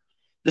shattered,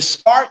 the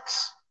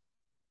sparks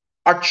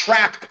are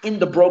trapped in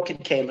the broken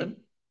kelim,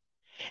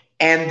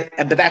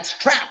 but that's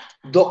trapped.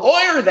 The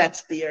oir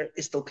that's there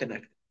is still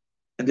connected.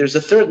 And there's a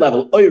 3rd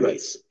level,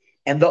 oiros.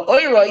 And the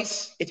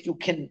oiros, if you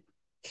can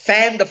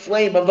fan the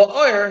flame of the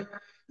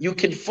oir, you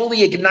can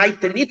fully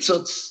ignite the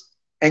nitzuts,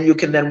 and you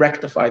can then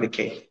rectify the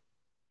kelim.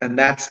 And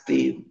that's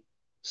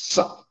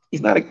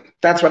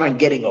that's what I'm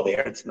getting over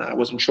here. It's not, I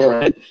wasn't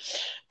sure of it.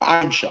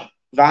 Ansha.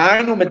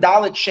 V'hainu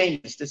medalet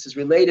shemus. This is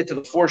related to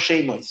the 4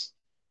 shemos.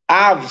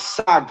 Av,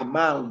 Sag,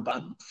 Mal,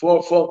 Ban.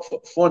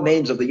 4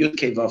 names of the Yud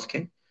Kei Vav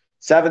Kei.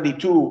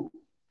 72,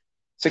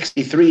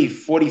 63,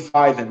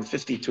 45, and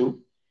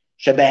 52.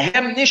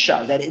 Shebehem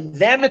nisha, that in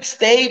them it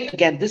stayed.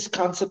 Again, this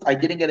concept, I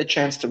didn't get a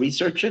chance to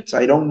research it, so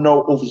I don't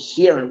know over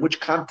here in which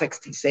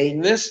context he's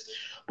saying this.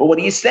 But what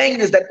he's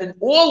saying is that in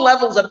all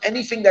levels of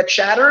anything that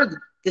shattered,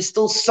 there's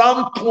still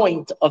some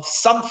point of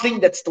something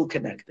that's still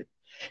connected.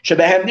 The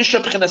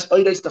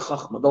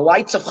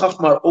lights of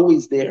Chachma are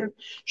always there.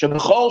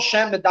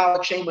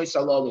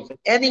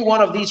 Any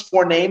one of these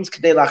 4 names,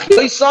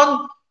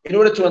 in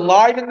order to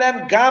enliven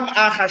them,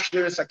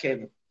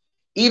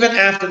 even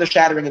after the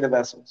shattering of the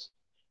vessels.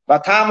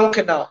 That's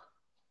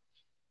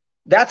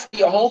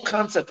the whole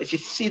concept. If you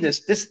see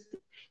this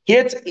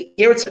here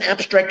it's an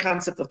abstract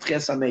concept of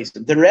Tchias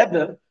HaMesim. The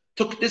Rebbe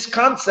took this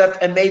concept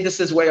and made this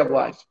his way of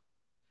life.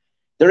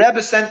 The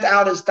Rebbe sent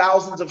out his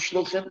thousands of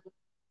shluchim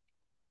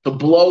to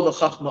blow the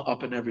Chachma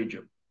up in every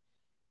Jew.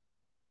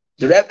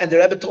 The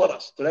Rebbe taught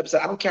us. The Rebbe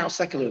said, I don't care how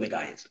secular the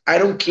guy is. I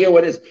don't care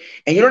what it is.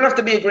 And you don't have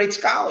to be a great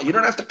scholar. You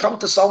don't have to come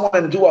to someone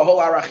and do a whole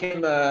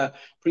Arachim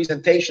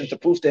presentation to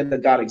prove to him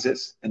that God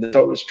exists and the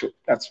Torah is true.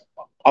 That's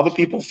other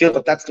people feel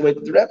that that's the way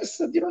that the Rebbe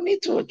said. You don't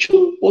need to. A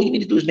Jew, all you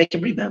need to do is make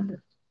him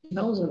remember. He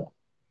knows it all.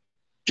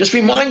 Just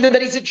remind him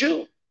that he's a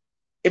Jew.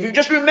 If you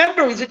just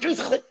remember he's a Jew,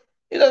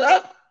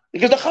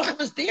 because the Chacham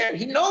is there.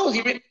 He knows.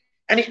 He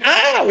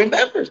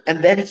remembers.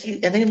 And then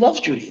he loves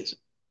Judaism.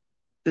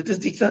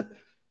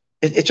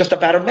 It's just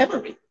about a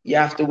memory.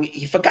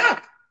 He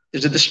forgot.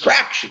 There's a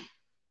distraction.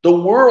 The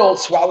world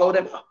swallowed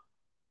him up.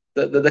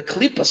 The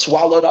Klippa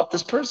swallowed up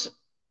this person,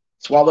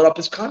 swallowed up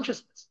his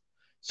consciousness.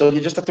 So you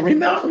just have to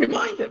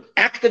remind him,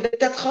 activate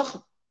that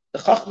Chacham. The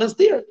Chacham is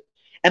there.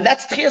 And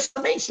that's Tchias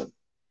HaMesim.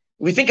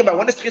 We think about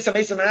when does Tchias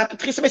HaMesim happen?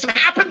 Tchias HaMesim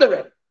happened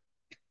already.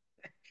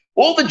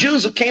 All the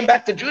Jews who came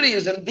back to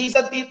Judaism,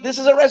 this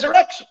is a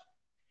resurrection.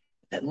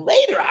 And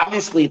later,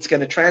 obviously, it's going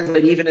to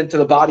translate even into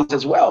the bodies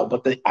as well.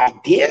 But the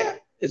idea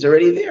is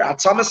already there.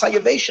 Atzamas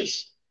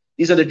hayaveshus.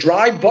 These are the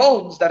dry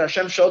bones that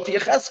Hashem showed to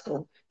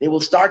Yechezkel. They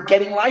will start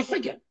getting life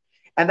again.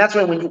 And that's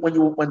when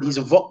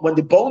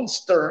the bones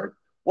stir,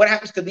 what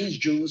happens to these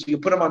Jews? You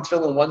put them on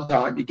tefillin one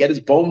time, you get his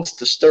bones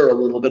to stir a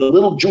little bit. A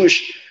little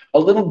Jewish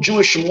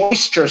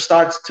moisture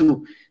starts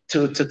to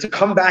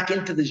come back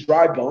into these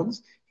dry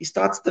bones. He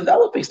starts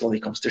developing slowly.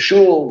 He comes to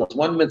shul, does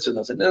one mitzvah,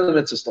 does another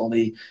mitzvah,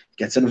 slowly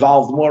gets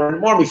involved more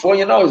and more. Before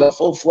you know, he's a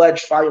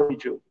full-fledged fiery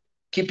Jew,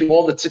 keeping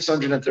all the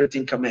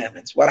 613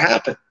 commandments. What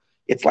happened?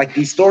 It's like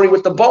the story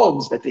with the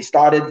bones that they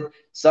started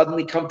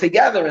suddenly come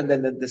together, and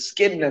then the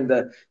skin and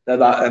the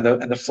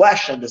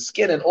flesh and the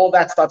skin and all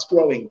that starts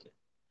growing.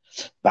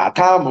 And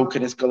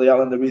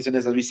the reason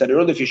is, as we said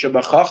earlier, if you should be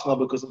chachma,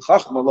 because in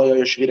chachma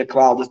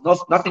there's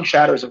nothing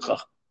shatters in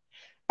chachma.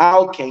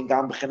 And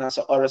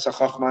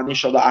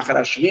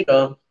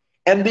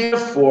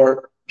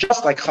therefore,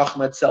 just like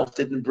Chachma itself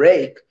didn't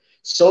break,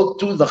 so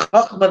too the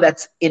Chachma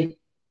that's in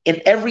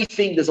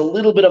everything, there's a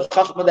little bit of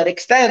Chachma that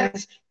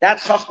extends, that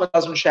Chachma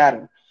doesn't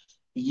shatter.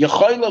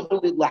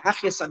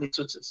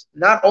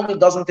 Not only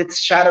doesn't it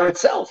shatter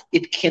itself,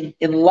 it can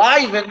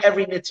enliven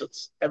every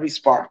nitzutz, every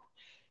spark.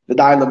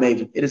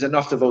 It is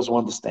enough to those who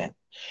understand.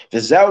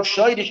 This is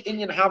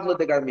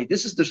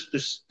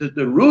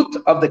the root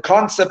of the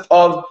concept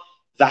of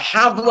the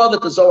havla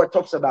that the Zohar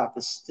talks about,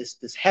 this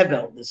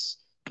hevel, this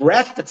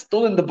breath that's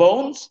still in the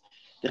bones,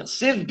 the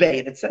chesiv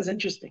bein. It says,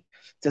 interesting.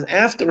 It says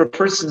after a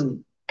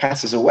person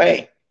passes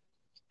away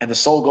and the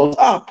soul goes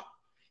up,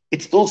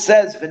 it still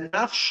says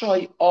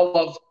v'nafshay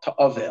olav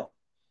ta'avel.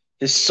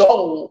 His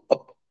soul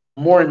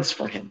mourns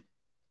for him.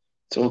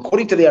 So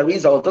according to the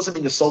Arizal, it doesn't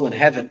mean the soul in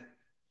heaven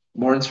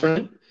mourns for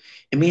him.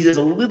 It means there's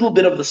a little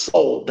bit of the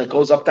soul that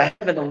goes up to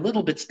heaven, a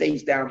little bit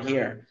stays down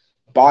here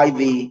by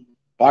the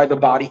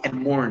body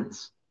and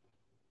mourns.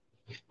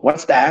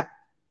 What's that?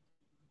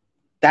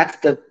 That's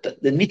the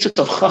nitzut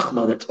of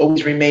chachma that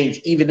always remains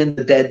even in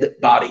the dead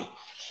body.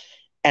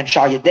 And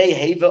shayadei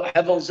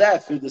hevel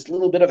zeh, through this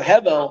little bit of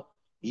hevel,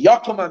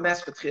 yakum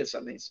hames v'tchias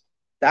hamesim.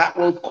 That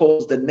will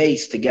cause the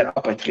mace to get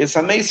up by tchias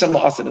hamesim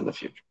la'asid in the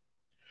future.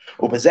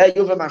 And with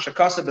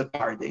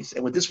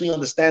this we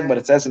understand what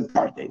it says in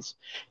Pardes.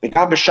 And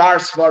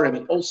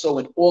also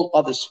in all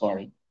other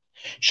Svarim.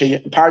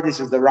 Pardes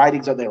is the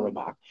writings of the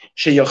Ramah.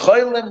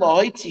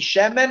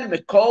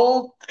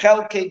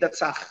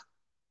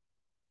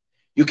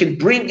 You can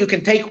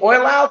take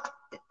oil out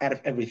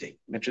of everything. I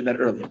mentioned that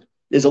earlier.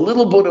 There's a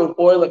little bit of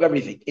oil of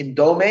everything. In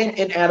domain,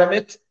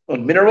 inanimate,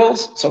 on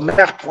minerals, so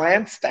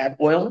plants that have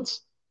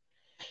oils.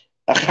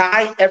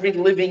 Every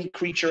living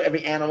creature,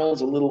 every animal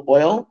is a little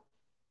oil.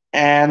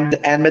 And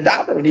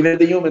medaber, and even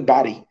the human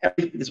body,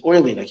 everything is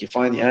oily. Like you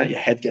find, your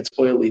head gets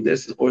oily.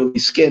 This is oily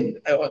skin,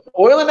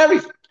 oil and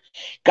everything.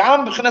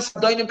 And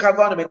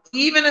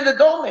even in the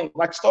domain,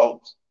 like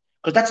stones,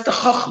 because that's the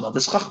chachma.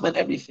 There's chachma in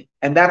everything,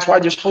 and that's why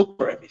there's hope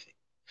for everything.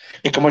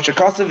 It's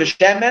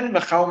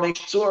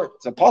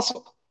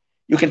impossible.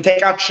 You can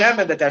take out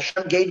shemen that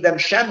Hashem gave them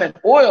shemen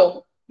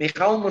oil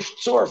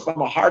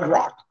from a hard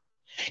rock.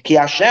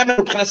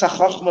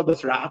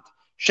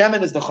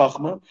 Shemen is the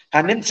chachma.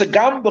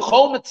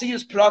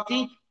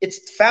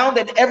 It's found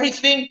in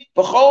everything.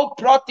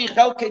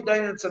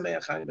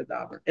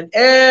 In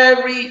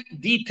every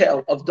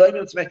detail of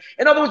Dainu Tzemei.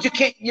 In other words,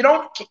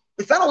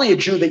 it's not only a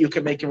Jew that you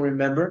can make him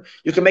remember.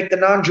 You can make the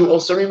non-Jew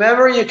also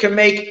remember. You can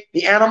make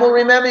the animal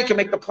remember. You can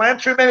make the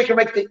plants remember. You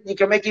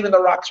can make even the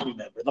rocks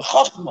remember. The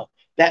chachma,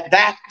 that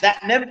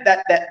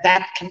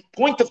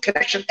point of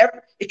connection,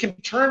 it can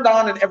be turned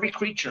on in every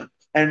creature.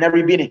 And in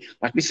every being,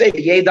 like we say,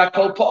 in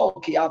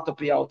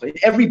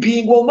every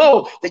being will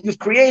know that you've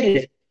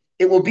created it.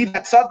 It will be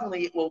that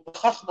suddenly the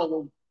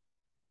chachma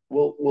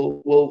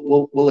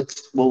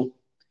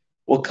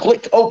will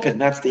click open.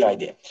 That's the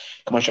idea.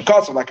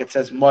 Like it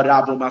says,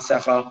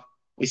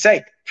 we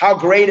say,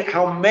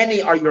 how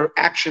many are your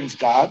actions,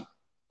 God?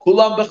 You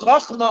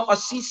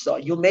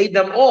made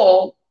them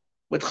all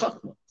with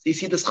chachma. So you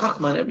see this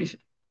chachma and everything.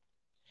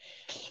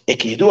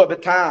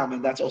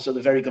 And that's also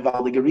the very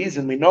gavaldic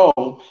reason we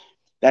know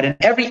that in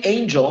every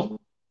angel,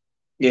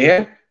 You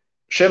hear?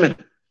 Shimon.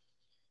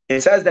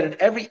 It says that in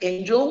every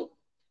angel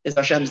is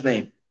Hashem's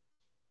name.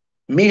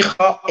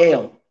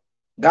 Michael,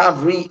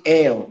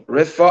 Gavriel,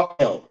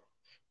 Raphael.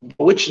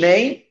 Which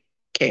name?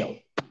 Kale.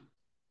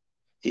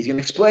 He's going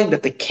to explain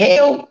that the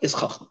Kale is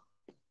Chachma.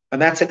 And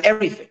that's in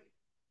everything.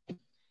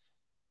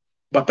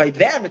 But by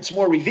them, it's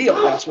more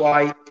revealed. That's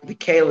why the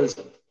Kale is...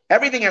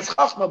 Everything has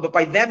Chachma, but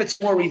by them,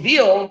 it's more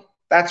revealed.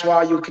 That's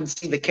why you can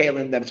see the Kale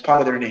in them. It's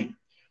part of their name.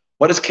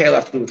 What does Kale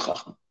have to do with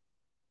Chachma?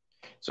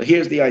 So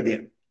here's the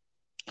idea.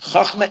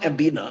 Chachma and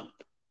Bina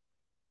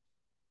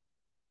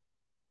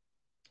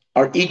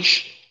are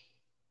each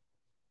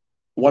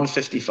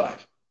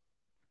 155.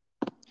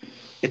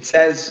 It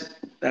says,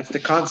 that's the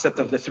concept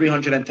of the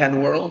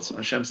 310 worlds.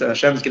 Hashem said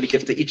Hashem is going to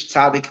give to each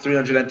tzaddik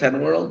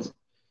 310 worlds.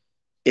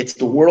 It's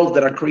the worlds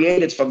that are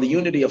created from the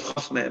unity of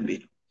Chachma and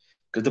Bina.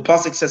 Because the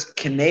pasuk says,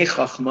 Kenei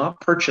Chachma,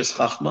 purchase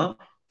Chachma,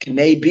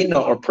 Kenei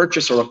Bina, or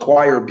purchase or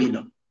acquire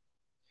Bina.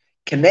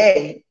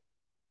 Kenei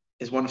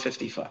is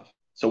 155.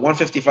 So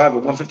 155 or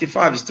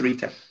 155 is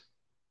 310.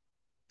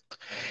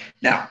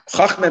 Now,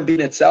 Chachma and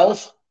Bina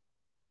itself,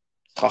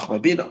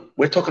 Chachma Bina,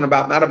 we're talking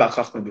about, not about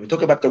Chachma Bina, we're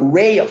talking about the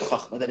ray of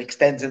Chachma that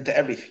extends into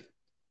everything.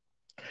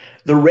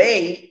 The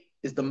ray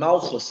is the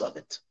Malchus of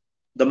it.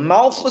 The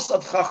Malchus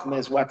of Chachma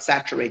is what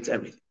saturates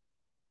everything.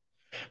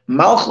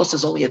 Malchus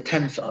is only a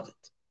tenth of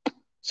it.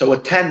 So a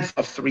tenth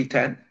of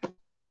 310,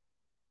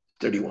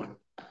 31.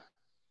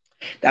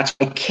 That's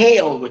why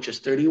Kale, which is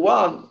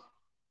 31,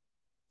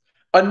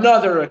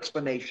 another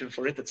explanation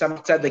for it. That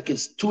Tzemach Tzedek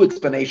gives two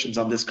explanations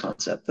on this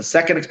concept. The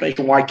second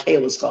explanation why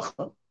Kale is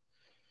Chachma.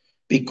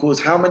 Because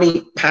how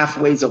many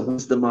pathways of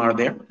wisdom are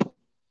there?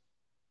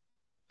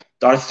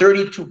 There are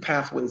 32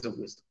 pathways of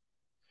wisdom.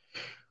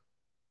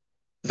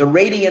 The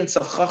radiance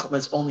of Chachma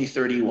is only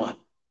 31.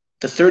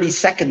 The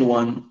 32nd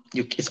one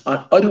is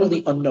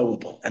utterly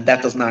unknowable, and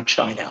that does not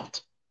shine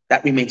out.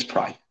 That remains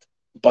private.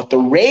 But the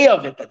ray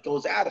of it that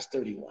goes out is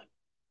 31.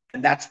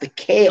 And that's the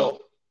Kale.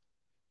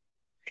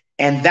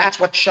 And that's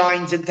what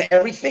shines into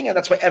everything, and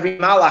that's why every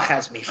malach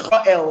has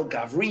Michael,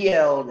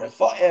 Gavriel,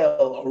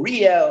 Raphael,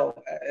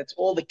 Uriel. It's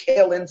all the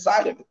Kale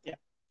inside of it. Yeah.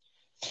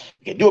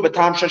 You can do it, but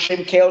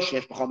Hashem Kale,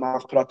 Shesh B'chal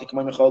Malach Pratik,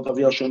 Michael,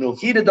 Gavriel, Shunu.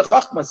 He did the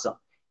Chachmasa.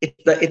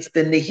 It's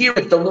the Nehir,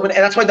 it's the lumen, and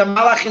that's why the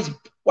malach is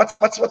what's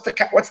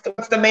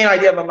the main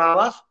idea of a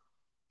malach?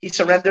 He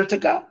surrendered to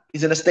God.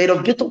 He's in a state of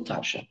bittul to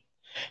Hashem.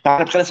 It's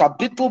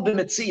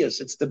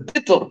the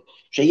bittul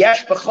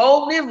sheyesh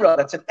b'chol nivra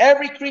that's in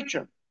every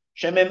creature.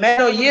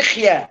 Shememeno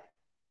yichya.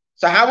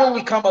 So how will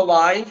we come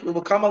alive? We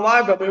will come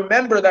alive, but we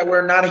remember that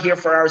we're not here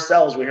for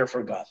ourselves. We're here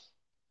for God.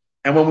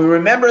 And when we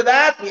remember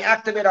that, we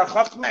activate our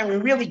chachma, and we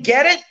really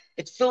get it.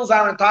 It fills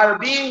our entire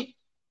being.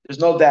 There's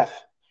no death.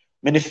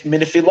 It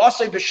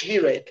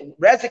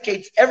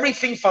eradicates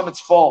everything from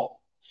its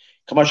fall.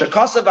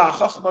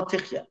 Chachma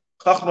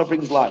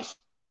brings life.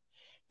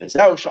 And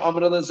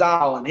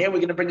here we're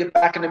going to bring it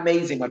back and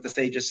amazing what the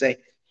sages say.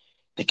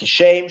 Just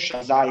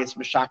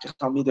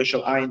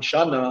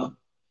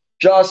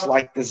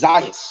like the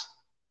Zayas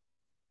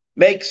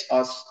makes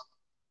us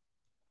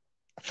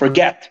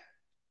forget.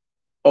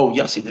 Oh,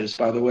 Yossi, there's,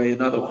 by the way,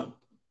 another one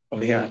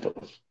over here.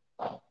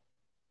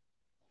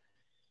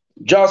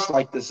 Just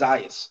like the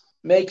Zayas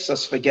makes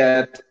us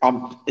forget.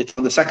 It's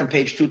on the second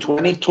page,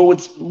 220,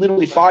 towards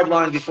literally 5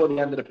 lines before the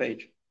end of the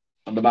page,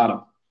 on the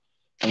bottom,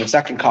 on the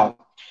second column.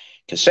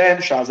 Just like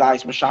a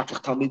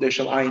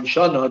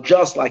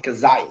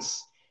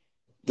zayis,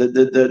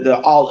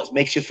 the olive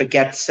makes you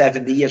forget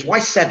 70 years. Why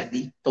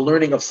 70? The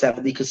learning of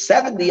 70, because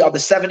 70 are the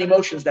 7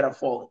 emotions that are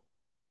fallen.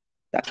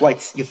 That's why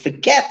you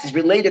forget is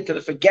related to the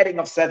forgetting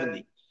of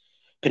 70.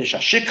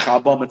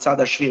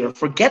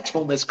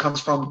 Forgetfulness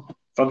comes from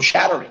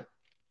shattering.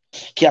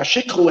 What does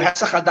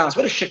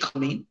shikha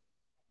mean?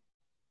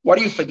 What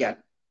do you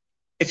forget?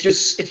 If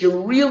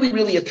you're really,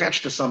 really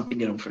attached to something,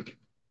 you don't forget.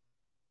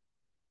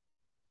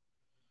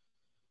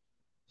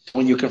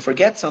 When you can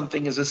forget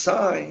something is a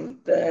sign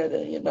that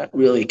you're not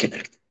really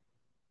connected.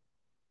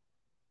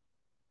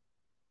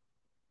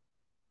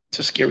 It's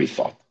a scary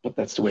thought, but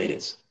that's the way it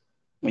is.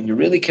 When you're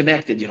really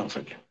connected, you don't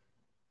forget.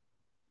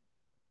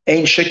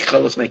 Ein shikha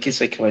l'fnei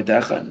kisei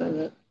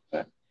k'vaydecha.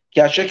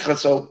 Ki hashikha,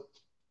 so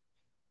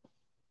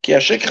Ki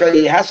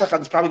hashikha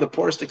is probably the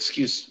poorest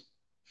excuse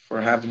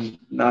for having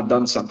not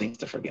done something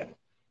to forget.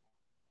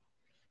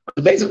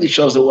 It basically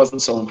shows it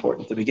wasn't so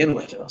important to begin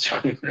with.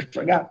 I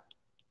forgot.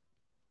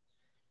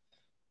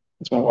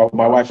 That's why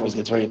my wife always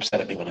gets very upset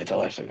at me when I tell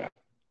her I forgot.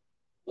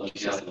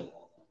 Okay,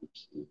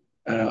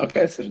 it's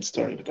a different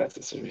story, but that's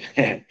the story.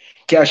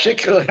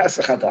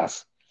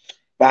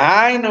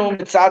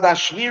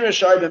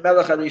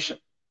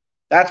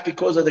 That's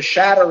because of the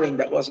shattering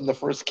that was in the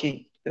first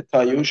king, the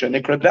Tayusha,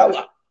 Nikra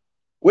Bela.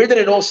 Where did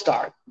it all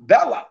start?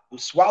 Bela, who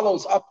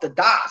swallows up the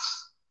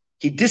das.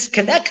 He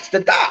disconnects the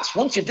das.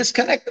 Once you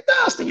disconnect the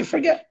das, then you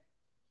forget.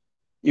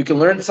 You can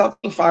learn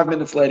something 5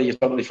 minutes later, you've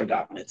totally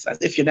forgotten it. It's as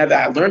if you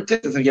never learned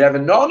it, as if you never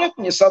known it,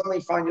 and you suddenly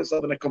find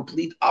yourself in a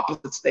complete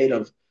opposite state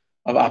of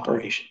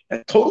operation.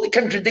 It totally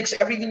contradicts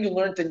everything you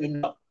learned and you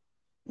know.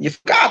 You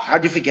forgot.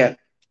 How'd you forget?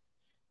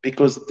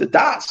 because the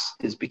das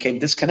became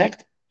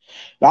disconnected.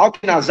 And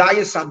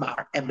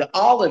the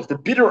olive, the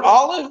bitter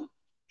olive,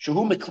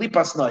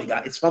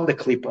 it's from the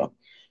klipa.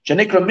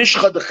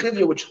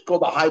 Which is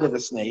called the hide of the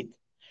snake.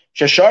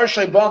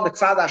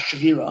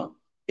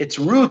 Its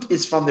root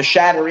is from the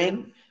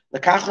shattering.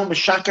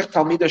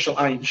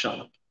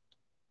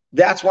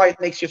 That's why it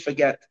makes you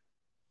forget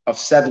of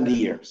 70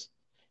 years.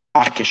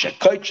 But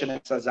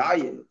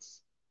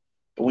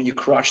when you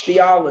crush the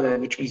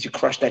olive, which means you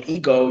crush that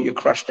ego, you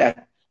crush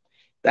that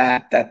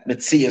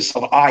metzias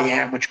of I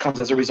am, which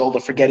comes as a result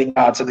of forgetting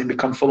God, so they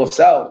become full of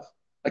self.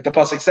 Like the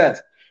pasuk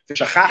says, if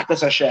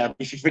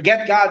you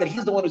forget God, that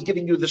He's the one who's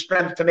giving you the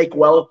strength to make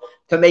wealth,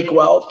 and you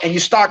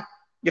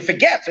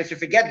forget. So if you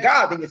forget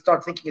God, then you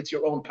start thinking it's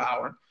your own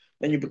power.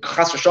 Then the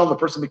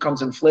person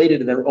becomes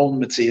inflated in their own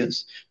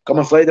metzias,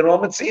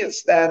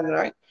 then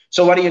right.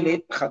 So what do you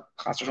need? What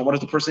does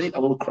the person need? A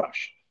little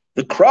crush.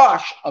 The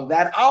crush of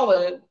that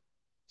olive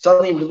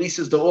suddenly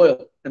releases the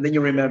oil, and then you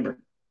remember.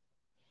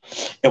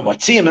 And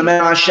then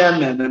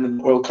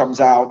the oil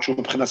comes out,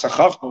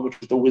 which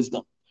is the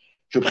wisdom.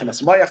 Which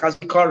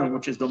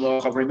is the law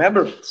of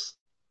remembrance.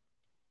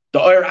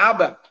 The Oyer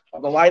Abba,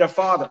 of the light of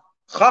Father.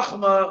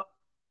 Chachma,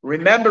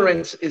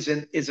 remembrance is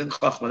in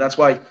Chachma. That's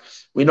why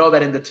we know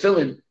that in the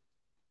Tefillin,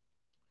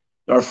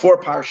 there are 4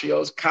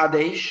 parshios,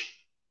 Kadesh,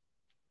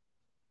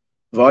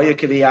 Vaya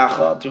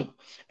Kiviyachah,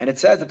 and it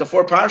says that the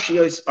 4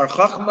 parshios are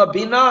Chachma,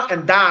 Bina,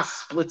 and Das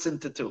splits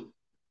into 2.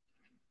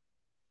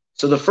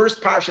 So the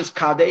first parsha is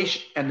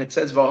Kadesh, and it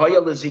says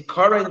Vahaya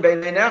Lezikarin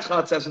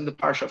Beinenecha. It says in the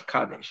parsha of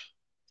Kadesh,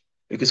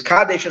 because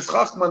Kadesh is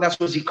Chachma, and that's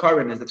what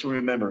Zikarin is. That's what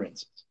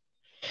remembrance is.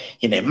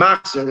 In a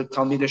Machzer,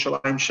 Talmidei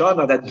Shalayim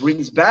Shana, that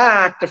brings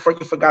back the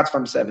you forgot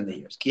from 70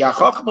 years. Ki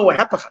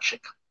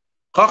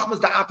Chachma is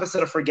the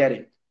opposite of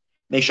forgetting.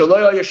 Because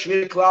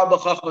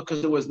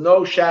there was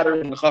no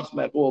shattering in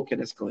Chachma at all.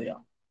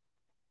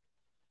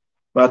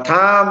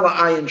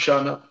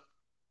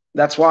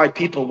 That's why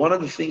people, one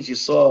of the things you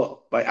saw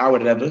by our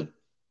Rebbe,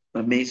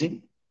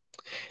 amazing,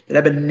 the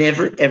Rebbe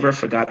never ever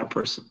forgot a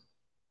person.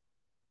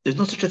 There's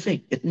no such a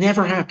thing. It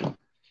never happened.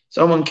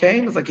 Someone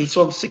came, it's like he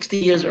saw him 60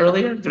 years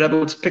earlier, the Rebbe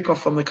would pick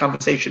off from the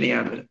conversation he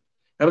had with him.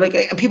 And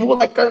people were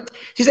like,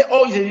 he said,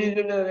 oh, he's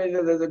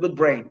a good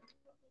brain.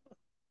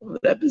 The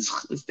Rebbe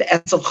is the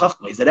essence of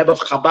Chachma. He's the Rebbe of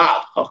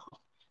Chabad.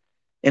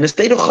 In a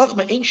state of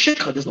Chachma, ain't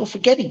shikha. There's no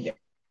forgetting there.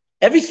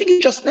 Everything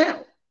is just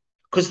now.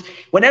 Because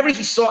whenever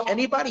he saw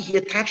anybody, he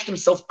attached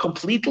himself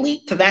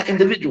completely to that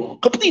individual.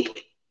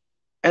 Completely.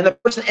 And the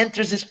person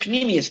enters his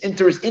pneumius,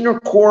 enters his inner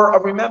core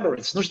of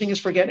remembrance. No such thing as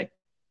forgetting.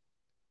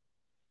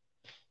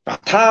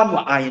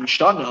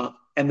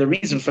 And the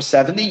reason for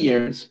 70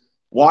 years,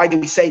 why do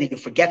we say that you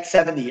forget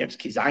 70 years?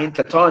 Because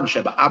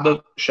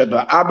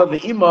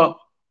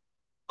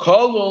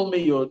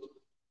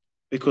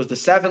the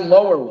 7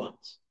 lower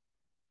ones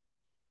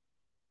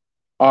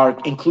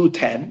include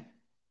 10.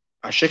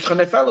 I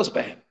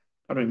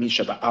don't mean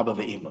Sheba Abba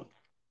ve'ima.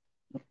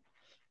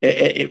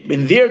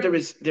 In there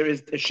is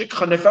a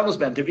shikha nefelos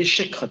ben. There is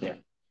shikha there.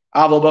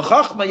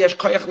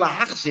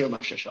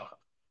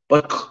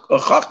 But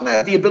Chachma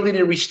has the ability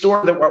to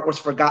restore what was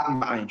forgotten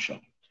by Ayin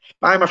Shom.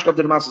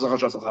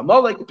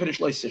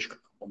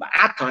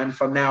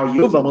 From now,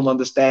 Yuva will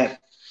understand.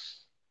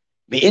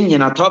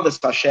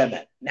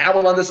 Now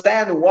we'll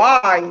understand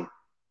why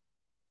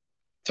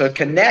to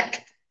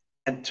connect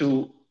and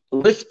to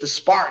lift the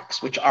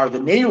sparks, which are the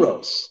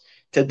Neiros.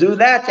 To do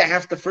that, you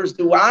have to first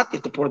do what? You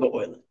have to pour the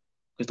oil in.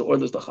 Because the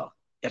oil is the Chach.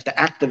 You have to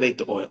activate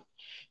the oil.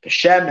 The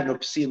Shemen or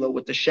Psila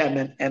with the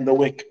Shemen and the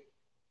wick.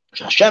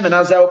 This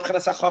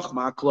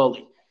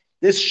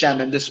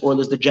Shemen, this oil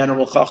is the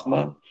general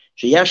Chachma.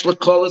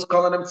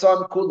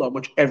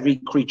 Which every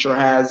creature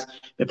has.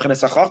 Through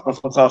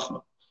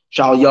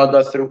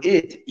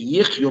it,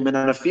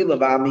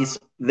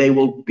 they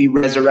will be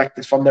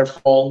resurrected from their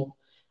fall.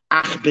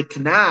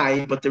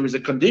 But there is a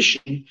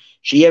condition.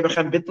 They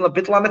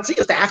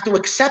have to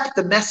accept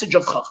the message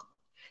of Chachma.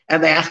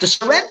 And they have to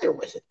surrender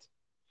with it.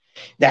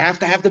 They have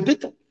to have the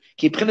bittul.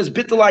 When there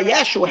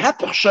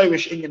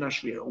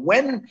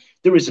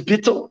is a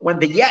bittul, when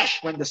the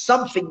yesh, when the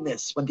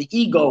somethingness, when the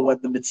ego, when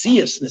the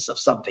mitziasness of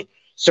something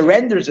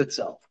surrenders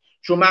itself.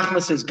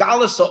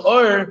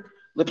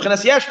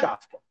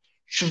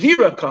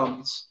 Shvira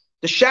comes.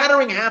 The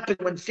shattering happened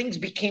when things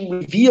became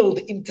revealed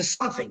into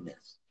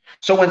somethingness.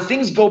 So when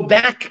things go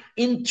back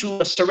into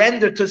a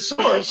surrender to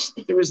source,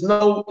 there's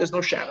no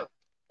shadow.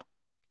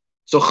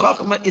 So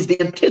Chachma is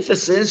the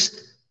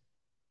antithesis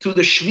to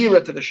the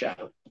Shvira, to the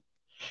shadow.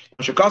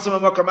 And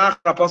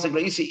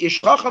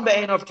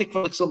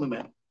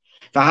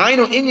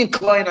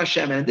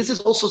this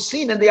is also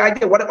seen in the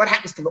idea, what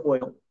happens to the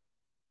oil?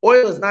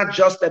 Oil is not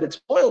just that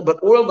it's oil,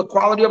 but oil, the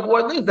quality of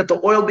oil is that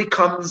the oil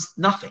becomes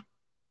nothing.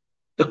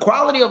 The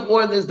quality of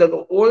oil is that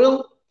the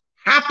oil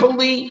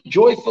happily,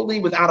 joyfully,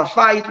 without a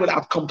fight,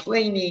 without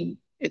complaining,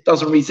 it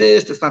doesn't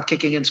resist, it's not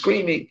kicking and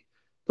screaming.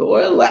 The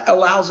oil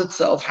allows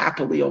itself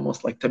happily,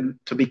 almost like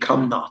to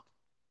become not.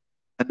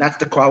 And that's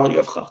the quality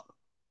of Chachma.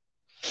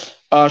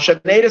 The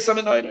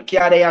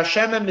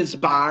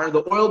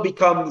oil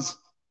becomes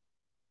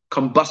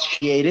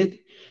combustiated,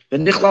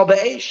 and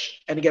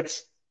it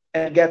gets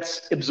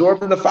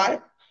absorbed in the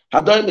fire.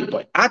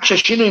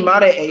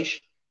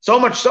 So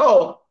much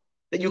so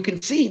that you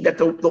can see that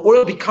the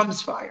oil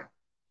becomes fire.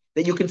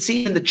 That you can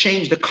see in the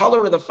change, the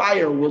color of the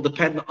fire will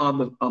depend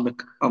on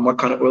what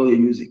kind of oil you're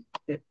using.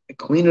 The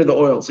cleaner the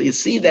oil, so you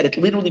see that it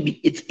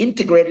literally it's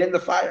integrated in the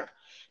fire.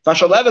 From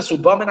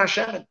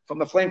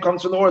the flame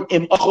comes from the oil.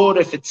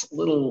 If it's a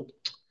little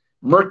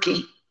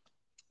murky,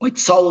 or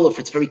it's subtle, if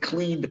it's very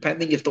clean,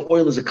 depending if the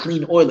oil is a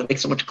clean oil, it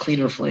makes a much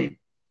cleaner flame.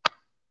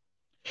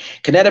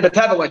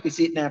 Like we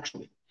see it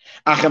naturally.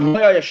 Without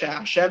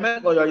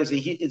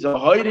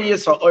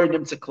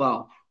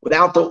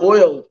the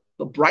oil,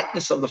 the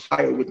brightness of the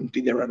fire wouldn't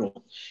be there at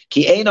all.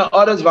 The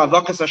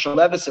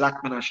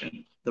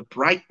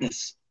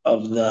brightness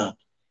of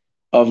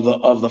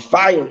the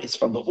fire is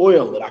from the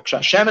oil.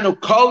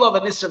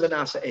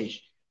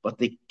 But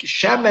the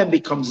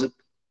shemen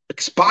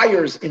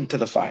expires into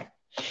the fire.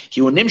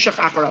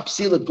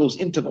 It goes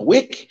into the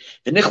wick,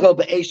 and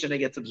it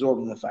gets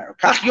absorbed in the fire.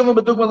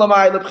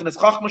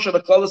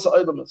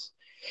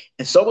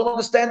 And so we'll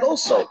understand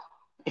also,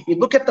 if you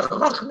look at the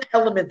chachma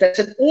element that's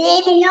in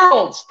all the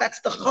worlds, that's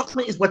the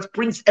chachma is what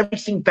brings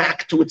everything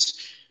back to its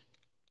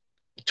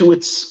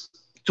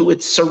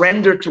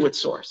surrender to its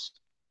source.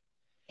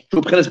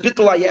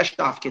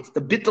 It's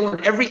the bittul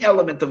in every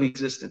element of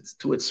existence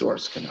to its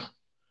source. Now.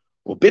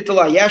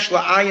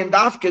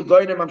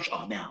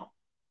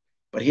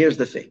 But here's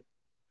the thing.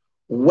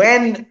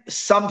 When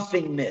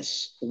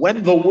somethingness,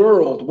 when the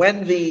world,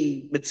 when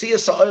the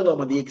Metzias ha'olam,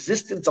 when the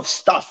existence of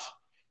stuff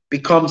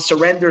becomes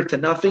surrendered to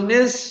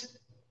nothingness,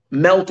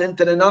 melt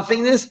into the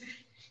nothingness,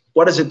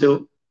 what does it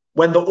do?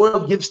 When the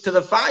oil gives to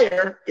the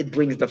fire, it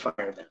brings the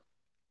fire down.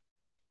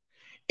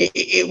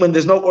 When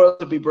there's no oil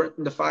to be burnt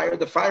in the fire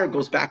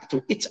goes back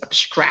to its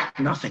abstract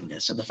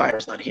nothingness, and the fire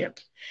is not here.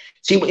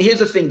 See, here's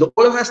the thing. The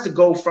oil has to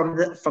go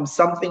from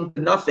something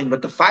to nothing,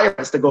 but the fire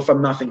has to go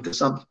from nothing to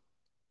something.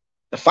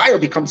 The fire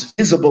becomes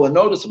visible and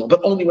noticeable,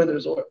 but only when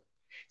there's oil.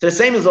 So the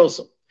same is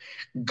also,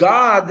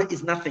 God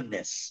is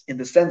nothingness in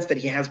the sense that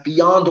he has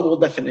beyond all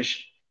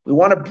definition. We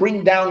want to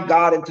bring down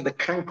God into the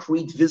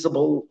concrete,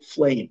 visible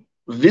flame,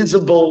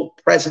 visible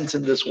presence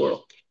in this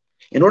world.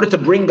 In order to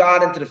bring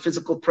God into the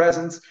physical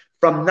presence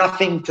from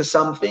nothing to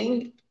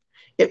something,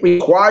 it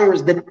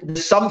requires the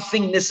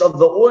somethingness of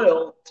the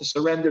oil to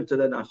surrender to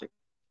the nothing.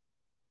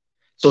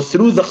 So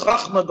through the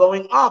chachma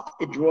going up,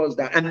 it draws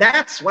down. And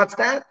what's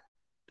that?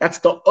 That's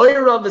the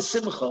oir of the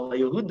simcha.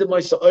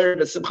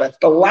 That's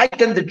the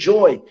light and the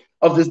joy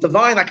of this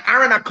divine. Like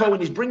Aaron HaKohen,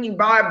 he's bringing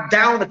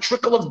down a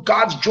trickle of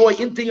God's joy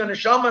into your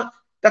neshama.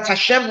 That's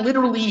Hashem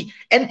literally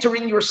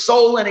entering your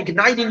soul and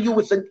igniting you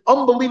with an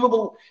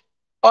unbelievable,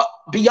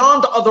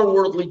 beyond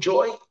otherworldly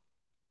joy.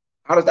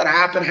 How does that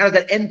happen? How does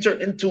that enter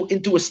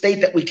into a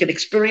state that we can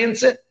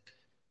experience it?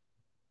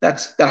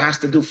 That has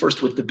to do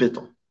first with the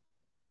bittul.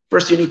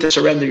 First, you need to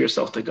surrender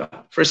yourself to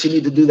God. First, you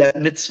need to do that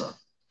mitzvah.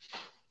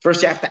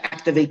 First, you have to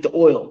activate the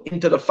oil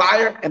into the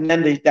fire, and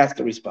then that's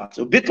the response.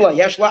 So, bitla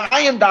yesh la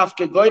ayin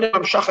dafke goyim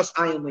amshachas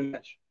ayin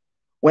leyesh.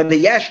 When the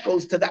yesh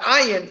goes to the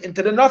ayin,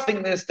 into the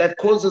nothingness, that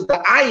causes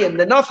the ayin,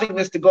 the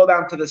nothingness, to go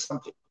down to the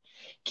something.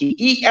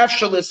 Ki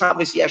efshel is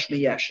havis yesh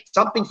meyesh.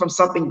 Something from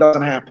something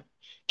doesn't happen.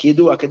 Ki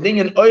yidua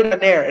kedinyan oira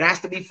ner. It has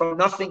to be from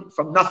nothing,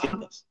 from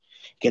nothingness.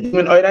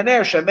 Kedinyan oira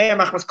ner shemei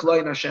machmas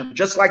kloyin Hashem.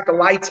 Just like the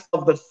lights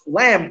of the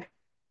lamp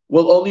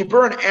will only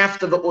burn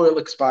after the oil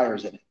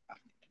expires in it.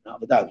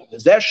 That's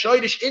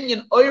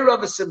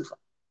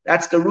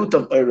the root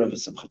of Oira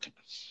v'simcha.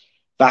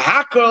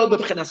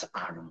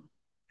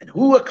 And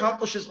who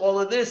accomplishes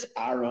all of this?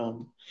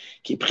 Aaron.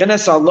 Because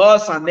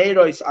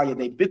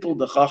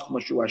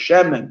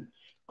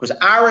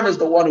Aaron is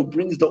the one who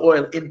brings the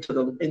oil into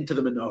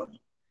the menorah.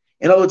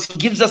 In other words, he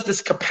gives us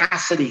this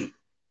capacity.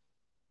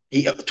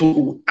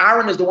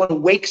 Aaron is the one who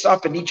wakes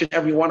up in each and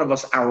every one of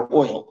us our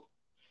oil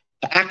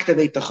to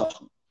activate the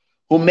chachma.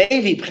 And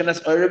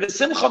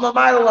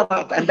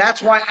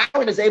that's why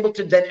Aaron is able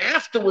to then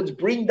afterwards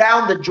bring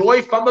down the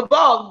joy from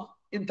above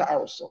into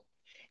our soul.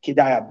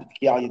 Through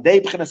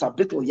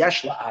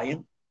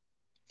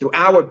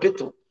our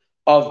bittul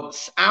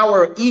of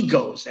our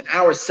egos and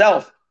our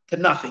self to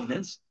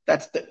nothingness,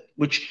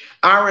 which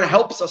Aaron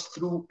helps us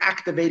through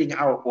activating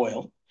our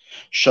oil.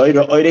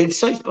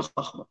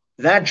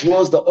 That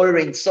draws the Oir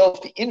Ein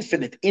Sof, the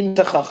infinite,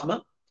 into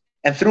Chachma,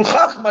 and through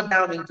Chachma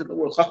down into the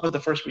world. Chachma is the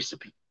first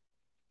recipient.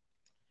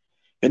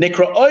 And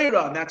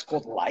that's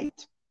called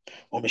light.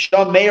 And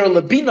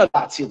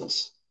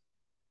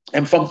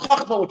from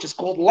Chachma, which is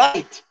called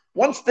light,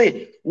 once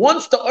the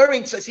Oir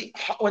Ein Sof, see,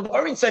 when the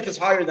Oir Ein Sof is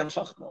higher than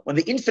Chachma, when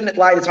the infinite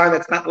light is higher,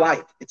 that's not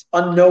light. It's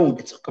unknown.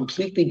 It's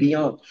completely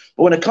beyond.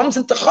 But when it comes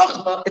into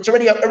Chachma, it's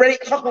already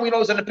Chachma we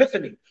know is an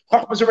epiphany.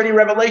 Chachma is already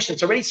revelation.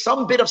 It's already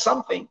some bit of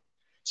something.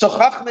 So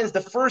Chachma is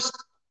the first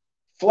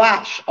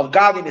flash of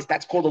godliness.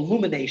 That's called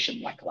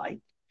illumination, like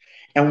light.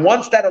 And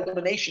once that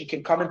illumination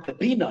can come into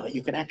Bina,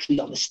 you can actually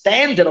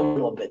understand it a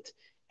little bit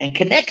and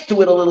connect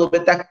to it a little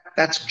bit,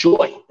 that's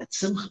joy, that's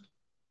simcha.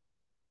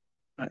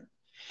 Right?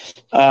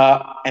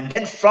 And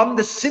then from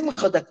the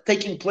simcha that's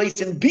taking place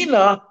in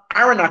Bina,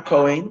 Aaron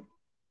HaKohen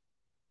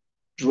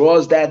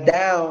draws that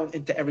down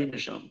into every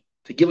neshama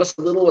to give us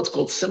a little what's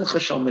called simcha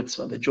shel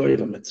mitzvah, the joy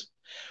of a mitzvah.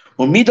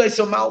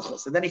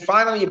 Malchus. And then he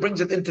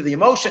brings it into the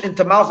emotion,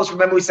 into Malchus.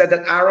 Remember, we said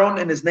that Aaron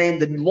in his name,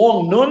 the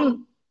long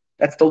nun,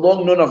 that's the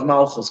long nun of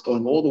Malchus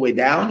going all the way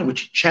down, in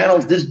which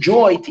channels this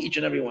joy to each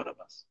and every one of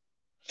us.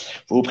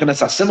 And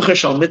this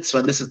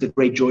is the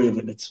great joy of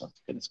the mitzvah.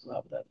 As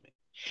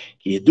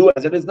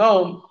it is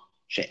known,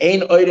 as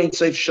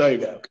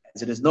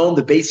it is known,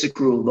 the basic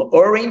rule, the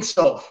Orein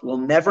Sof will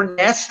never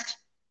nest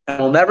and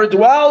will never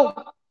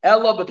dwell,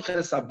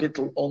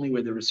 only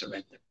where there is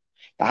surrender.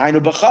 So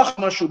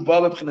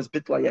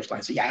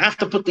you have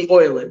to put the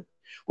oil in,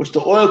 which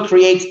the oil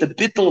creates the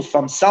bittul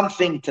from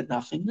something to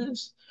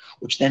nothingness,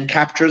 which then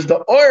captures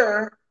the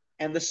oil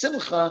and the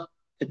simcha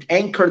to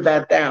anchor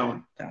that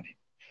down.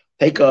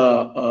 Take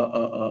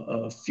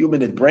a few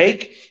minute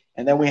break,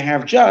 and then we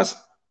have just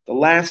the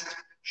last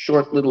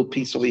short little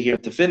piece over here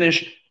to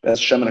finish.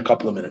 That's Shem in a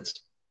couple of minutes.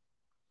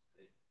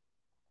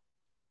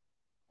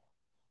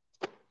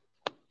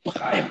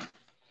 Okay.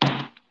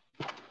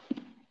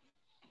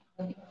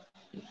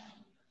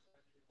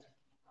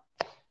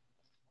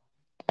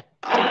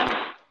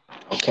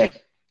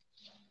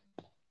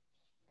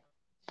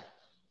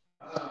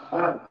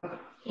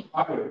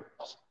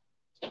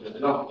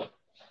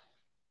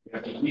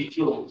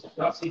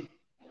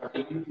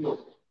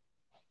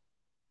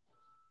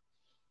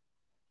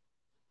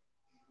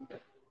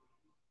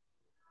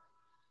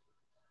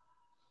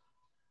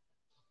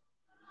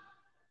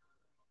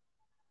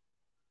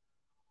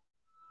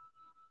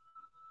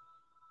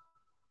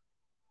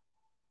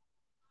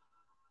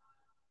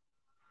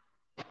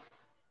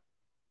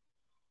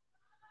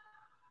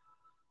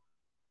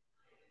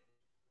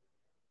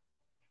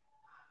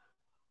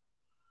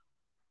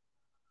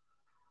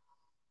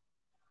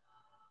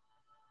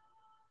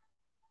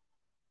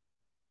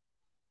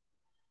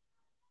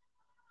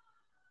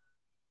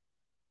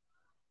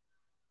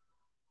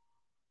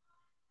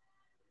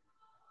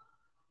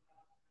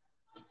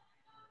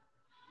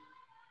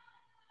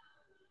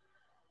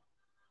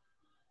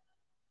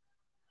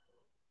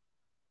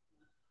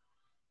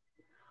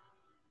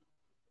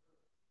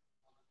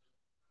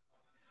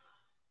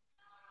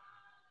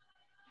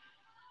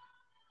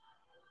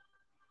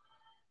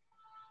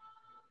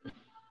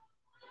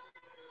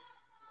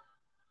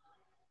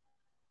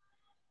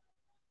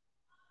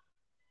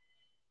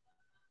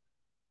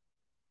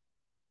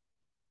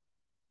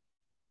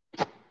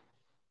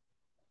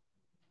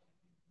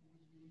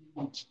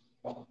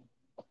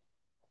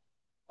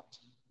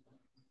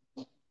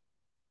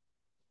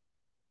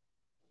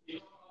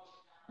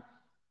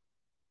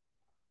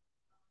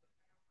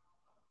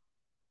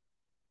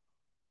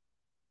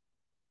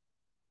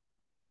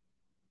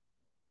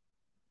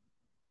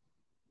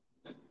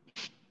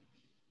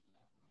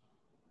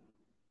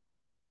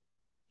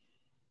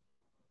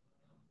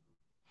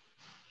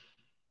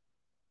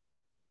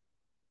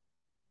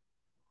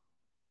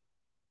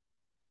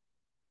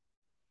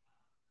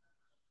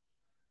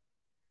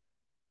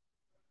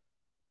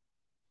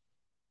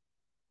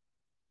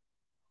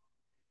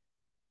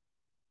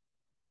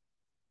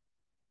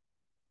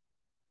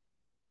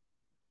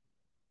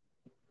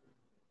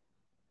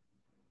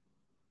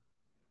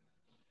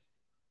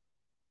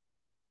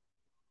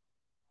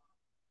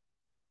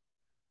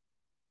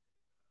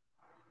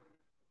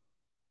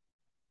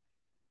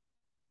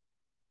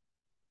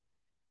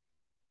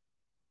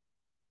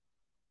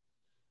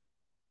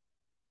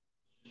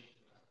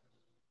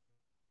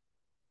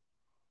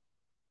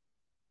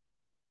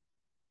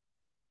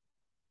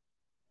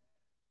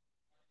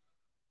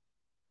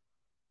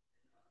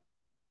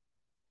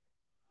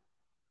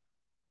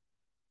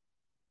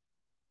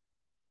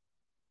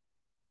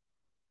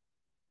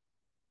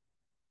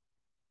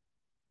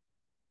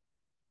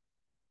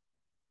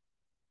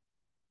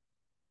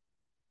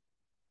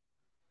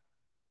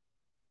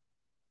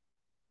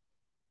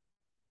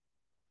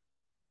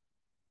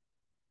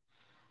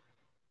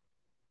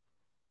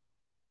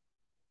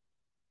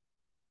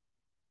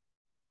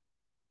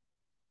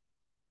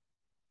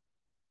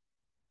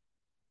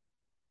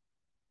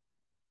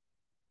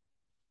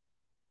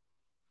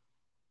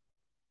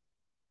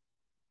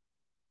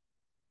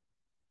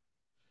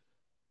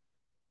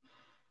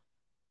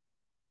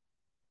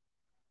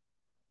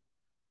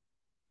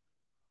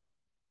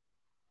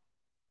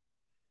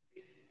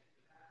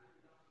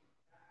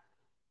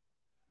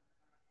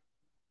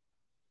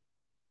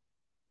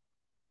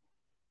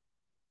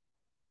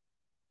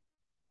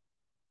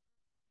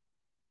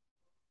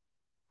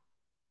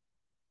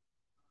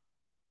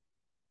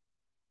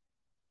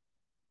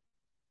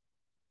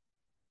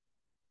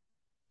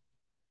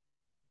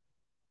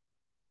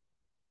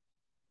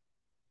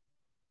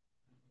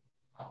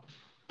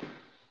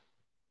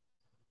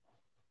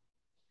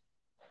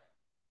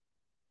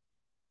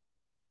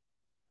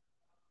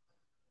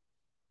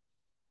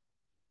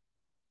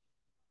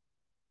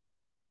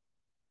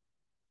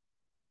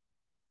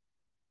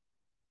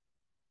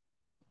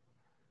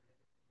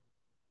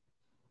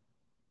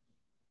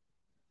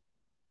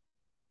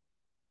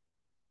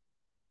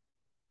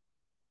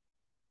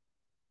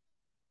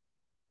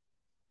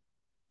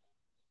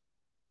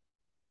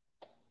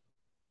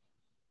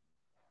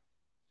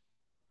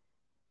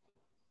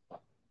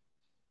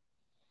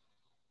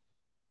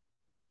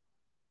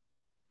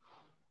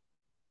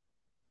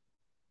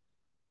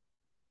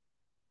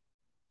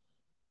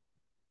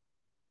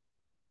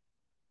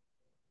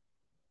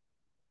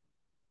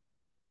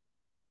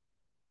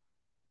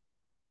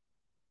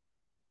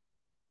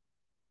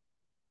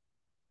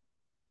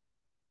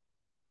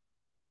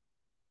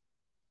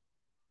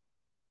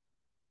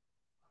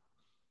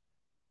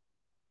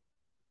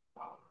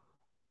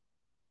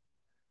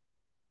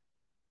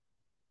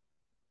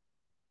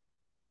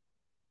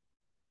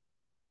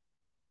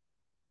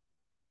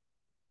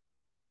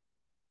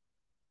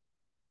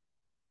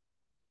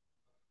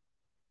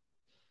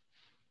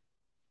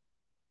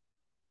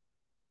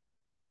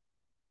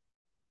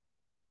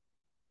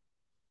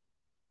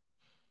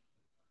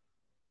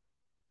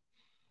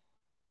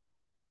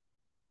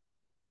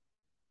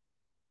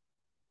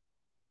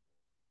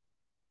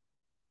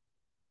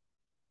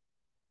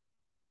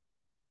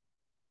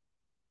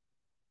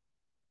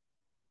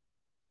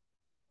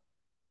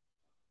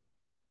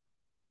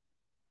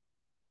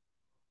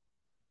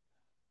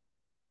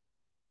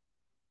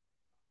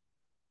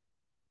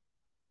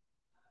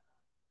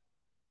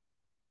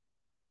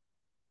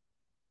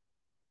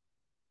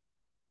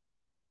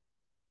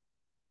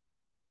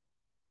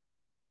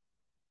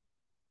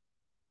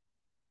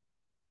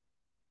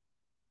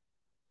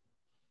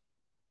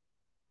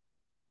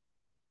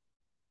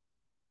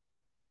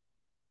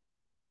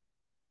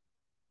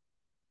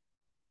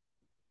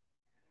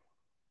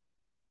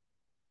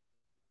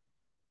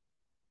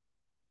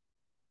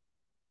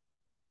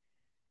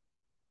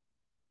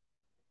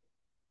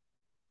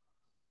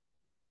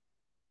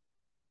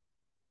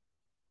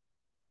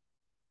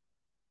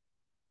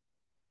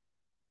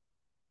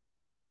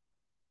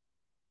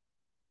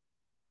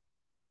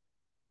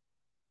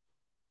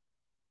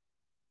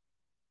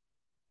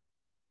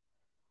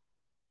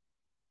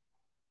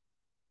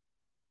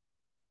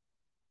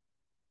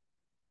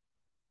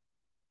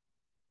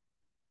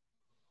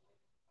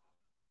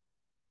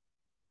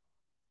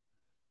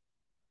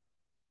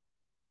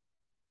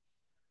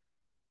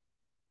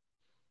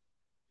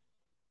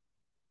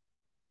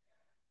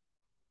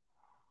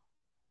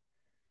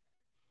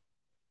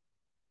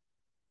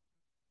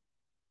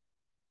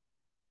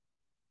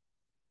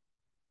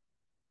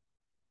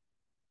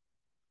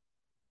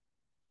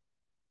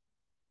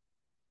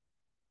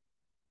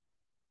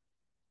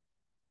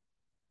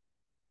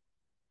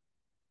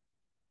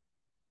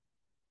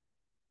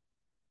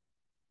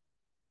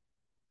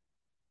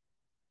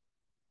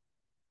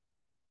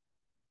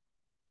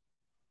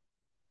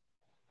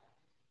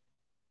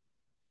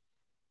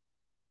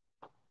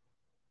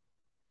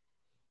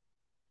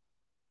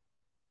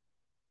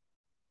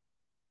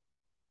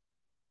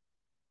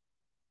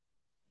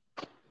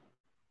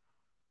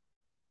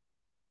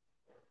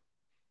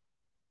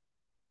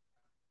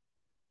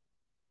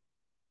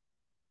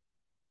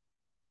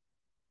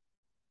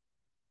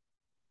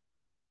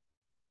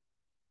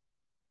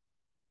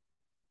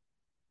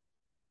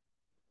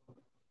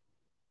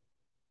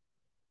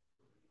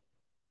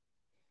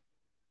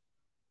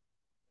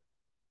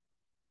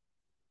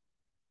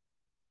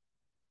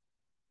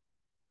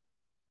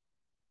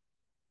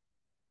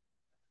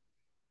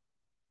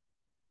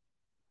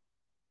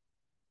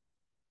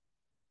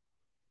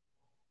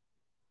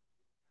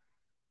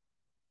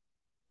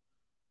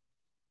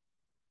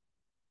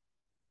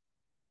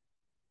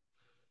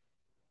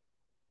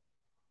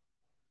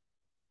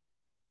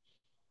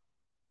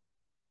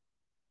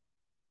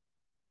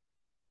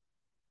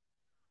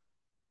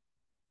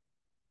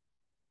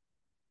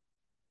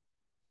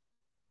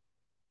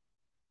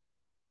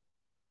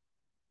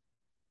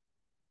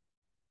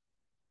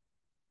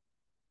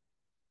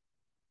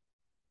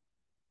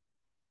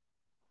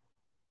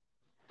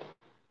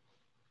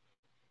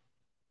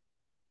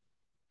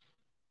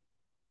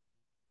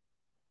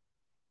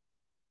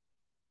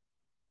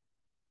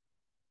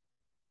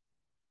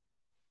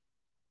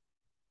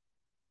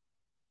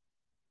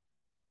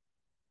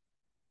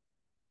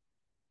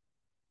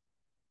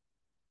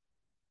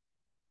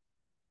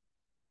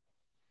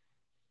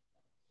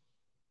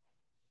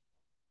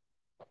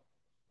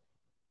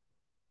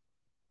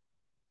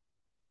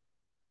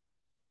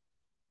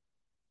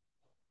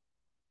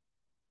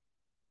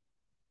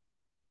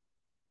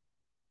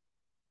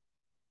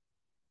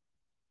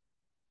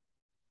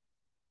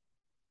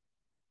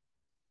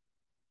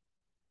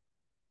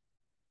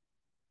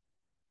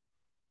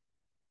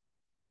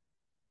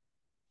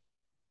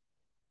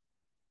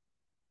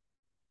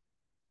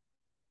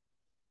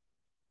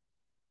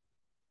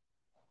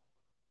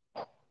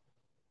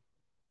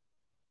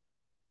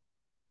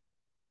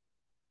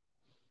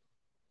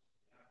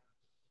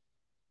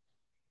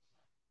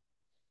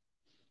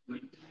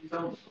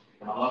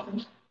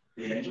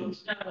 The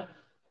angels.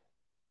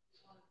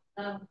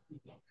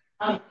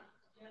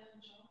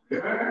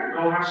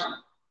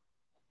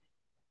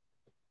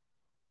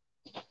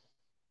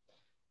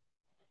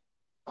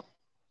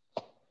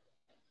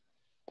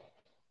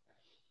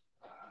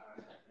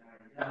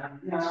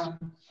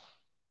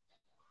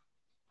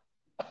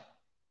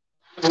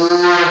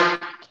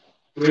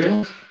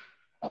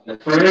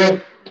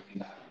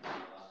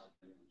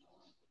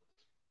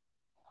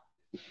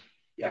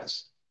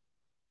 Yes.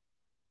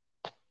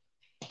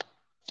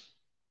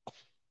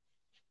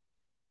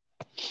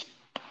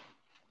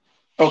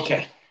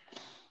 Okay.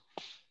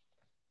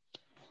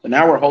 So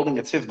now we're holding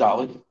a Tziv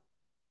Dalet.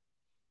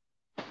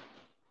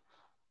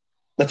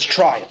 Let's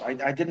try it.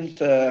 I didn't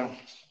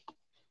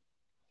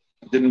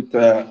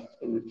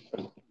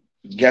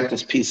get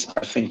this piece,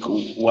 I think,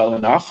 well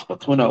enough,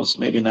 but who knows?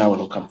 Maybe now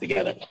it'll come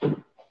together. So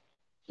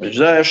this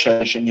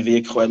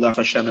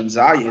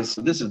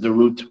is the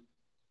root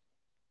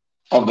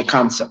of the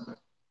concept.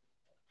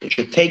 It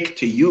should take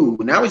to you.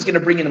 Now he's going to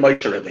bring in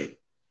Moshe Rabbeinu.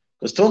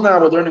 Because till now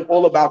we're learning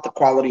all about the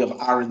quality of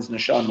Aaron's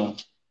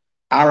neshama.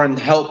 Aaron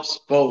helps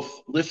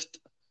both lift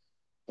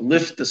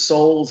the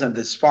souls and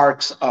the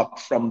sparks up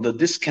from the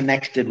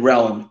disconnected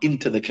realm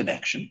into the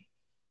connection.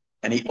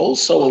 And he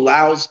also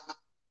allows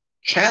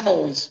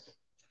channels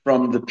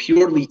from the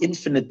purely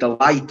infinite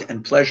delight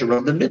and pleasure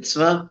of the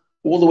mitzvah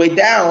all the way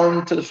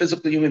down to the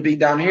physical human being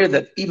down here,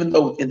 that even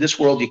though in this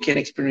world you can't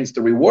experience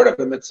the reward of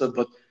the mitzvah,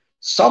 but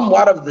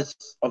somewhat of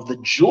the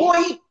joy,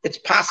 it's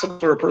possible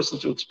for a person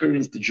to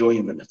experience the joy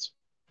in the mitzvah.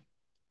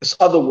 This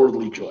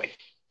otherworldly joy.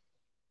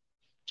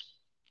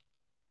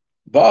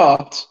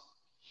 But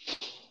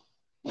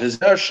he's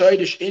going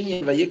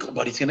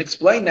to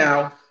explain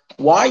now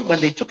why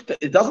when they took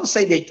it doesn't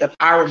say that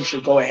Aaron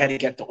should go ahead and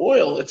get the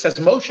oil, it says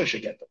Moshe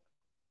should get the oil.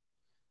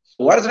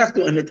 So why does it have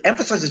to, and it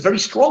emphasizes very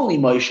strongly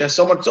Moshe,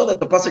 so much so that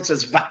the pasuk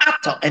says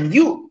Va'ata, and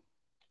you.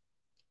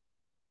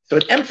 So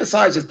it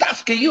emphasizes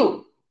Dafka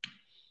you.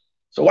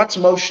 So what's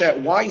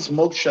Moshe? Why is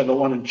Moshe the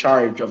one in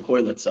charge of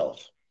oil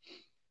itself?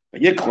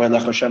 First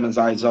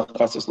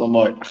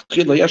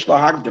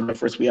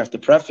we have to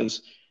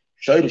preface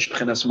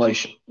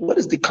what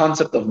is the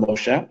concept of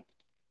Moshe?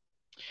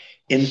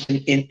 In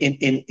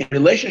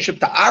relationship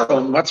to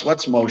Aaron, what's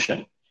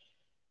Moshe?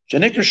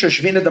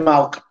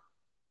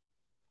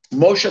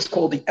 Moshe is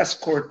called the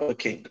escort of a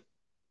king.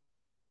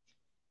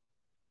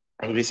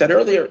 As we said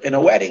earlier, in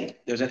a wedding,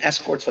 there's an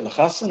escort for the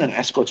chassan and an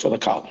escort for the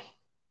kala.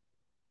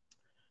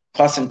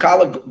 Chassan,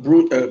 kala,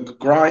 groom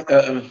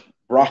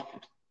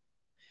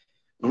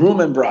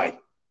and bride.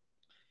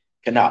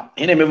 Now,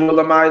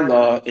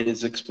 it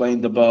is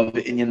explained above.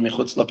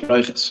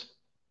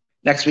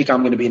 Next week,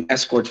 I'm going to be an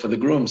escort for the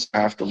grooms.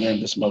 I have to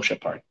learn this Moshe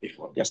part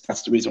before. Yes,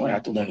 that's the reason why I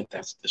have to learn it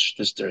this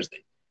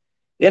Thursday.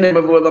 It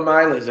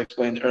is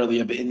explained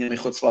earlier.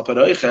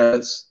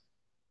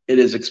 It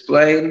is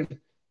explained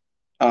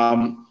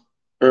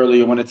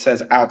earlier when it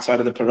says outside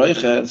of the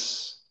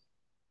paroiches.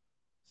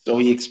 So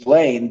he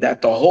explained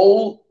that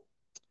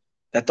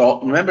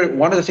remember,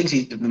 one of the things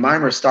the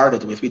Maimer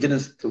started with, we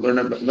didn't learn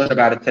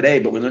about it today,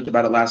 but we learned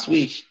about it last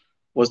week,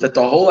 was that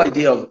the whole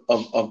idea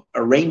of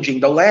arranging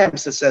the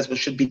lamps, it says,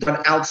 should be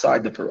done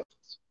outside the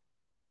parochas.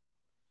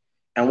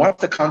 And what's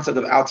the concept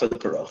of outside the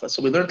parochas?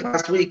 So we learned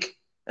last week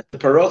that the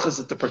parochas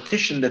is the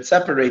partition that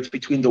separates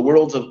between the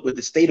worlds with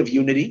the state of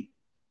unity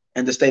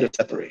and the state of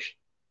separation.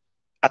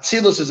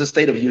 Atzilus is a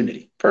state of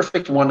unity,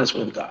 perfect oneness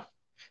with God.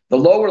 The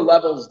lower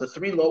levels, the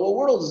three lower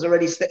worlds, is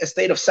already a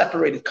state of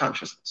separated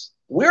consciousness.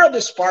 Where are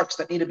the sparks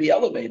that need to be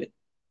elevated?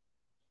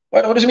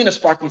 What does it mean a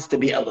spark needs to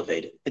be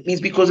elevated? It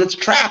means because it's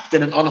trapped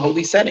in an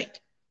unholy setting.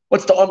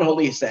 What's the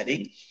unholy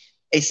setting?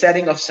 A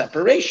setting of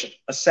separation,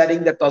 a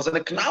setting that doesn't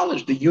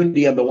acknowledge the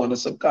unity and the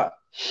oneness of God.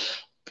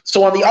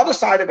 So on the other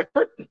side of the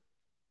curtain,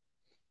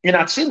 in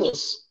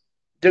Atzilus,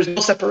 there's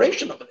no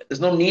separation of it.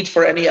 There's no need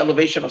for any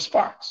elevation of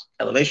sparks.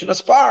 Elevation of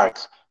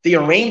sparks, the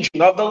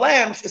arranging of the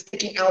lamps is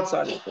taking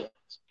outside of the parochas.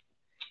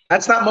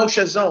 That's not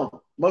Moshe's zone.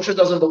 Moshe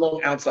doesn't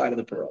belong outside of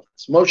the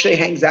parochas. Moshe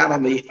hangs out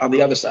on the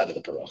other side of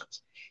the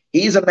parochas.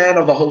 He's a man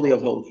of the Holy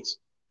of Holies.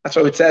 That's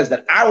why it says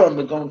that Aaron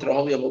would go into the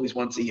Holy of Holies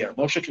once a year.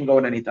 Moshe can go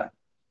in any time.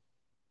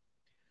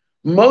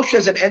 Moshe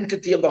is an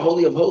entity of the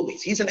Holy of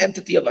Holies. He's an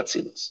entity of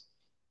Atzilus.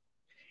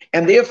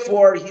 And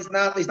therefore, he's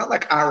not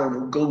like Aaron,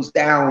 who goes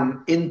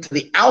down into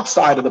the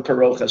outside of the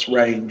parochas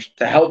range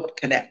to help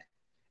connect.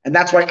 And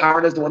that's why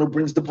Aaron is the one who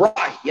brings the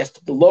bride. He has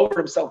to lower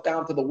himself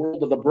down to the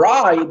world of the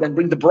bride, then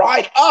bring the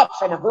bride up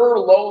from her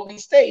lowly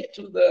state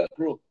to the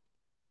group.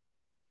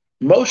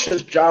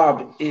 Moshe's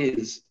job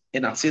is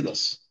in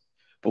Atzilus.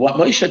 But what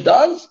Moshe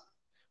does,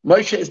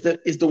 Moshe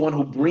is the one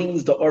who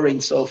brings the Or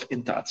Ein Sof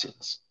into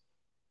Atzilus.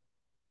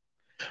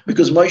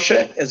 Because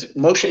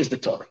Moshe is the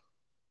Torah.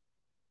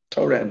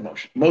 Torah and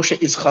Moshe.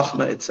 Moshe is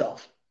Chachma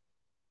itself.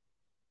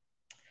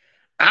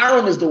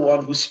 Aaron is the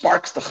one who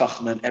sparks the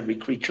Chachma in every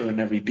creature and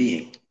every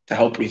being to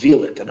help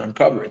reveal it and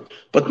uncover it.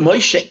 But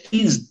Moshe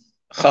is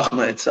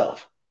Chachma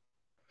itself.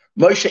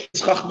 Moshe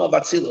is Chachma of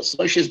Atzilus.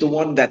 Moshe is the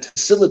one that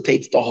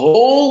facilitates the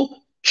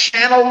whole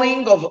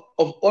channeling of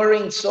Or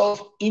Ein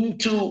Sof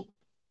into.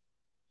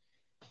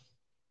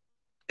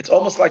 It's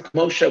almost like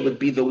Moshe would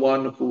be the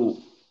one who.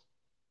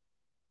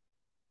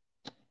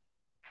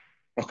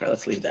 Okay,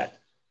 let's leave that.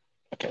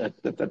 Okay,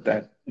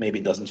 that maybe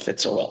doesn't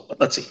fit so well, but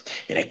let's see.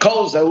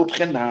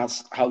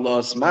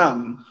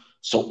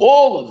 So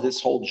all of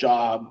this whole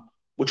job,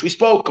 which we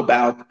spoke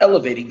about,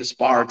 elevating the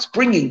sparks,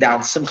 bringing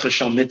down Simcha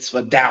Shel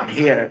Mitzvah down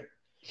here.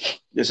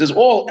 This is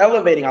all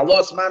elevating.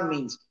 Halos Man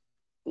means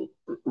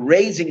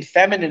raising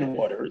feminine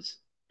waters,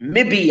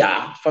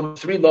 Mibiyah from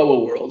three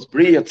lower worlds,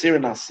 Bria, Tzir,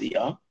 and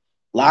Asiya,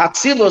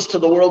 La'atzilus to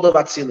the world of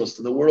Atzilus,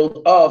 to the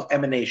world of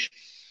emanation.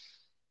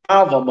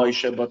 Ava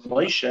Moshe, but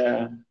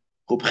Moshe,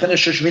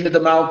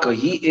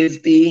 he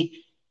is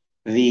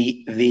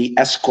the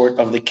escort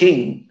of the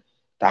king.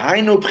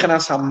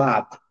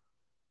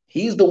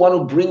 He's the one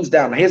who brings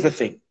down. Here's the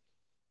thing.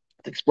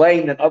 It's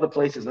explained in other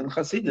places in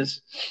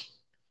Chassidus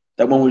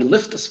that when we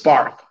lift the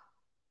spark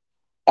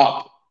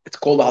up, it's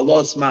called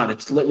Halos Man.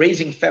 It's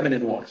raising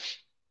feminine water.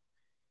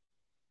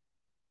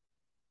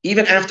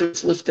 Even after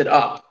it's lifted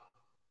up,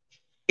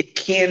 it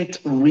can't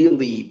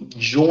really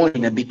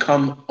join and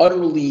become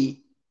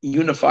utterly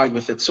unified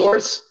with its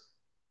source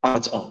on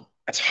its own.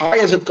 As high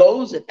as it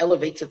goes, it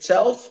elevates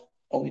itself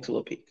only to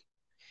a peak.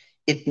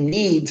 It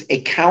needs a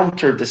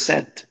counter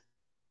descent.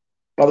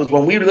 In other words,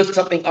 when we lift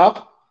something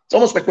up, it's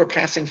almost like we're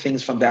passing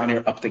things from down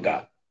here up to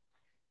God.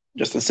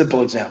 Just a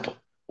simple example.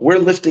 We're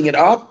lifting it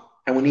up,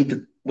 and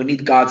we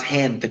need God's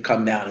hand to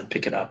come down and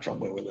pick it up from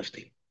where we're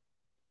lifting.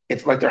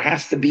 It's like there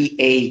has to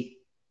be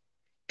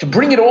to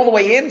bring it all the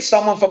way in,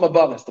 someone from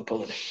above has to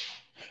pull it in.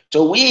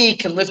 So we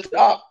can lift it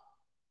up.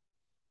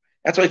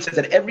 That's why it says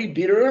that every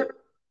bitter,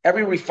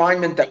 every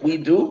refinement that we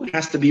do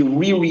has to be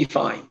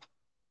re-refined.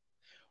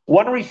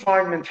 One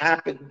refinement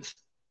happens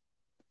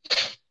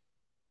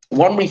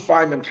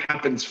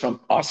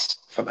from us,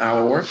 from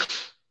our work.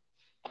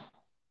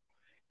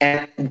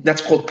 And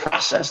that's called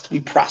processed. We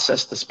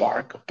process the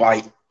spark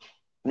by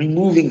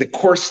removing the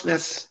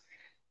coarseness,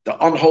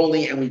 the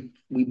unholy, and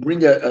we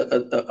bring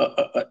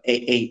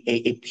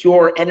a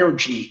pure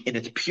energy in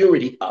its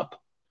purity up.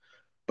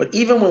 But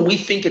even when we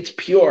think it's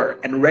pure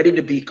and ready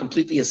to be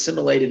completely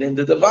assimilated in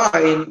the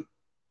divine,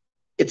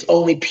 it's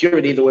only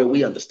purity the way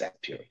we understand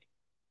purity.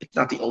 It's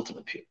not the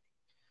ultimate purity.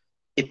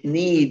 It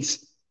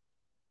needs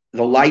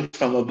the light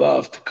from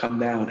above to come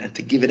down and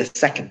to give it a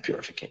second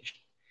purification.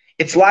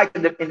 It's like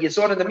you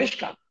saw it in the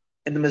Mishkan,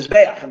 in the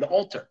Mizbeach, in the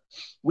altar.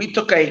 We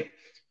took a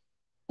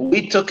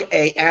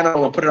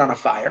animal and put it on a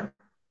fire,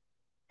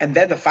 and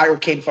then the fire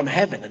came from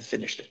heaven and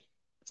finished it.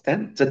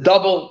 It's a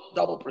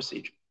double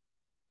procedure.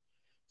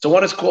 So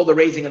one is called the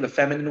raising of the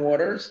feminine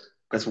waters,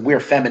 because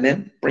we're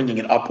feminine, bringing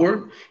it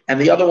upward, and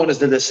the other one is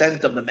the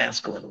descent of the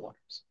masculine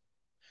waters.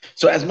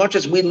 So as much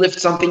as we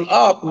lift something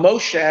up,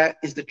 Moshe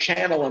is the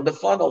channel and the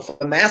funnel for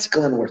the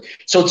masculine work.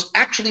 So it's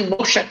actually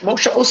Moshe.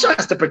 Moshe also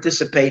has to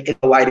participate in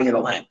the lighting of the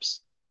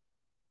lamps.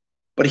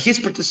 But his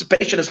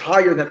participation is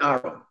higher than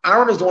Aaron.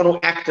 Aaron is the one who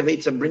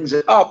activates and brings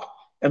it up,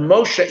 and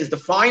Moshe is the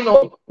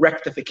final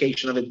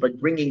rectification of it by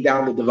bringing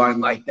down the divine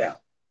light down.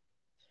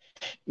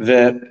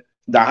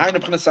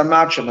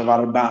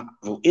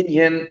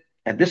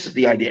 And this is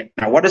the idea.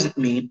 Now, what does it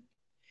mean?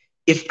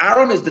 If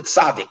Aaron is the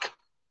tzaddik,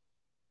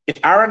 if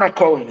Aaron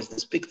HaKohen is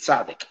this big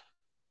tzaddik,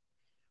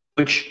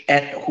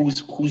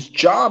 whose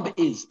job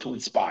is to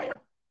inspire,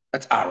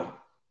 that's Aaron.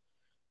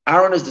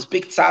 Aaron is this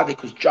big tzaddik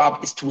whose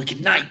job is to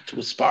ignite,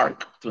 to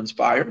spark, to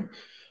inspire.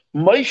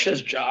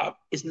 Moshe's job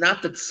is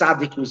not the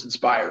tzaddik who's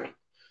inspiring.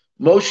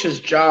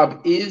 Moshe's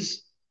job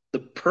is the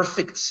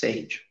perfect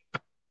sage,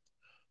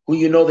 who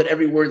you know that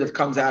every word that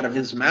comes out of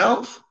his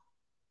mouth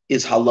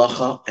is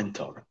halacha and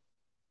Torah.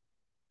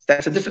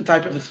 That's a different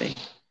type of a thing.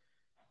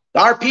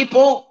 There are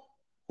people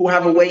who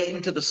have a way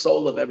into the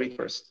soul of every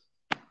person.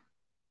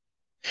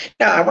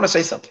 Now, I want to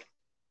say something.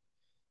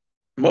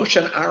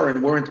 Moshe and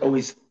Aaron weren't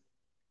always...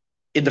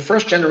 In the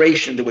first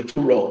generation, there were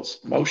two roles,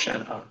 Moshe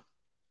and Aaron.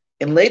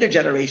 In later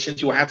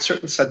generations, you had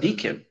certain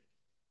tzaddikim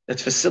that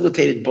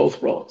facilitated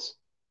both roles.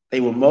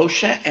 They were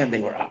Moshe and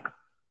they were Aaron.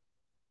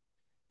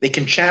 They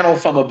can channel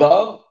from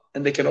above,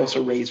 and they can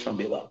also raise from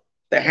below.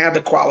 They had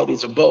the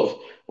qualities of both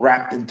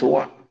wrapped into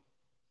one.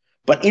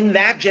 But in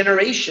that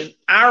generation,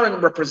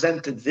 Aaron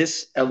represented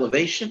this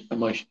elevation of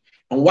Moshe.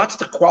 And what's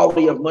the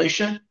quality of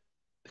Moshe?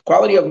 The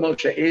quality of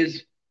Moshe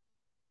is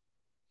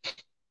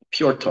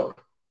pure Torah,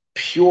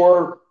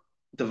 pure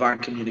divine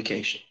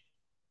communication.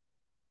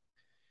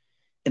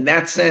 In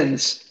that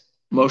sense,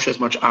 Moshe is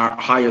much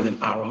higher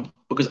than Aaron,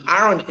 because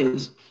Aaron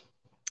is,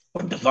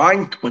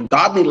 when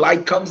godly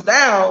light comes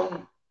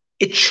down,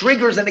 it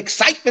triggers an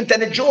excitement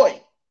and a joy.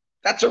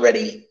 That's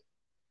already,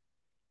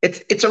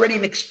 it's already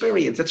an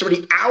experience. It's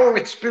already our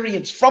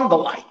experience from the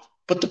light.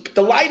 But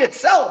the light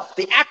itself,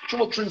 the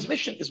actual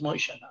transmission, is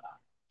Moshe and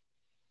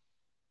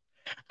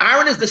Aaron.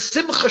 Aaron is the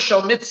Simcha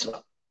Shel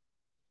Mitzvah.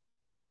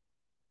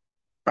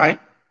 Right?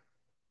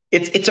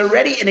 It's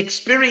already an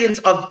experience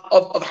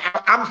of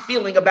how I'm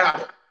feeling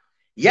about it.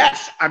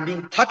 Yes, I'm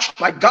being touched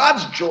by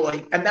God's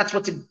joy, and that's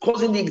what's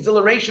causing the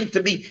exhilaration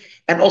to be.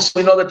 And also,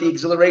 we know that the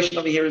exhilaration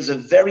over here is a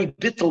very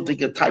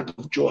bitteldige type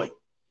of joy.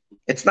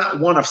 It's not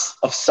one of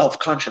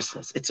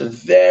self-consciousness. It's a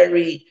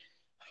very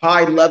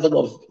high level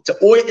of,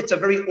 it's a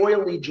very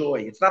oily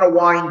joy. It's not a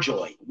wine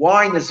joy.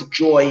 Wine is a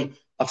joy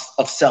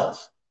of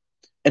self.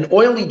 An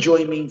oily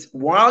joy means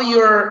while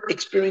you're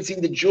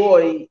experiencing the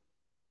joy,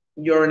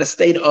 you're in a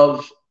state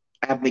of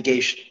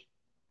abnegation.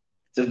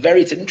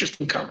 It's an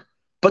interesting comment.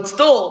 But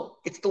still,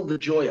 it's still the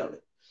joy of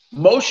it.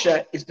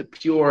 Moshe is the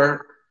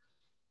pure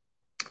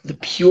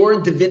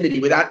divinity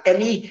without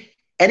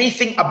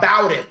anything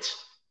about it,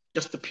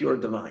 just the pure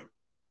divine.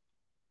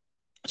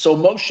 So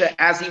Moshe,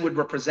 as he would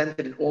represent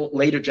it in all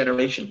later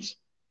generations,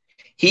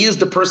 he is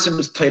the person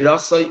who's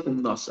Tairasai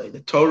Umnasai.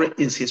 The Torah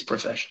is his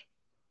profession.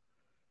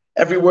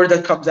 Every word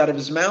that comes out of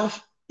his mouth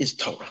is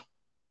Torah.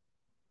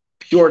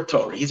 Pure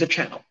Torah. He's a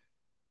channel.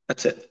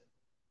 That's it.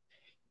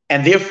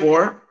 And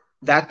therefore,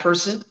 that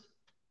person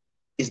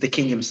is the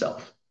king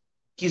himself.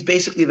 He's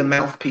basically the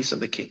mouthpiece of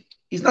the king.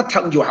 He's not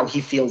telling you how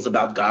he feels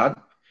about God.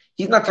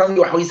 He's not telling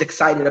you how he's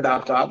excited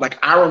about God. Like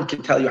Aaron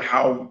can tell you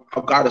how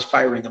God is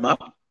firing him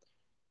up.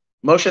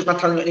 Moshe is not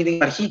telling you anything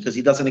about he because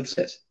he doesn't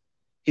exist.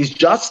 He's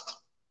just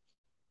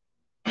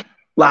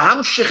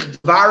lahamshich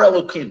dvar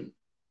elokim,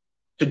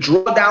 to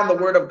draw down the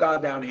word of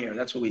God down here.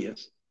 That's who he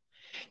is.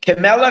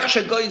 Kemelech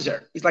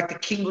shegoizer. He's like the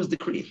king who's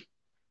decreed.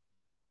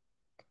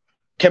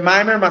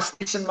 Kemaimer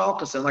masnisin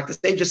malchus. And like the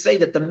sages say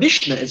that the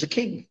Mishnah is a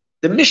king.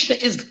 The Mishnah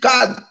is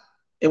God.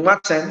 In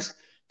what sense?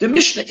 The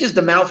Mishnah is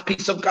the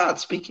mouthpiece of God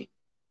speaking.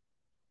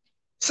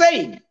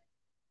 Saying,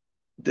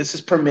 this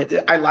is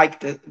permitted. I like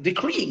the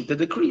decreeing, the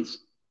decrees.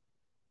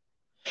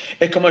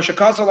 Like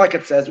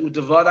it says,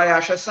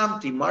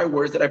 my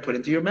words that I put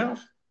into your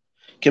mouth.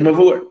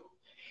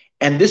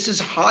 And this is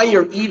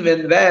higher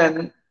even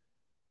than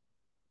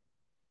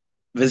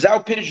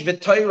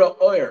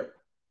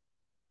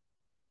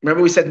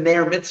remember we said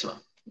Ner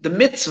mitzvah. The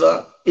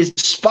mitzvah is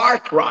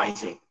spark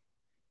rising.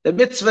 The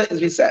mitzvah,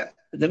 as we said,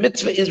 the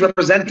mitzvah is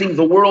representing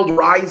the world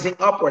rising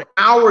upward.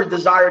 Our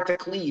desire to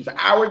cleave,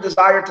 our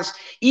desire to,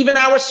 even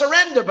our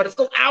surrender, but it's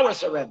still our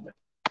surrender.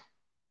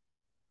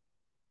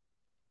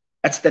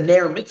 That's the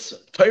Ner mitzvah.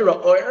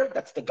 Torah oyer,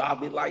 that's the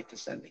godly light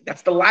descending.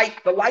 That's the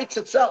light, the lights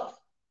itself.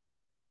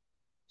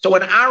 So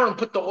when Aaron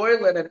put the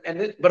oil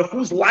in, but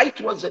whose light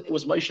was it? It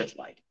was Moshe's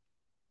light.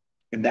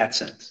 In that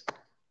sense.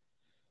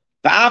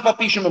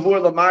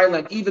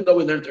 And even though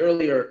we learned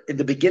earlier in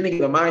the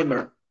beginning of the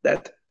Maimer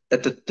that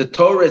the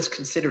Torah is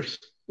considered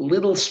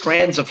little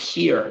strands of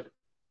hair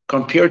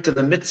compared to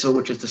the mitzvah,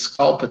 which is the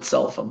scalp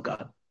itself of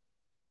God.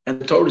 And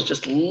the Torah is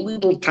just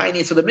little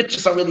tiny. So the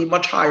mitzvahs are really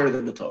much higher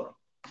than the Torah.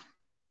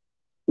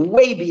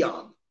 Way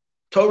beyond.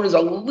 Torah is a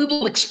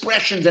little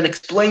expressions and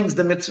explains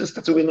the mitzvahs.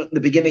 That's what we learned in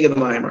the beginning of the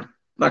Maimer. I'm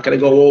not going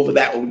to go over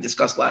that what we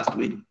discussed last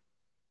week.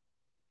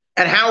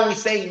 And how we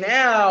say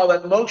now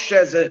that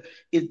Moshe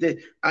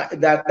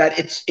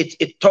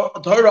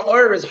Torah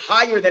or is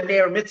higher than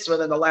Ner mitzvah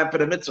than the lamp of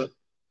the mitzvah.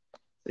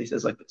 So he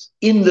says like this: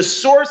 in the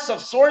source of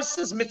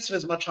sources, mitzvah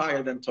is much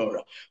higher than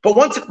Torah. But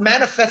once it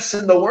manifests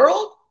in the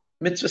world,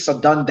 mitzvahs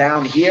are done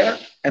down here,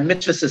 and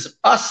mitzvahs is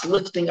us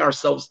lifting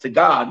ourselves to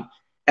God,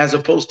 as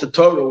opposed to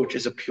Torah, which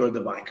is a pure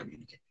divine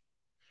communication.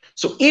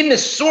 So in the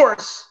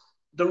source,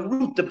 the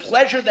root, the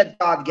pleasure that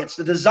God gets,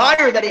 the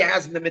desire that he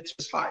has in the mitzvah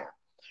is higher.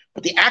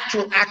 But the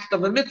actual act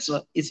of a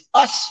mitzvah is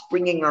us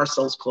bringing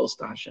ourselves close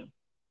to Hashem.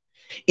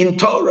 In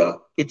Torah,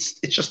 it's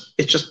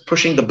just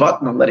pushing the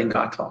button and letting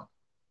God talk.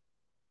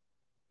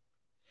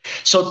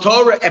 So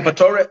Torah,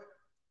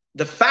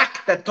 the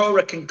fact that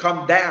Torah can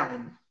come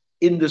down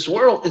in this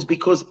world is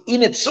because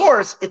in its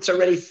source, it's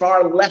already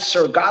far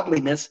lesser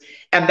godliness,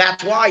 and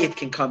that's why it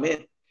can come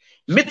in.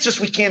 Mitzvahs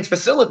we can't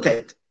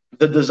facilitate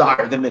the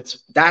desire, the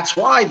mitzvah. That's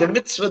why the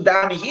mitzvah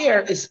down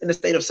here is in a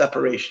state of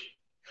separation.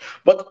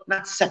 But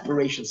not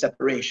separation,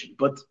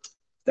 but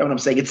that's what I'm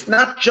saying. It's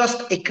not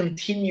just a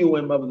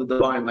continuum of the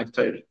divine like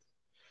Torah.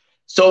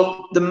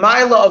 So the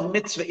mila of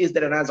mitzvah is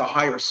that it has a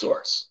higher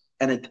source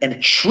and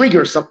it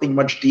triggers something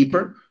much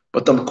deeper.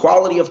 But the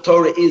quality of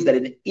Torah is that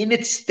in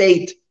its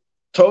state,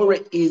 Torah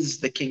is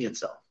the king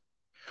itself.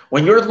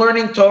 When you're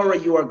learning Torah,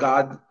 you are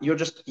God. You're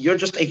just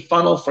a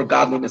funnel for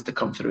godliness to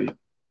come through you.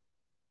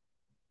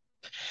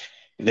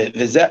 That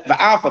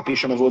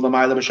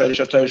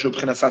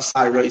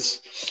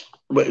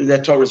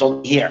Torah is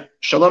only here.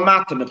 Which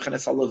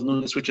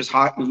is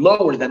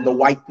lower than the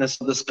whiteness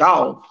of the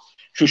skull.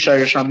 Which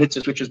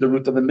is the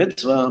root of the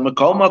mitzvah.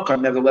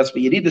 Nevertheless,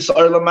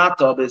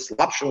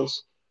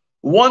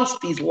 once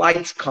these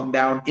lights come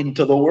down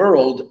into the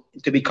world,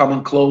 to become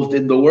enclosed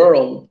in the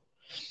world,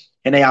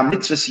 and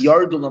mitzvahs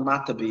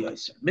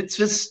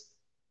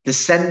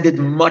descended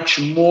much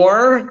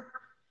more.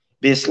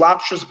 They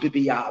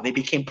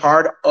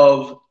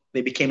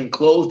became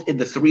enclosed in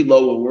the three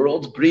lower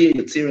worlds. Bria,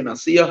 Yetzirah, and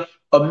Asiyah.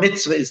 A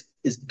mitzvah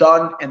is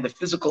done, and the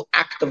physical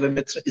act of a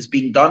mitzvah is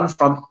being done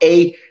from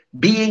a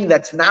being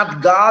that's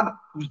not God,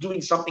 who's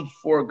doing something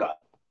for God,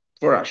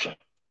 for Hashem.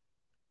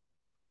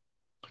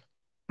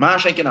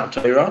 Ma'ashenkin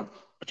Torah.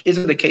 which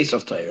isn't the case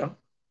of Torah.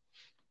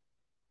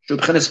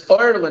 Which is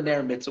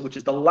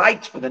the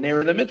light for the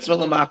ner of the mitzvah.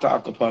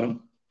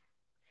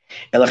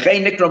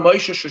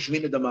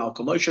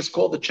 Moshe is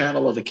called the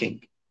channel of the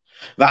king,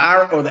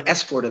 or the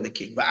escort of the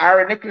king. And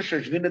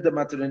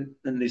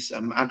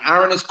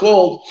Aaron is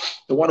called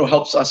the one who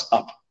helps us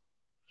up.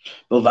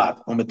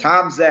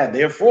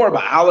 Therefore,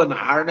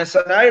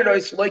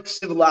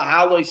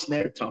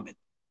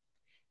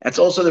 that's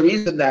also the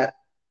reason that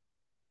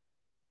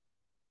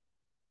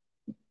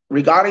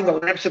regarding the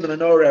lamps of the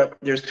menorah,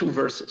 there's two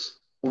verses.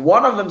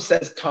 One of them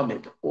says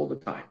tamid all the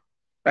time.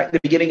 Right at the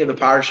beginning of the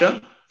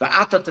parasha, to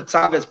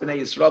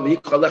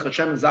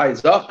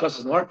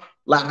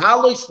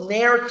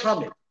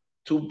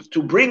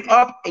bring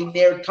up a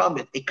ner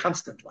tamid, a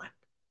constant lamp.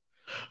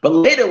 But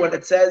later, when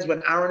it says,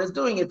 when Aaron is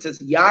doing it, it says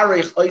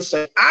Yarech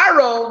Oisei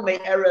Aaron me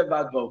erev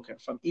ad boker,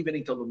 from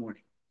evening till the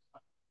morning.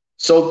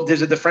 So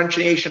there's a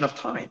differentiation of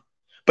time.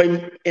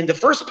 But in the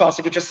first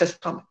passage, it just says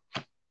tamid.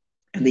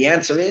 And the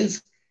answer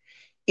is,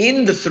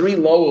 in the three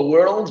lower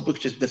worlds,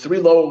 which is the three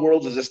lower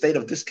worlds is a state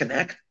of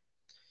disconnect,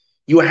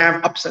 you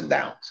have ups and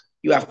downs.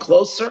 You have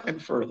closer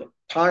and further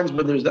times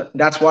when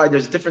that's why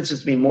there's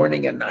differences between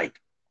morning and night.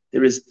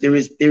 There is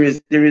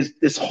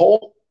this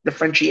whole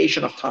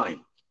differentiation of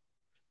time.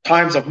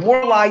 Times of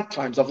more light,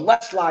 times of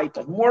less light,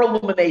 of more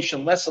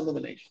illumination, less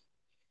illumination.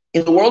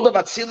 In the world of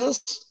Atzilus,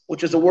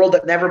 which is a world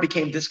that never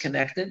became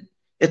disconnected,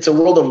 it's a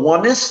world of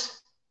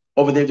oneness.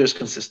 Over there's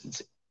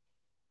consistency.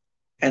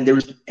 And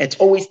it's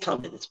always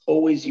tamid, it's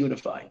always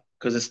unified,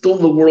 because it's still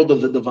the world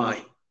of the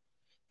divine.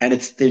 And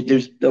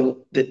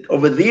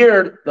over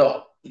there,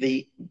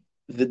 the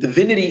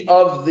divinity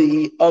of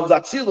the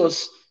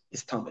Atzilus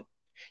is tamid.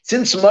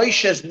 Since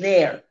Moshe's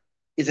ner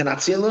is an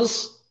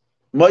Atzilus,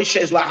 Moshe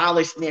is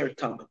la'alis ner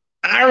tamid.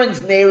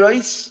 Aaron's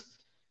neros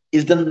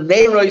is the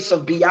neros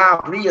of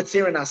Biyah, Bria,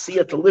 Tzir, and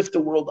Asiyah to lift the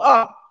world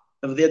up.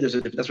 Over there, there's a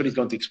difference. That's what he's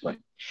going to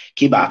explain.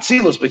 Kiba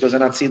Atzilus, because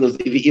in Atzilus,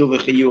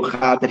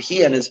 that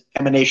he and his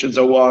emanations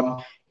are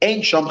one.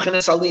 Ein sham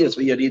chines aliyas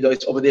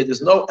v'yaridos. Over there,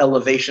 there's no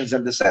elevations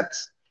and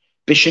descents.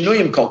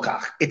 B'shinuyim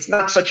kolkach. It's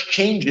not such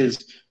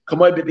changes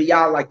kamoy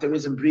b'biyah like there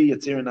is in Bria,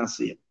 Tzir, and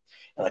Asiyah.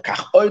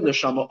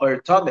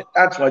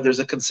 That's why there's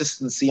a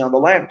consistency on the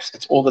lamps.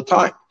 It's all the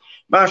time.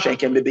 Which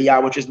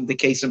isn't the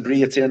case in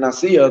Bria, Tzir, and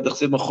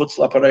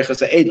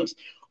Asiyah.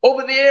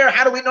 Over there,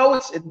 how do we know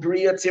it's in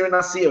Bria, Tzir, and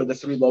Asiyah, the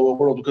three lower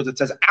world? Because it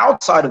says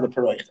outside of the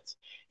Paroiches.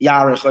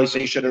 So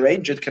you should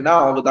arrange it.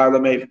 Canal the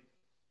Darlamev.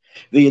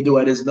 The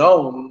Yeduat is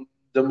known.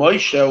 The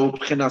Moshe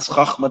Pchinas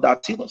Chachma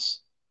Datzilus.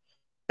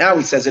 Now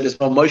he says it is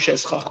no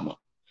Moshe's Chachma.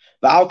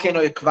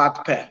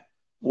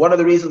 One of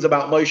the reasons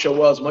about Moshe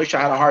was Moshe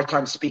had a hard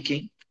time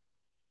speaking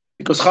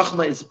because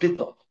Chachma is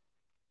bittul.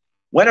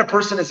 When a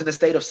person is in a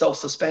state of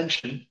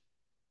self-suspension,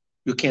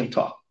 you can't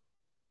talk.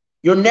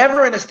 You're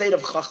never in a state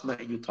of Chachma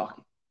and you're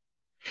talking.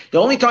 The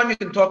only time you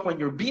can talk when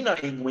you're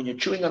binaing, when you're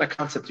chewing on a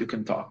concept, you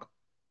can talk.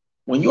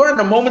 When you're in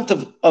a moment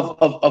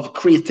of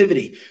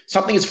creativity,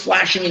 something is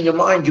flashing in your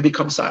mind, you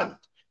become silent.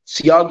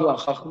 Siyagla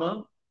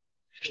Chachma,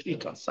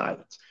 shtika,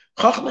 silence.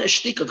 Chachma is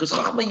shtika, because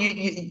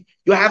Chachma,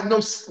 you have no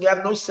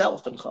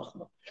self in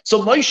Chachma.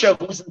 So Moshe,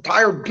 whose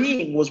entire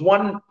being was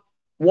one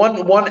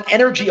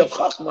energy of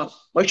Chachma,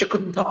 Moshe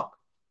couldn't talk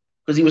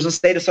because he was in a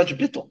state of such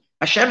bittul.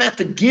 Hashem had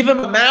to give him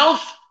a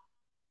mouth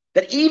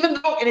that even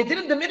though, and it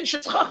didn't diminish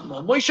his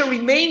Chachma, Moshe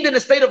remained in a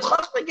state of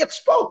Chachma and yet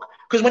spoke,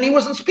 because when he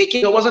wasn't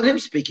speaking, it wasn't him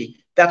speaking.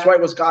 That's why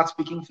it was God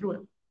speaking through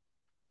him.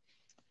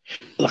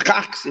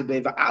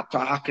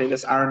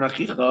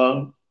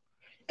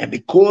 And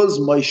because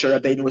Moshe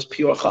Rabbeinu was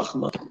pure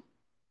Chachma,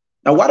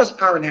 now what does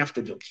Aaron have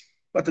to do?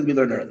 What did we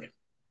learn earlier?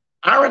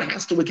 Aaron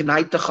has to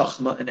ignite the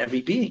Chachma in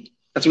every being.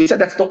 That's what we said,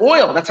 that's the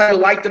oil. That's how you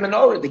light the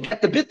menorah, they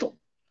get the bittul.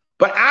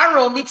 But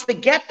Aaron needs to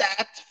get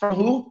that from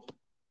who?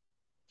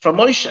 From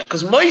Moshe,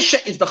 because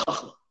Moshe is the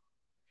Chachma.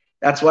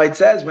 That's why it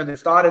says, when it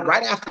started,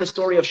 right after the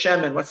story of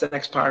Shemin, what's the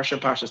next parasha?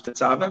 Parshas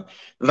Tetzaveh.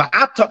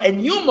 Va'ata,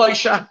 and you,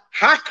 Moshe,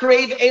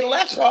 hakrev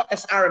elecha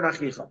es Aaron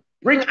achicha.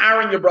 Bring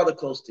Aaron, your brother,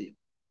 close to you.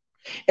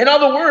 In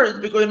other words,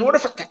 because in order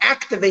to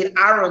activate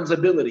Aaron's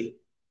ability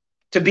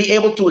to be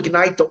able to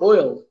ignite the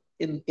oil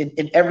in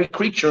every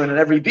creature and in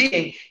every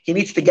being, he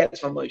needs to get it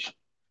from Moshe.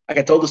 Like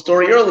I told the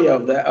story earlier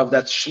of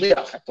that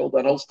shliach. I told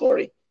that whole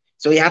story.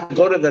 So he had to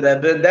go to the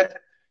Rebbe, and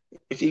that,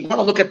 if you want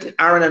to look at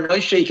Aaron and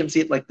Moshe, you can see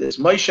it like this.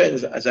 Moshe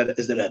is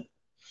the Rebbe.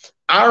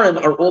 Aaron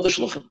are all the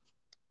shluchim.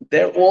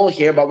 They're all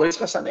here by Lois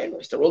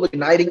Chasaneros. They're all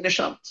igniting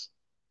neshamas.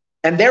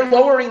 And they're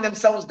lowering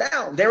themselves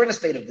down. They're in a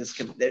state of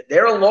disconnect.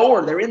 They're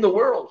lower. They're in the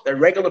world. They're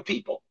regular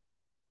people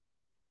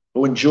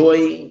who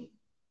enjoy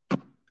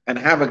and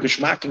have a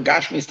geshmak and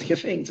gashmistic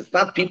things. It's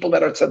not people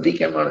that are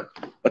tzaddikim,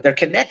 but they're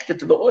connected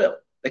to the oil.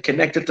 They're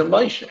connected to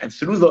Moshe. And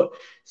through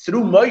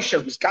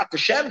Moshe, who's got the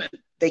Shemin,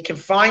 they can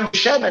find the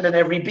Shemin in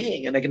every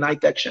being and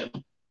ignite that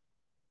Shemin.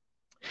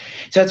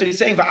 So that's what he's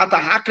saying.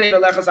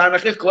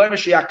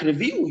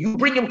 You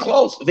bring him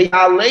close.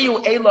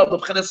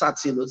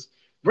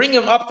 Bring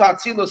him up to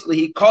Atzilus,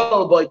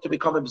 to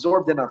become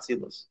absorbed in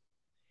Atzilus.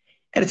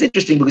 And it's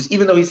interesting because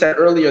even though he said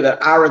earlier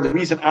that Aaron, the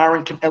reason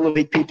Aaron can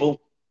elevate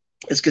people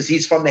is because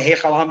he's from the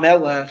Heichal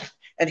HaMelech,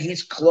 and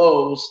he's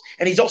close,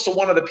 and he's also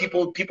one of the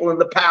people in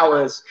the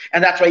palace,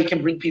 and that's why he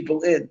can bring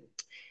people in.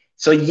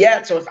 So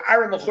if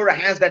Aaron L'chura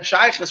has that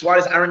shaykhus, why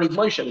does Aaron need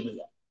Moshe to do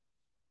that?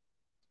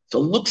 So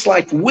it looks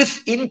like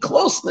within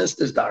closeness,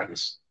 there's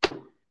darkness.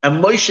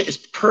 And Moshe is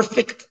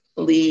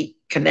perfectly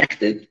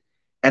connected,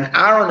 and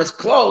Aaron is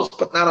close,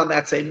 but not on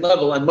that same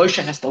level. And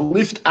Moshe has to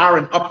lift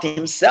Aaron up to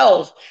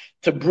himself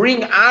to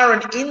bring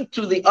Aaron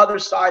into the other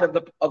side of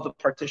the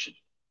partition.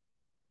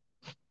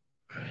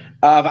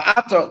 And in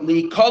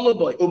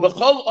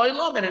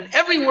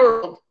every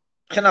world,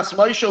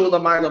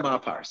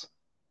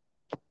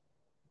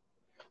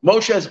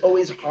 Moshe is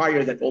always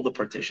higher than all the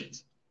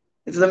partitions.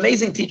 It's an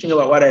amazing teaching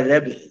about what a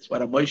Rebbe is,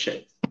 what a Moshe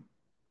is.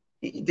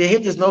 To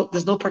him,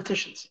 there's no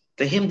partitions.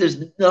 To him, there's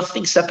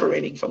nothing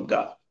separating from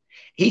God.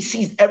 He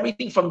sees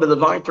everything from the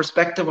divine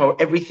perspective, how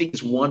everything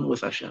is one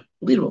with Hashem,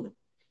 literally.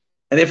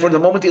 And therefore, the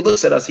moment he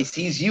looks at us, he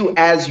sees you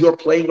as you're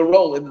playing a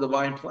role in the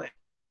divine plan.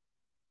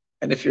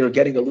 And if you're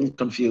getting a little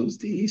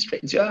confused, he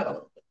straightens you out a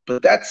little bit.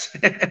 But that's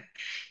the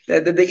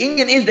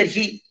Indian is that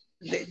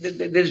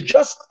there's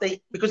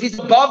because he's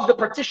above the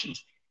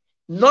partitions.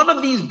 None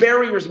of these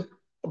barriers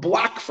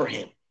block for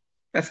him.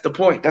 That's the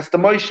point. That's the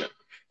Moshe.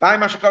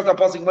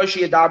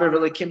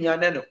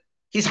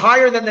 He's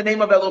higher than the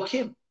name of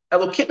Elokim.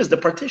 Elokim is the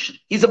partition.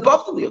 He's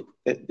above the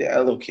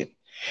Elokim.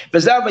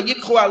 That's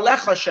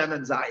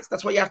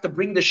why you have to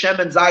bring the Shem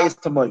and Zayis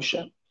to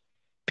Moshe.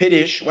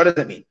 Pirish, what does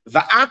that mean? The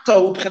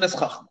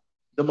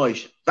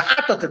Moshe.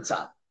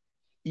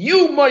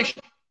 You, Moshe.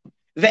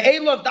 The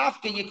Eila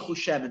Dafka Yikhu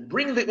Shem, and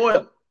bring the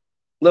oil.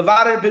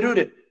 Levarer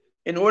Berudim,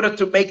 in order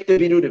to make the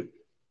Berudim.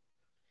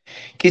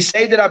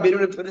 Kisei that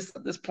Abirudim, for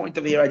this point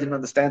of here I didn't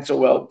understand so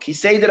well.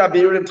 Kisei that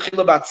Abirudim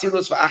tchila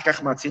batzilus v'achach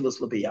matzilus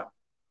l'biyah.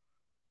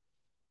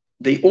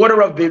 The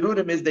order of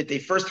Berudim is that they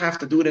first have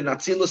to do it in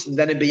Atzilus and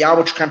then in Biyah,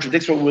 which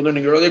contradicts what we were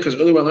learning earlier, because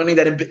earlier we were learning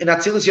that in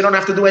Atzilus you don't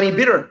have to do any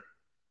bitter.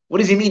 What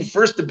does he mean?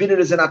 First the bitter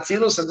is in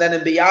Atzilus and then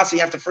in Biyah, so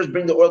you have to first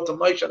bring the oil to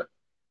Moshe.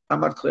 I'm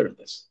not clear on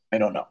this. I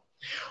don't know.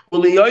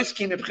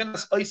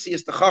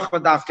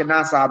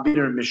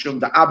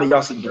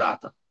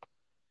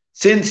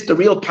 Since the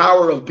real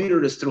power of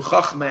bitter is through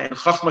Chachma, and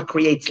Chachma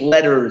creates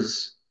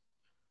letters.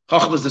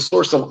 Chachma is the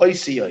source of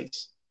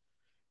Oisiyos.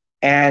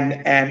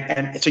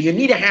 And so you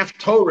need to have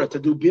Torah to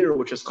do bitter,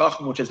 which is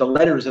Chachma, which is the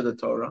letters of the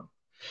Torah.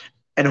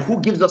 And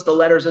who gives us the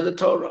letters of the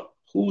Torah?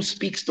 Who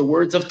speaks the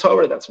words of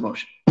Torah? That's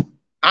Moshe.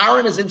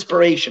 Aaron is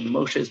inspiration.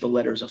 Moshe is the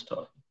letters of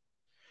Torah.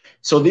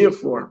 So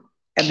therefore,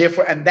 and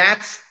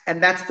that's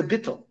the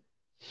bittul.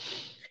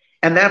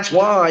 And that's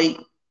why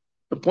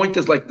the point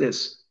is like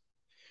this.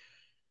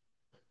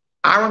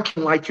 Aaron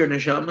can light your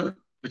neshama,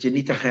 but you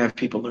need to have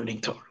people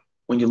learning Torah.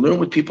 When you learn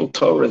with people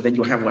Torah, then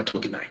you have what to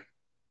ignite.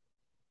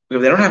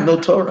 If they don't have no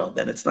Torah,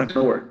 then it's not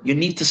going to work. You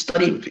need to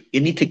study.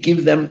 You need to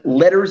give them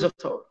letters of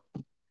Torah.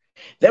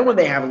 Then when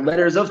they have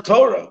letters of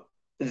Torah,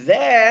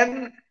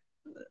 then,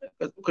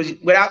 because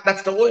without,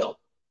 that's the oil.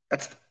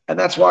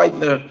 That's why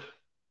the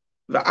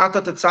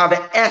Ata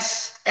Tetzaveh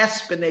S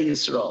B'nai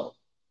Yisrael.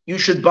 You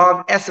should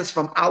bond S's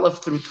from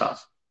Aleph through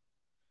Tav.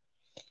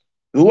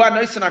 And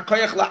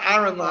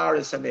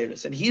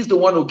he's the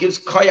one who gives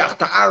koyach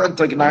to Aaron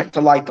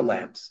to light the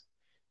lamps.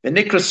 The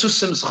nikra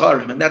susim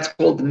zcharim, and that's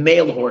called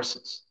male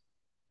horses.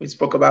 We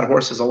spoke about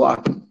horses a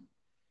lot.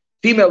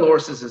 Female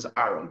horses is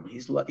Aaron.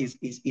 He's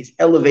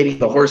elevating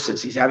the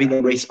horses. He's having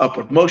them race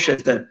upward.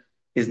 Moshe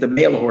is the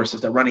male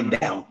horses. They're running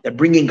down. They're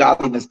bringing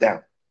godliness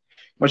down.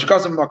 That's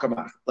what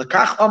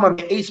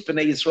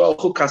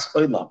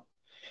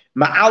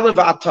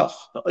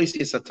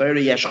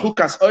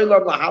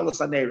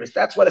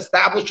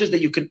establishes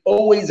that you can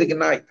always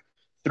ignite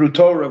through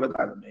Torah with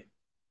Maven.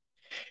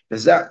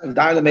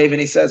 Maven,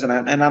 he says, and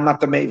I'm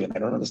not the Maven. I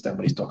don't understand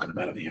what he's talking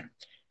about over here.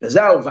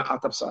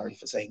 I'm sorry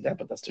for saying that,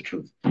 but that's the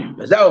truth.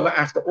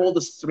 After all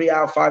this 3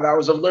 hour, 5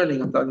 hours of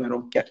learning, I'm telling you, I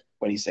don't get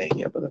what he's saying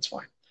here, but that's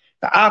fine.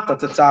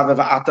 It's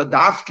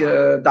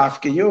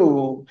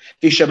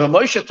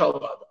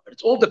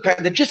all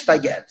dependent. The gist I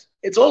get.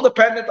 It's all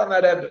dependent on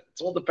that Rebbe.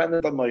 It's all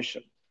dependent on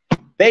Moshe.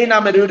 Whether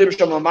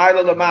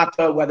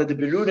the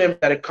Berudim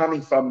that are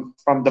coming from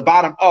the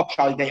bottom up,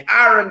 the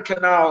Aaron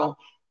canal,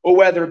 or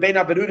whether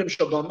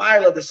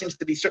there seems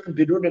to be certain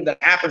Berudim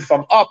that happen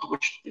from up,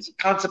 which is a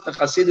concept of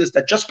Hasidus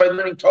that just by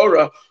learning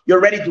Torah, you're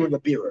already doing a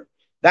birur.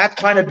 That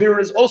kind of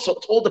birur is also,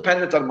 it's all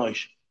dependent on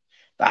Moshe.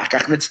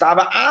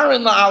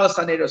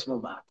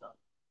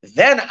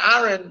 Then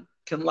Aaron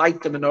can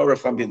light the menorah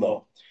from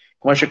below.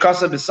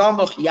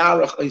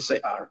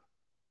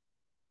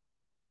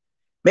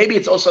 Maybe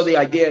it's also the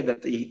idea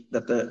that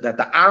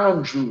the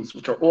Aaron Jews,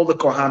 which are all the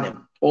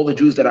Kohanim, all the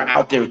Jews that are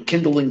out there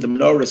kindling the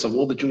menorahs of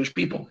all the Jewish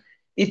people,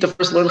 need to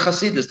first learn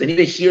Hasidus. They need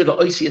to hear the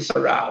Oisiyas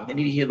Harav. They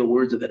need to hear the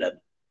words of the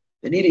Rebbe.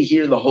 They need to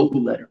hear the holy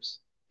letters.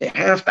 They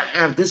have to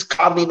have this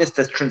godliness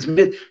that's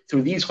transmitted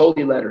through these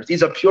holy letters.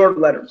 These are pure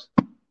letters.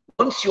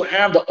 Once you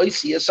have the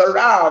Oisiyas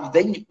Harav,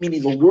 then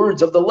meaning the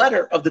words of the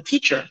letter of the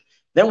teacher,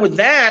 Then with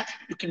that,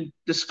 you can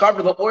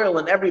discover the oil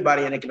in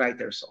everybody and ignite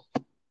their soul.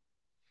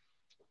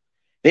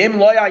 And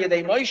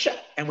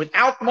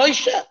without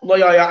Moshe,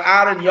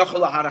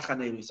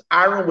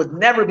 Aaron would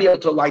never be able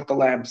to light the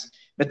lamps.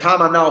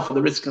 For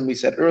the risk we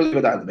said earlier,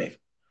 without the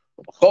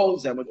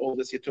and with all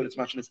this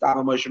Moshe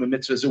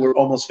mitzvahs were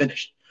almost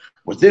finished.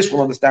 With this,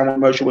 we'll understand what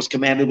Moshe was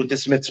commanded with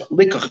this mitzvah.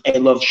 They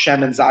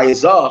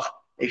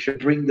should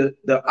bring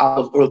the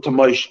olive oil to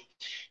Moshe.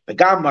 Why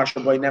by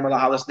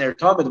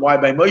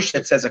Moshe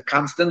it says a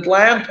constant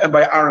lamp, and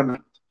by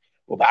Aaron,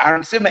 by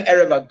Aaron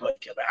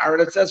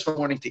it says from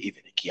morning to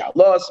evening.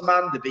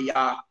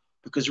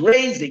 Because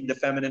raising the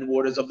feminine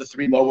waters of the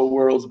three lower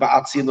worlds,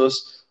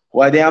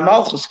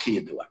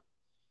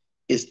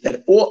 is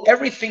that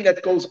everything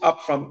that goes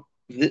up from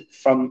the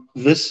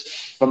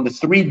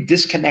three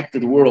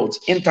disconnected worlds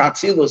into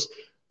Atzilus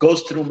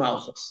goes through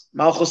Malchus.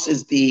 Malchus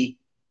is the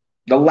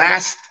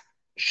last.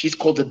 She's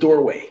called the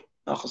doorway.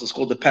 Malchus is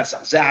called the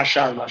Pesach.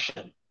 Zehashar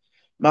Lashem.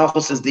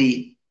 Malchus is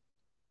the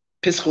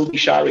Pischul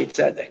Ishari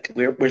Tzedek,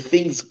 where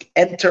things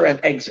enter and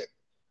exit.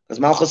 Because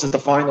Malchus is the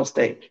final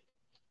stage.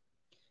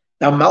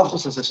 Now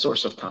Malchus is a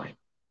source of time.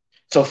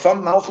 So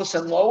from Malchus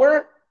and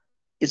lower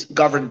is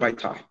governed by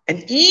time.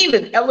 And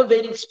even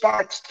elevating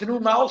sparks through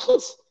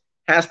Malchus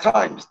has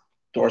times.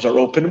 Doors are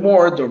open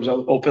more, doors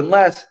are open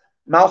less.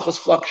 Malchus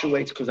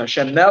fluctuates because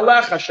Hashem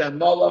Melech, Hashem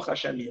Molech,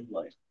 Hashem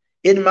Yimlech.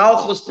 In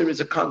Malchus, there is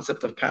a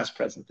concept of past,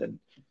 present,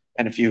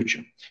 and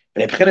future.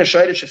 But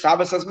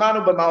Malchus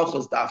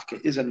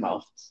is in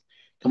Malchus.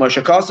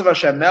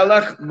 Hashem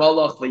Melech,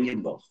 Molech,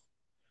 V'Yimlech.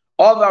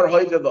 All our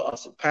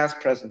hoive past,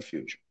 present,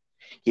 future.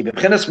 He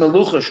b'chinas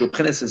melucha, shu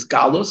b'chinas is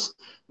galus.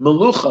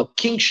 Melucha,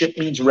 kingship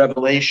means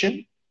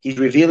revelation. He's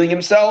revealing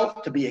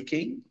himself to be a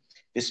king.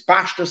 His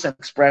pashtus and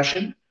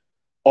expression,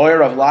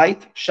 oil of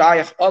light,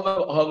 shayach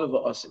avav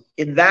v'asim.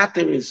 In that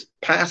there is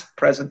past,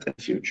 present, and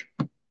future.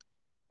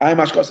 In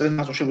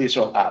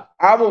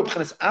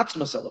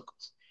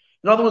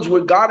other words,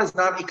 where God is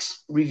not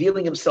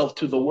revealing himself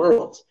to the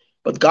world,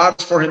 but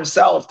God's for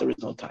himself, there is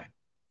no time.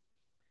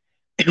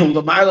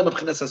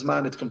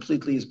 It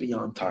completely is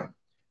beyond time.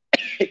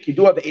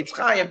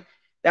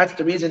 That's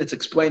the reason it's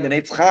explained in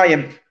Eitz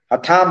Chaim.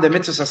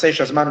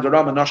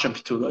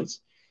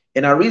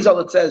 In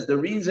Arizal it says the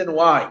reason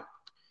why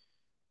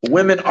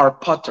women are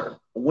putter,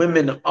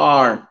 women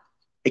are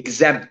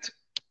exempt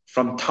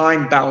from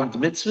time-bound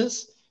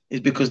mitzvahs is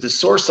because the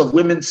source of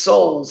women's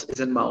souls is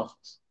in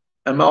Malchus.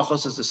 And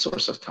Malchus is the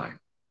source of time.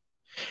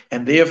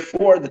 And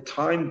therefore the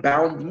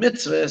time-bound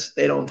mitzvahs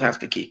they don't have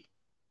to keep.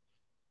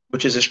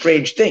 Which is a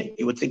strange thing.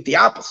 You would think the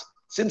opposite.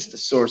 Since the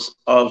source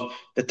of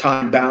the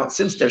time-bound,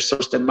 since they're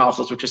sourced in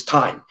Malchus, which is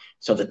time.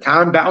 So the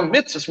time-bound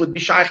mitzvahs would be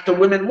shaykh to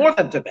women more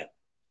than to men.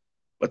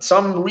 But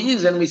some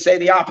reason we say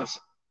the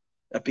opposite.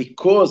 That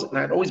because, and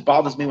it always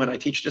bothers me when I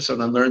teach this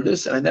and I learn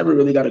this, and I never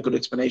really got a good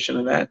explanation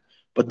of that.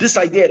 But this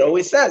idea, it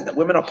always says that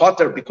women are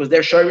potter because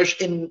they're shirish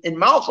in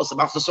Malchus,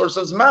 about the source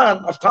of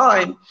Zman, of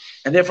time,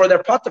 and therefore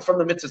they're potter from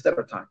the mitzvahs that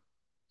are time.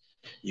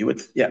 You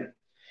would, yeah.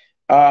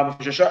 I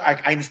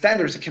understand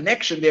there's a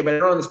connection there, but I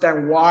don't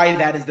understand why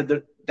that is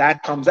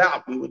that comes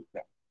out. The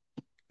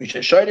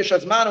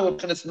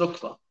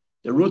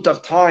root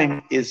of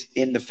time is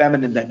in the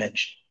feminine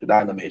dimension, the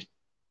dynamism.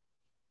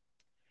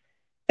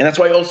 And that's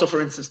why also,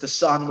 for instance, the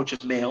sun, which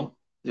is male,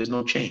 there's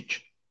no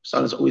change. The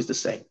sun is always the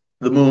same.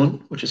 The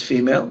moon, which is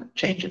female,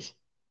 changes.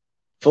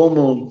 Full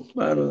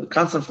moon,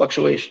 constant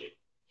fluctuation.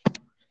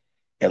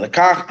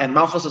 And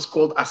Malchus is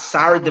called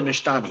Asar de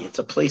Mishtani. It's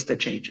a place that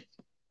changes.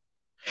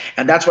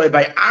 And that's why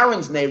by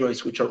Aaron's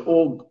Neiros, which are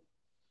all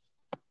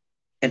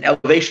an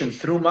elevation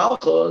through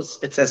Malchus,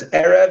 it says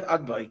Erev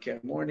ad Boker,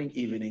 morning,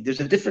 evening.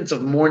 There's a difference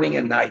of morning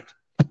and night.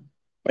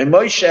 By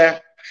Moshe,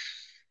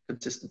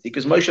 consistency,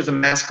 because Moshe is a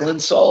masculine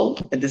soul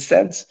in this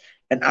sense,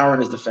 and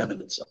Aaron is the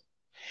feminine soul.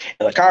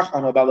 By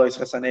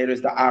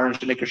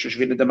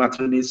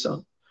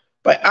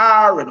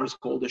Aaron, who's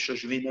called the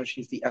Shoshvina,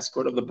 she's the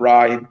escort of the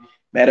bride.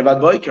 Erev ad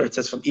Boker, it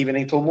says from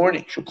evening till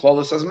morning.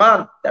 Shuklolos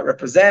Azman, that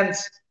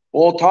represents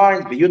all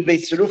times. B'yud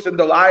Beis Tzirufim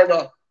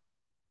Delaila.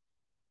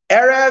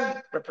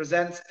 Erev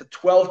represents the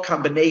 12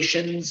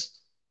 combinations,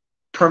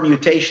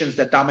 permutations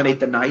that dominate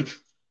the night.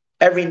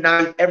 Every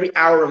night, every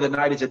hour of the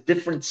night is a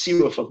different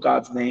siruf of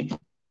God's name.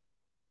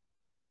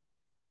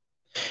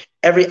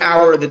 Every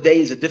hour of the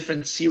day is a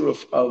different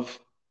siruf of,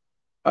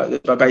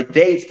 by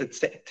day it's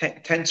the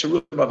 10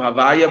 sirufim of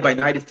Havaya, by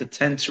night it's the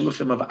 10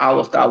 sirufim of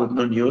Aleph, Dalet,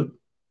 Nun, Yud.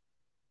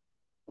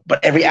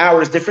 But every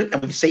hour is different.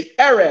 And when you say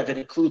Erev, it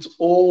includes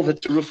all the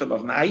terufim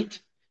of night.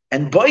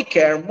 And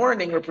Boker,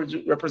 morning,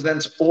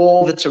 represents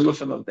all the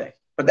terufim of day.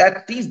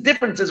 But these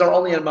differences are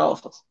only in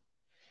Malchus.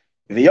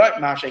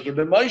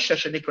 Moshe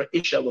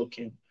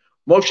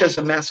is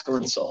a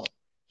masculine soul.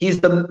 He's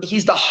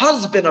the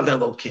husband of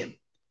Elokim.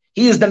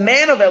 He is the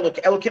man of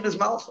Elokim. Elokim is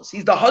Malchus.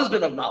 He's the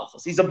husband of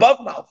Malchus. He's above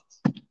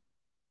Malchus.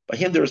 By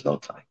him there is no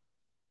time.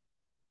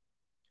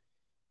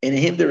 In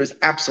him there is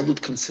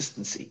absolute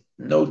consistency.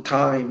 No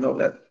time,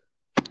 no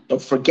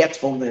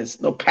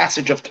forgetfulness, no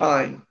passage of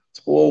time.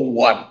 It's all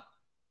one.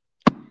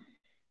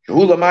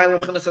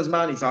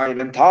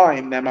 in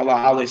time.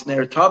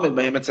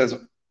 It says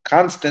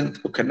constant.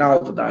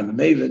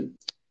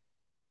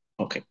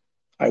 Okay,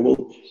 I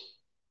will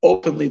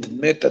openly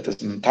admit that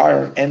this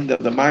entire end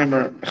of the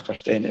mimer,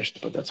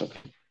 but that's okay.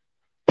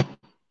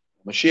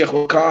 Mashiach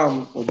will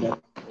come,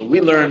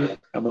 we learn,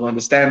 and we'll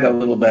understand that a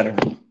little better.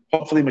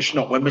 Hopefully, when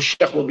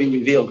Mashiach will be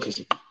revealed.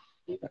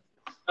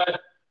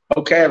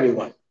 Okay,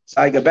 everyone.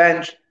 Saiga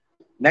bench.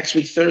 Next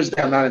week,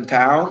 Thursday, I'm not in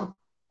town.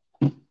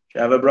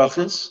 Sheva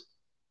brachas.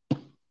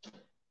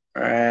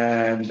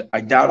 And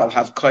I doubt I'll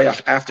have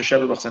koyach after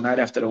Sheva brachas, the night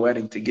after the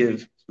wedding, to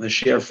give the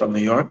share from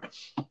New York.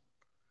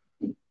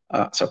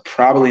 So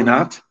probably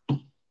not.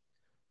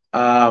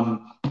 But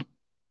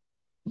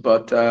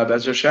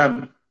Bez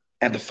Hashem.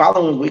 And the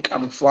following week,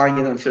 I'm flying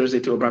in on Thursday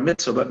to a bar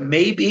mitzvah. But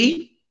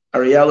maybe,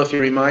 Ariel, if you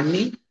remind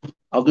me,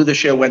 I'll do the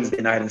share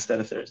Wednesday night instead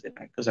of Thursday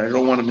night because I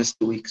don't want to miss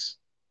 2 weeks.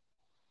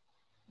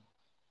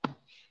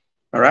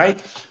 All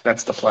right?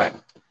 That's the plan.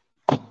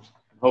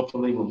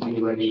 Hopefully, we'll be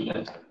ready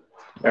at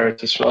Eretz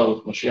Yisrael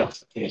with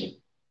Mashiach's occasion.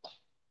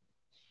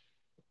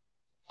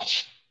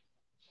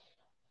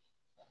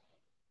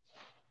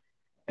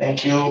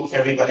 Thank you,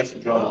 everybody, for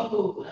joining.